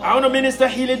 I want to minister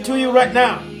healing to you right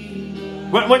now.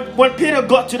 When Peter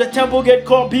got to the temple gate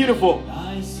called Beautiful,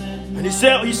 and he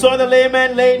saw the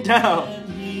layman laying down,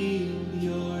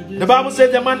 the Bible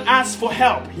says the man asked for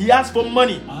help. He asked for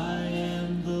money.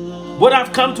 What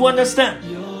I've come to understand,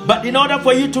 but in order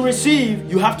for you to receive,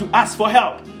 you have to ask for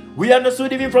help. We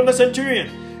understood even from the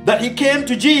centurion that he came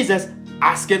to Jesus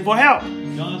asking for help.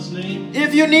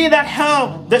 If you need that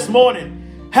help this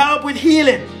morning, help with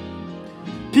healing,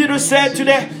 Peter said to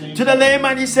the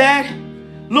layman, he said,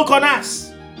 look on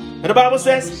us. And the Bible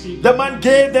says the man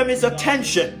gave them his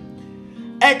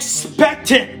attention,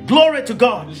 expecting. Glory to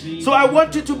God. So I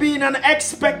want you to be in an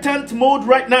expectant mode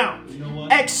right now.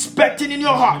 Expecting in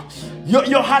your heart.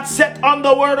 Your heart set on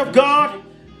the word of God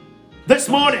this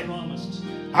morning.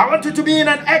 I want you to be in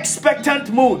an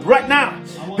expectant mood right now,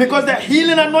 because the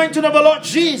healing anointing of the Lord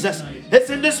Jesus is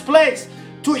in this place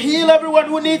to heal everyone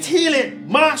who needs healing.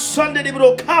 Ma Sunday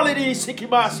libro kalidi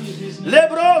sikimas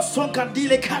lebro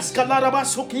sonkandile kaskalaraba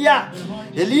sokia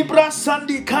elibra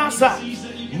sandi casa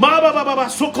ma baba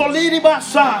sokoliri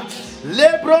basa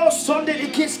lebro sonde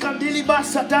ikiskandili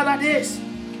basa tarades.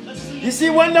 You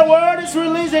see, when the word is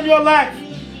released in your life,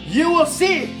 you will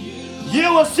see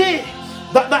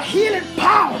that the healing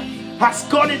power has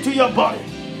gone into your body.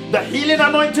 The healing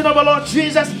anointing of the Lord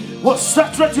Jesus will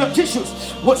saturate your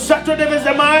tissues, will saturate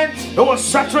the mind, it will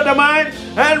saturate the mind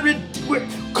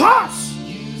and cause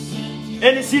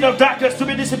any seed of darkness to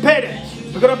be dissipated.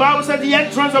 Because the Bible says the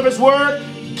entrance of His word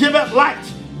giveth light.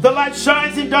 The light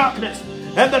shines in darkness,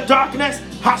 and the darkness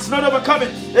has not overcome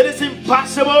it. It is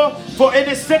impossible for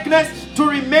any sickness to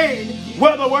remain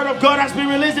where the word of God has been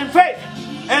released in faith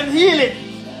and healing.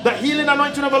 The healing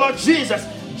anointing of the Lord Jesus.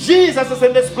 Jesus is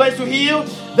in this place to heal.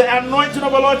 The anointing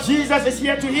of the Lord Jesus is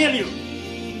here to heal you.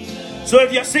 So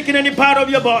if you're sick in any part of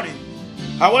your body,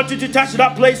 I want you to touch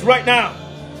that place right now.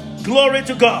 Glory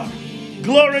to God.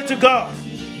 Glory to God.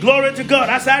 Glory to God.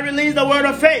 As I release the word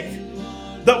of faith,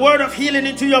 the word of healing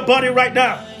into your body right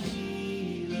now.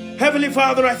 Heavenly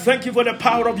Father, I thank you for the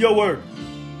power of your word.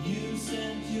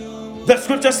 The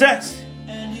scripture says,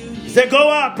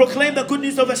 go out, proclaim the good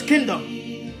news of His kingdom,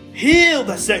 heal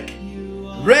the sick,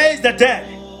 raise the dead,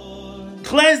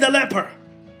 cleanse the leper.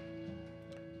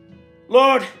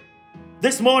 Lord,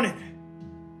 this morning,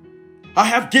 I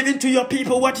have given to your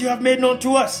people what you have made known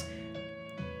to us.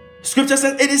 Scripture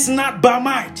says it is not by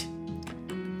might,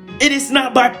 it is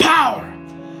not by power,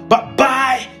 but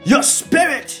by your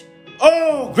Spirit.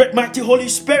 Oh, great mighty Holy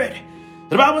Spirit.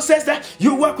 The Bible says that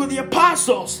you work with the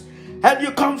apostles and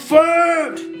you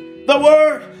confirmed the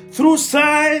word through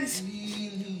signs,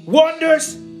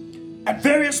 wonders, and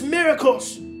various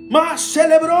miracles Ma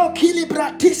celebro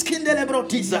kilibratis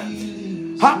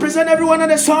kindelebrotisa. I present everyone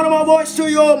under the sound of my voice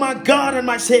to you, oh my God and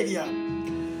my Savior.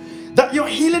 That your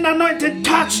healing anointing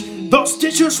touch those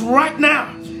tissues right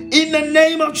now. In the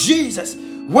name of Jesus.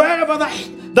 Wherever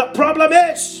the problem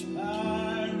is,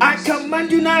 I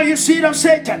command you now, you seed of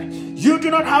Satan. You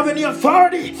do not have any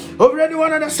authority over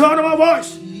anyone under the sound of my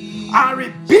voice. I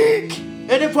rebuke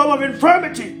any form of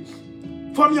infirmity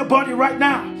from your body right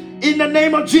now. In the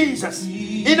name of Jesus.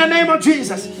 In the name of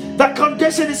Jesus. That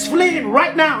condition is fleeing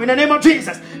right now. In the name of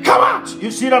Jesus. Come out, you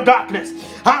seed of darkness.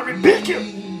 I rebuke you,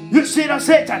 you seed of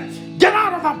Satan. Get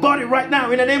out of that body right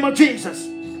now. In the name of Jesus.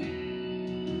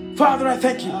 Father, I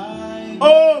thank you.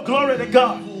 Oh, glory to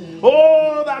God.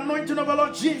 Oh, the anointing of the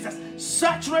Lord Jesus.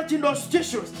 Saturating those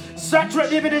tissues.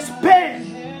 Saturate if it is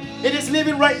pain. It is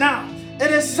living right now.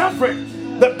 It is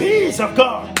suffering. The peace of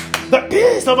God. The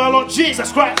peace of our Lord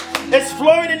Jesus Christ is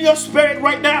flowing in your spirit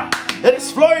right now. It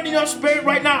is flowing in your spirit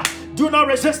right now. Do not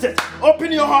resist it.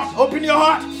 Open your heart. Open your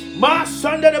heart.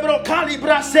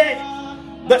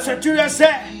 The centurion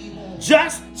said,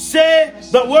 just say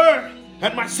the word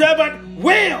and my servant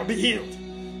will be healed.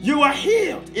 You are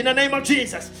healed in the name of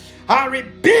Jesus. I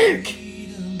rebuke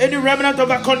any remnant of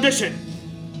that condition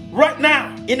right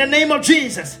now in the name of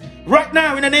Jesus. Right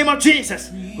now in the name of Jesus.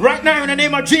 Right now in the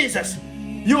name of Jesus.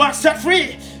 You are set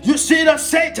free. You seed of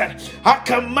Satan. I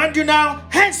command you now,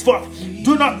 henceforth,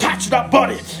 do not touch that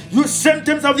body. You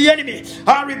symptoms of the enemy.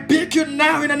 I rebuke you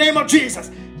now in the name of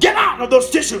Jesus. Get out of those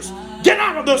tissues. Get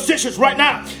out of those tissues right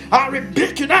now. I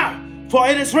rebuke you now. For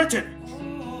it is written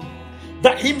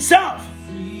that himself,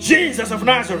 Jesus of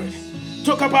Nazareth,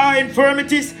 took up our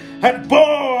infirmities and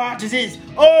bore our disease.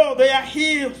 Oh, they are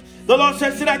healed. The Lord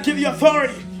says, did I give you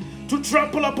authority to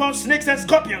trample upon snakes and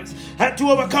scorpions and to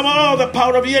overcome all the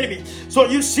power of the enemy? So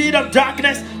you seed of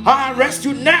darkness, I arrest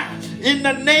you now in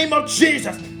the name of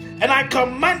Jesus. And I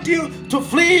command you to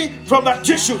flee from the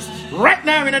tissues right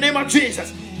now in the name of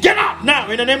Jesus. Get out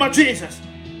now in the name of Jesus.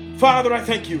 Father, I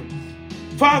thank you.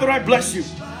 Father, I bless you.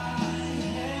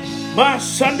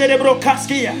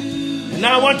 And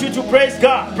now I want you to praise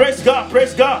God, praise God,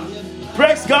 praise God,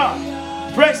 praise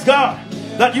God, praise God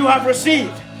that you have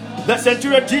received. The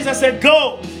centurion Jesus said,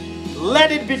 go,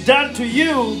 let it be done to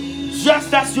you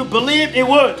just as you believed it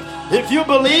would. If you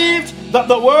believed that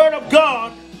the word of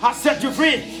God has set you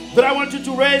free, then I want you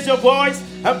to raise your voice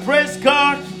and praise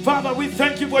God. Father, we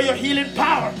thank you for your healing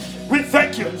power. We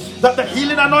thank you that the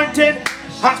healing anointing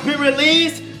has been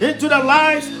released into the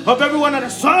lives of everyone at the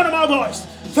sound of my voice.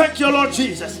 Thank you, Lord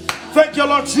Jesus. Thank you,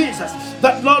 Lord Jesus.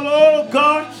 That, Lord, oh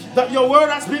God, that your word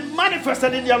has been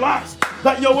manifested in their lives.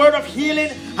 That your word of healing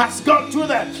has gone to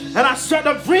them and has set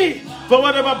them free for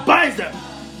whatever binds them.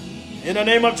 In the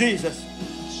name of Jesus.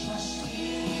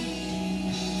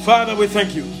 Father, we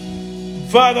thank you.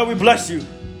 Father, we bless you.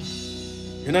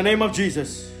 In the name of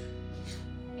Jesus.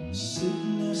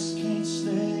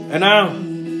 And now,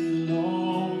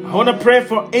 I want to pray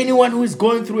for anyone who is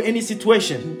going through any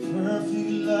situation.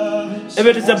 If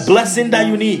it is a blessing that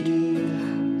you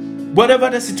need, whatever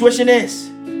the situation is,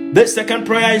 this second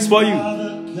prayer is for you.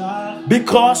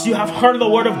 Because you have heard the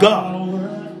word of God.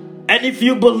 And if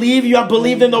you believe, you have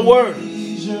believed in the word.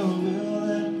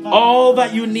 All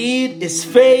that you need is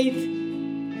faith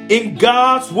in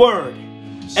God's word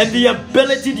and the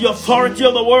ability, the authority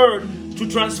of the word to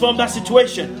transform that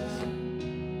situation.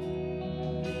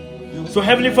 So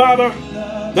Heavenly Father,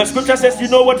 the scripture says you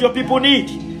know what your people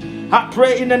need. I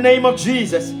pray in the name of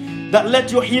Jesus that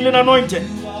let your healing anointing,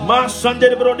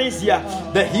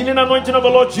 the healing anointing of the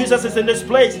Lord Jesus is in this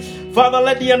place. Father,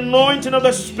 let the anointing of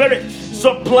the Spirit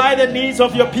supply the needs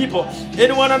of your people.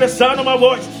 Anyone on the sound of my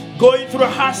voice going through a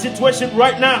hard situation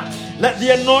right now, let the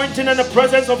anointing and the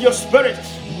presence of your Spirit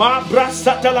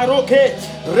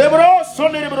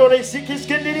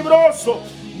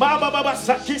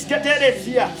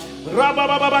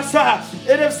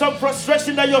it is some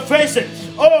frustration that you're facing.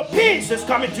 Oh, peace is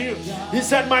coming to you. He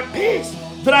said, my peace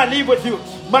that I leave with you,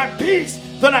 my peace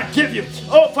that I give you.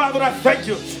 Oh, Father, I thank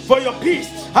you for your peace.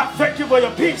 I thank you for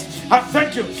your peace. I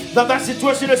thank you that that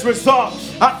situation is resolved.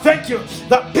 I thank you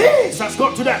that peace has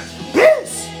gone to them.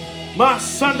 Peace.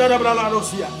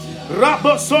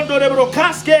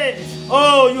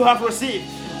 Oh, you have received.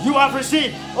 You have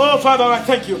received. Oh, Father, I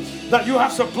thank you that you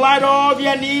have supplied all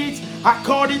their needs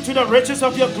according to the riches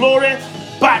of your glory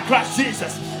by Christ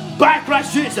Jesus. By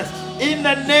Christ Jesus. In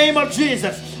the name of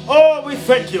Jesus. Oh, we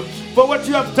thank you for what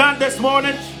you have done this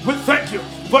morning. We thank you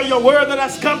for your word that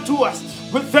has come to us.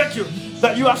 We thank you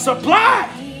that you have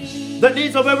supplied the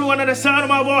needs of everyone at the sound of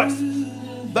my voice.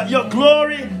 That your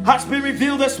glory has been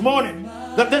revealed this morning.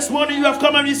 That this morning you have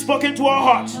come and you've spoken to our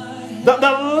hearts. that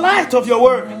the light of your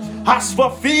word has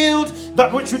fulfilled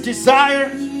that which you desire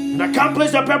and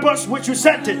accomplished the purpose which you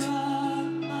sent it.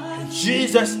 In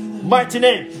Jesus' mighty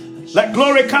name. Let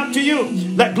glory come to you.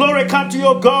 Let glory come to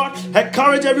your God.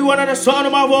 Encourage everyone at the sound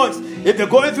of my voice. If they're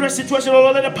going through a situation, oh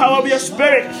Lord, let the power of your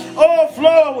spirit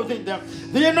flow within them.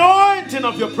 The anointing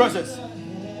of your presence.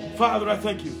 Father, I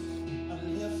thank you.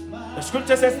 The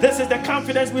scripture says this is the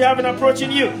confidence we have in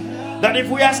approaching you. That if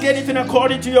we ask anything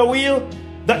according to your will,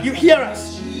 that you hear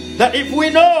us. That if we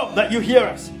know that you hear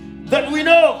us, that we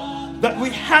know that we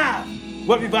have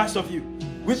what we've asked of you.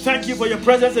 We thank you for your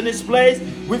presence in this place.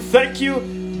 We thank you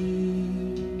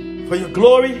for your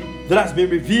glory that has been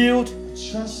revealed.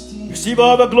 Receive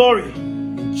all the glory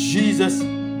in Jesus'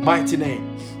 mighty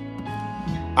name.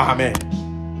 Amen.